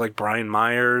WWE. Guys like Brian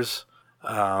Myers.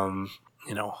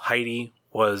 Heidi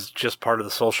was just part of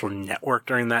the Social Network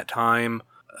during that time.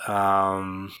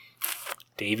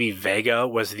 Davey Vega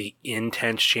was the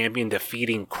Intense champion,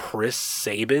 defeating Chris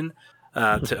Sabin in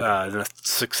a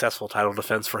successful title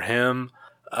defense for him.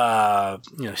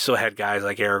 Still had guys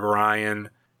like Eric Ryan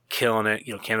killing it.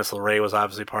 Candice LeRae was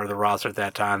obviously part of the roster at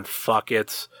that time.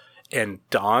 Fuckets and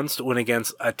Donst went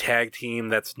against a tag team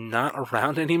that's not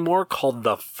around anymore called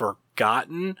The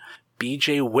Forgotten.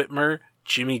 BJ Whitmer,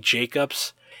 Jimmy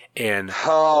Jacobs, and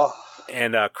Oh,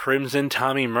 Crimson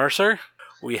Tommy Mercer.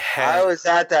 We had. I was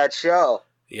at that show.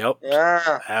 Yep.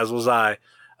 Yeah. As was I.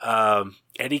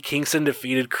 Eddie Kingston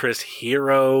defeated Chris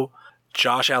Hero.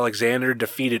 Josh Alexander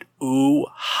defeated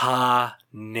Uhaa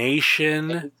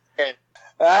Nation.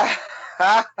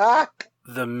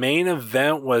 The main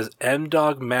event was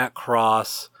M-Dog Matt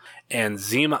Cross and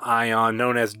Zema Ion,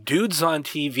 known as Dudes on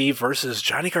TV, versus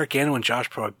Johnny Gargano and Josh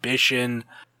Prohibition.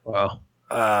 Wow.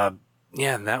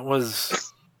 Yeah, and that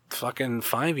was fucking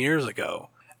 5 years ago.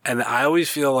 And I always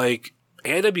feel like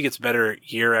AEW gets better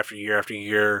year after year after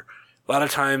year. A lot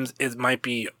of times it might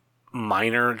be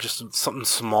minor, just something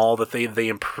small that they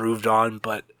improved on.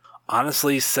 But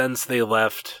honestly, since they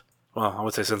left, well, I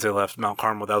would say since they left Mount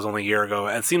Carmel, that was only a year ago.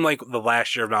 It seemed like the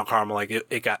last year of Mount Carmel, like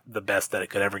it got the best that it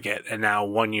could ever get. And now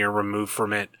 1 year removed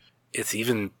from it, it's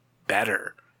even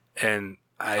better. And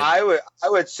I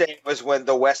would say it was when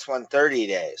the West 130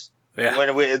 days. Yeah.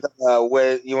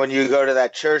 When you go to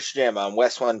that church gym on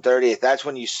West 130th, that's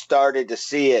when you started to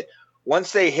see it.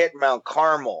 Once they hit Mount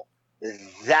Carmel,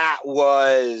 that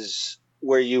was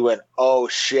where you went, oh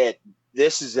shit,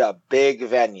 this is a big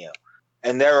venue.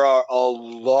 And there are a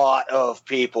lot of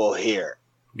people here.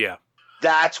 Yeah.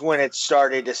 That's when it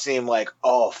started to seem like,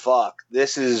 oh fuck,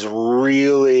 this is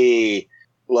really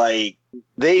like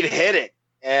they'd hit it.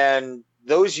 And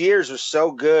those years were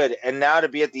so good. And now to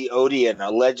be at the Odeon,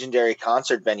 a legendary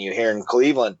concert venue here in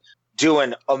Cleveland,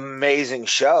 doing amazing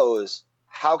shows,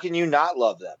 how can you not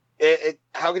love them?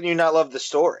 How can you not love the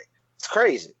story? It's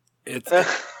crazy.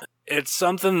 It's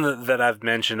something that I've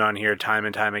mentioned on here time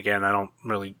and time again. I don't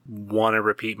really want to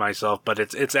repeat myself, but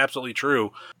it's absolutely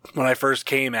true. When I first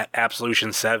came at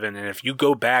Absolution 7, and if you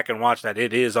go back and watch that,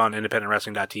 it is on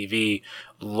independentwrestling.tv,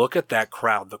 look at that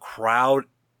crowd. The crowd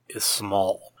is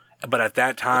small. But at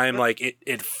that time, like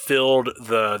it filled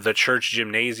the church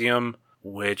gymnasium,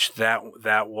 which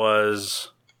that was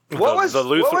the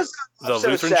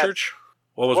Lutheran church.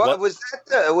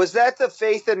 Was that the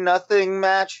Faith in Nothing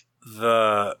match?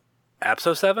 The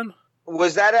Abso 7?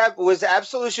 Was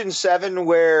Absolution 7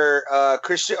 where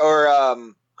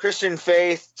Christian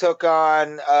Faith took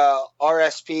on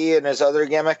RSP and his other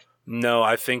gimmick? No,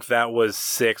 I think that was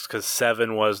 6 because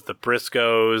 7 was the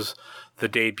Briscoes, the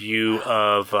debut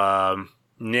of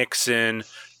Nixon,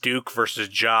 Duke versus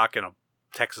Jock in a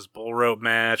Texas Bull Rope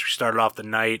match. We started off the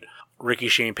night Ricky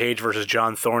Shane Page versus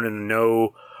John Thorne in a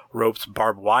no ropes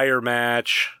barbed wire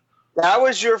match. That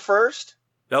was your first?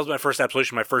 That was my first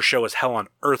Absolution. My first show was Hell on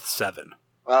Earth 7.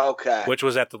 Okay. Which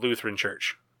was at the Lutheran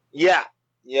Church. Yeah.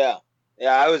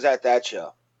 I was at that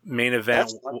show. Main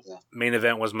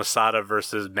event was Masada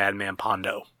versus Madman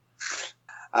Pondo.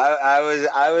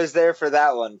 I was there for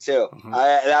that one too. Mm-hmm.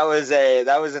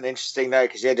 That was an interesting night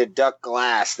because you had to duck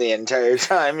glass the entire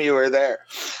time you were there.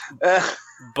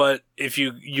 But if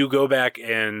you go back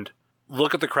and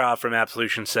look at the crowd from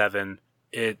Absolution 7,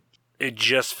 it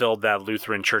just filled that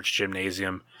Lutheran Church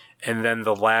gymnasium. And then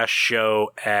the last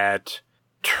show at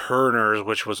Turner's,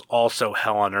 which was also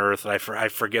Hell on Earth, I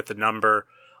forget the number,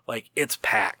 like it's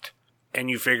packed. And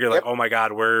you figure like, oh my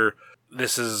God,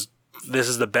 this is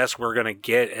the best we're going to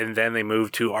get. And then they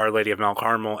moved to Our Lady of Mount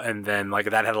Carmel. And then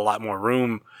like that had a lot more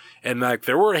room. And like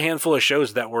there were a handful of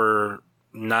shows that were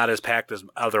not as packed as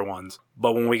other ones.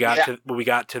 But when we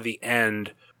got to the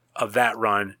end of that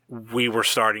run, we were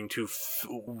starting to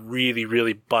really,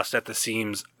 really bust at the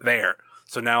seams there.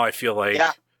 So now I feel like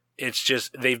it's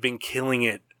just, they've been killing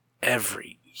it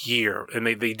every year. And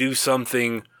they do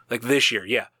something like this year.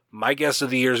 Yeah. My guest of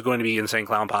the year is going to be Insane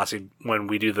Clown Posse when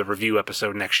we do the review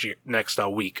episode next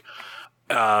week.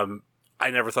 I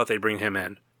never thought they'd bring them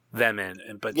in,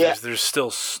 but there's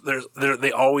still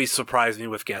they always surprise me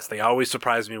with guests. They always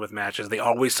surprise me with matches. They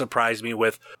always surprise me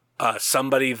with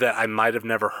somebody that I might have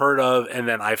never heard of, and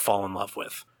then I fall in love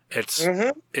with. It's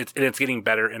getting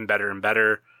better and better and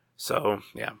better. So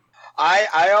yeah,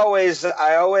 I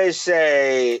always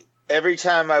say, every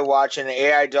time I watch an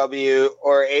AIW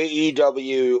or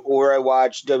AEW or I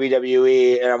watch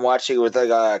WWE and I'm watching it with like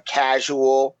a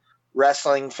casual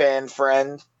wrestling fan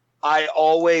friend, I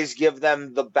always give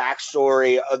them the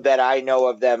backstory that I know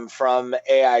of them from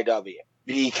AIW,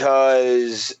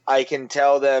 because I can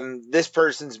tell them this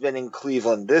person's been in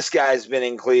Cleveland, this guy's been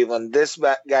in Cleveland, this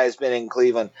guy's been in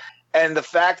Cleveland. And the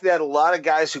fact that a lot of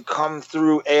guys who come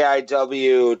through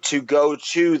AIW to go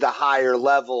to the higher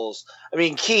levels, I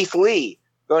mean, Keith Lee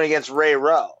going against Ray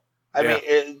Rowe. I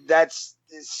mean, that's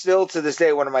still to this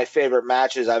day one of my favorite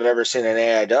matches I've ever seen in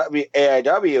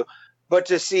AIW. But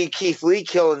to see Keith Lee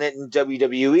killing it in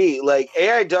WWE, like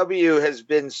AIW has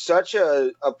been such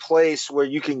a place where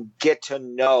you can get to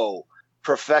know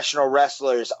professional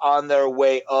wrestlers on their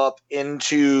way up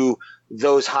into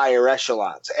those higher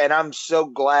echelons. And I'm so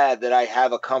glad that I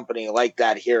have a company like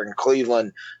that here in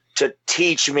Cleveland to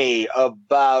teach me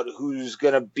about who's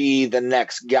going to be the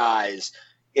next guys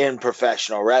in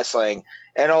professional wrestling,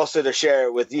 and also to share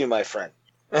it with you, my friend.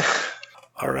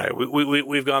 All right,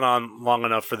 we've gone on long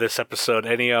enough for this episode.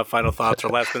 Any final thoughts or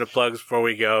last minute plugs before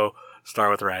we go?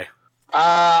 Start with Ray.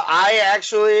 I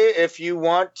actually, if you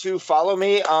want to follow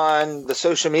me on the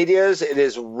social medias, it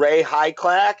is Ray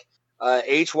Hyclak,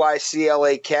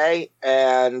 Hyclak,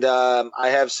 and I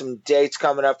have some dates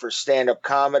coming up for stand-up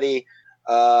comedy.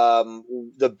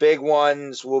 The big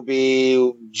ones will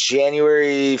be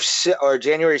January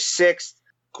 6th,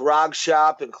 Grog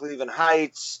Shop in Cleveland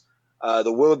Heights.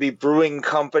 The Willoughby Brewing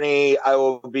Company, I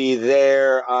will be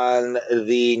there on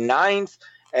the 9th.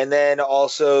 And then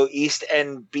also East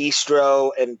End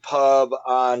Bistro and Pub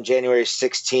on January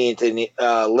 16th in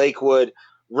Lakewood.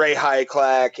 Ray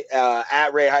Hyclak,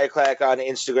 at Ray Hyclak on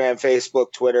Instagram,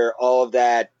 Facebook, Twitter, all of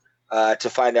that to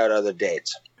find out other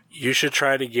dates. You should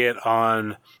try to get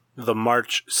on the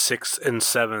March 6th and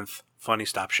 7th Funny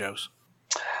Stop shows.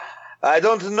 I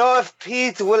don't know if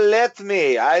Pete will let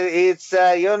me.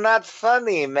 You're not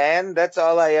funny, man. That's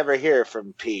all I ever hear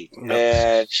from Pete. No.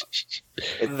 And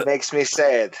it makes me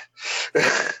sad.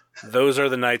 Those are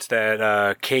the nights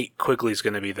that Kate Quigley's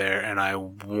going to be there, and I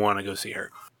want to go see her.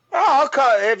 Oh,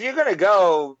 if you're going to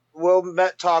go, we'll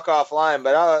talk offline,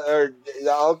 but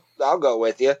I'll go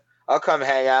with you. I'll come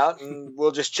hang out, and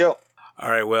we'll just chill.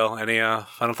 All right, Will. Any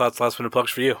final thoughts, last minute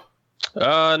plugs for you?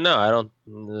 No, I don't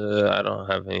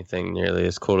have anything nearly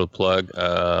as cool to plug.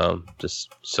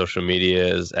 Just social media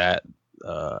is at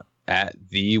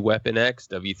the Weapon X,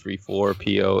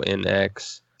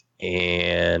 W34PONX,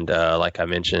 and like I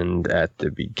mentioned at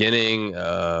the beginning,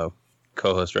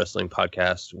 Co-Host Wrestling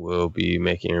Podcast will be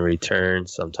making a return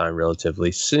sometime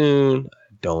relatively soon.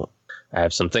 I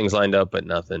have some things lined up, but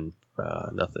nothing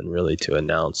really to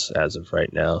announce as of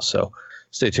right now. So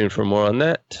stay tuned for more on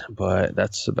that, but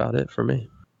that's about it for me.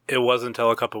 It wasn't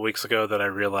until a couple weeks ago that I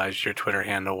realized your Twitter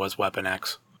handle was Weapon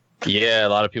X. Yeah, a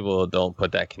lot of people don't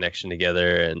put that connection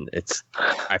together, and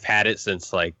I've had it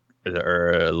since like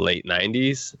the late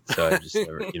 90s, so I just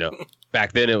never,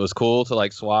 back then it was cool to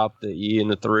like swap the E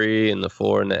and the 3 and the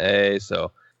 4 and the A,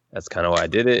 so that's kind of why I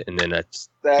did it. And then it's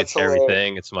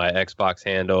everything. It's my Xbox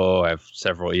handle. I have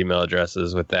several email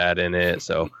addresses with that in it,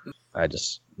 so I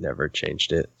just never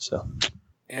changed it. So.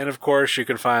 And, of course, you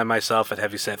can find myself at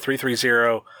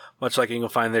Heavyset330, much like you can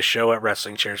find this show at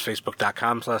Wrestling Cheers,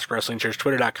 Facebook.com/Wrestling Cheers,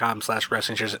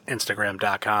 Twitter.com/Wrestling Cheers,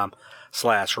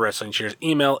 Instagram.com/Wrestling Cheers.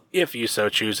 Email, if you so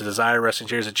choose, to desire,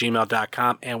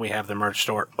 WrestlingCheers@gmail.com, and we have the merch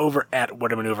store over at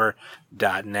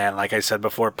whatamaneuver.net. Like I said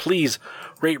before, please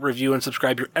rate, review, and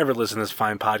subscribe your ever listen to this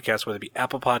fine podcast, whether it be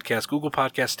Apple Podcasts, Google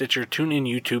Podcasts, Stitcher, TuneIn,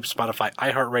 YouTube, Spotify,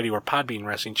 iHeartRadio, or Podbean,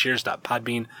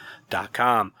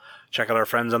 WrestlingCheers.podbean.com. Check out our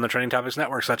friends on the Trending Topics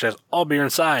Network, such as All Beer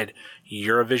Inside,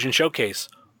 Eurovision Showcase,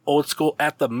 Old School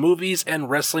at the Movies, and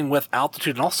Wrestling with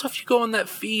Altitude. And also, if you go on that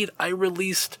feed, I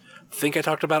think I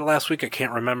talked about it last week, I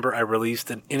can't remember. I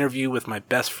released an interview with my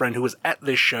best friend who was at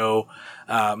this show.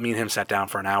 Me and him sat down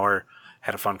for an hour,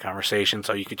 had a fun conversation,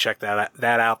 so you can check that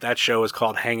out. That show is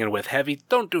called Hanging with Heavy.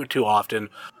 Don't do it too often,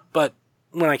 but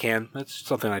when I can, it's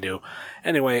something I do.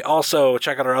 Anyway, also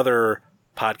check out our other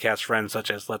podcast friends,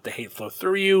 such as Let the Hate Flow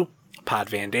Through You, Pod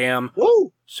Van Dam,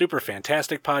 Woo! Super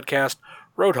Fantastic Podcast,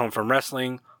 Road Home from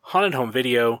Wrestling, Haunted Home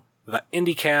Video, The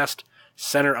IndieCast,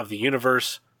 Center of the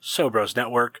Universe, Sobros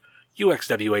Network,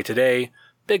 UXWA Today,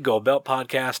 Big Gold Belt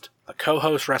Podcast, The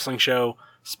Co-Host Wrestling Show,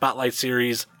 Spotlight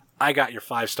Series, I Got Your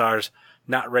 5 Stars,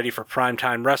 Not Ready for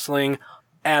Primetime Wrestling,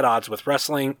 At Odds with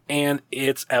Wrestling, and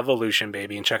It's Evolution,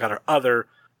 baby. And check out our other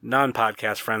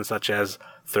non-podcast friends such as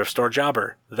Thrift Store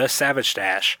Jobber, The Savage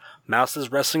Stash,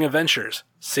 Mouse's Wrestling Adventures,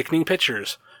 Sickening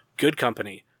Pictures, Good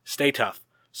Company, Stay Tough,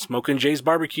 Smokin' Jay's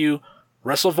Barbecue,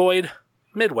 Wrestle Void,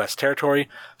 Midwest Territory,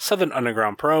 Southern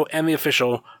Underground Pro, and the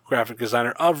official graphic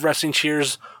designer of Wrestling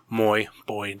Cheers, Moy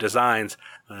Boy Designs.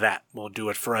 That will do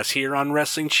it for us here on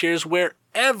Wrestling Cheers, where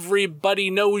everybody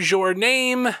knows your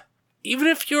name, even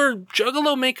if your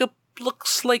Juggalo makeup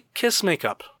looks like Kiss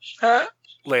makeup.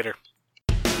 Later.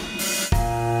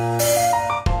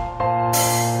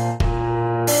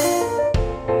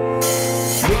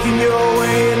 Making your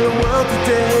way in the world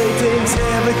today takes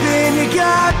everything you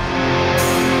got.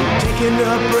 Taking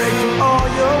a break from all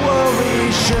your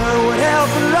worries sure would help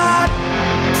a lot.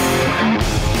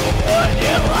 Would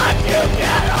you like to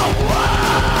get away?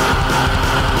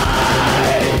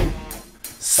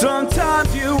 Sometimes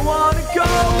you wanna go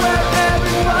where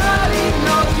everybody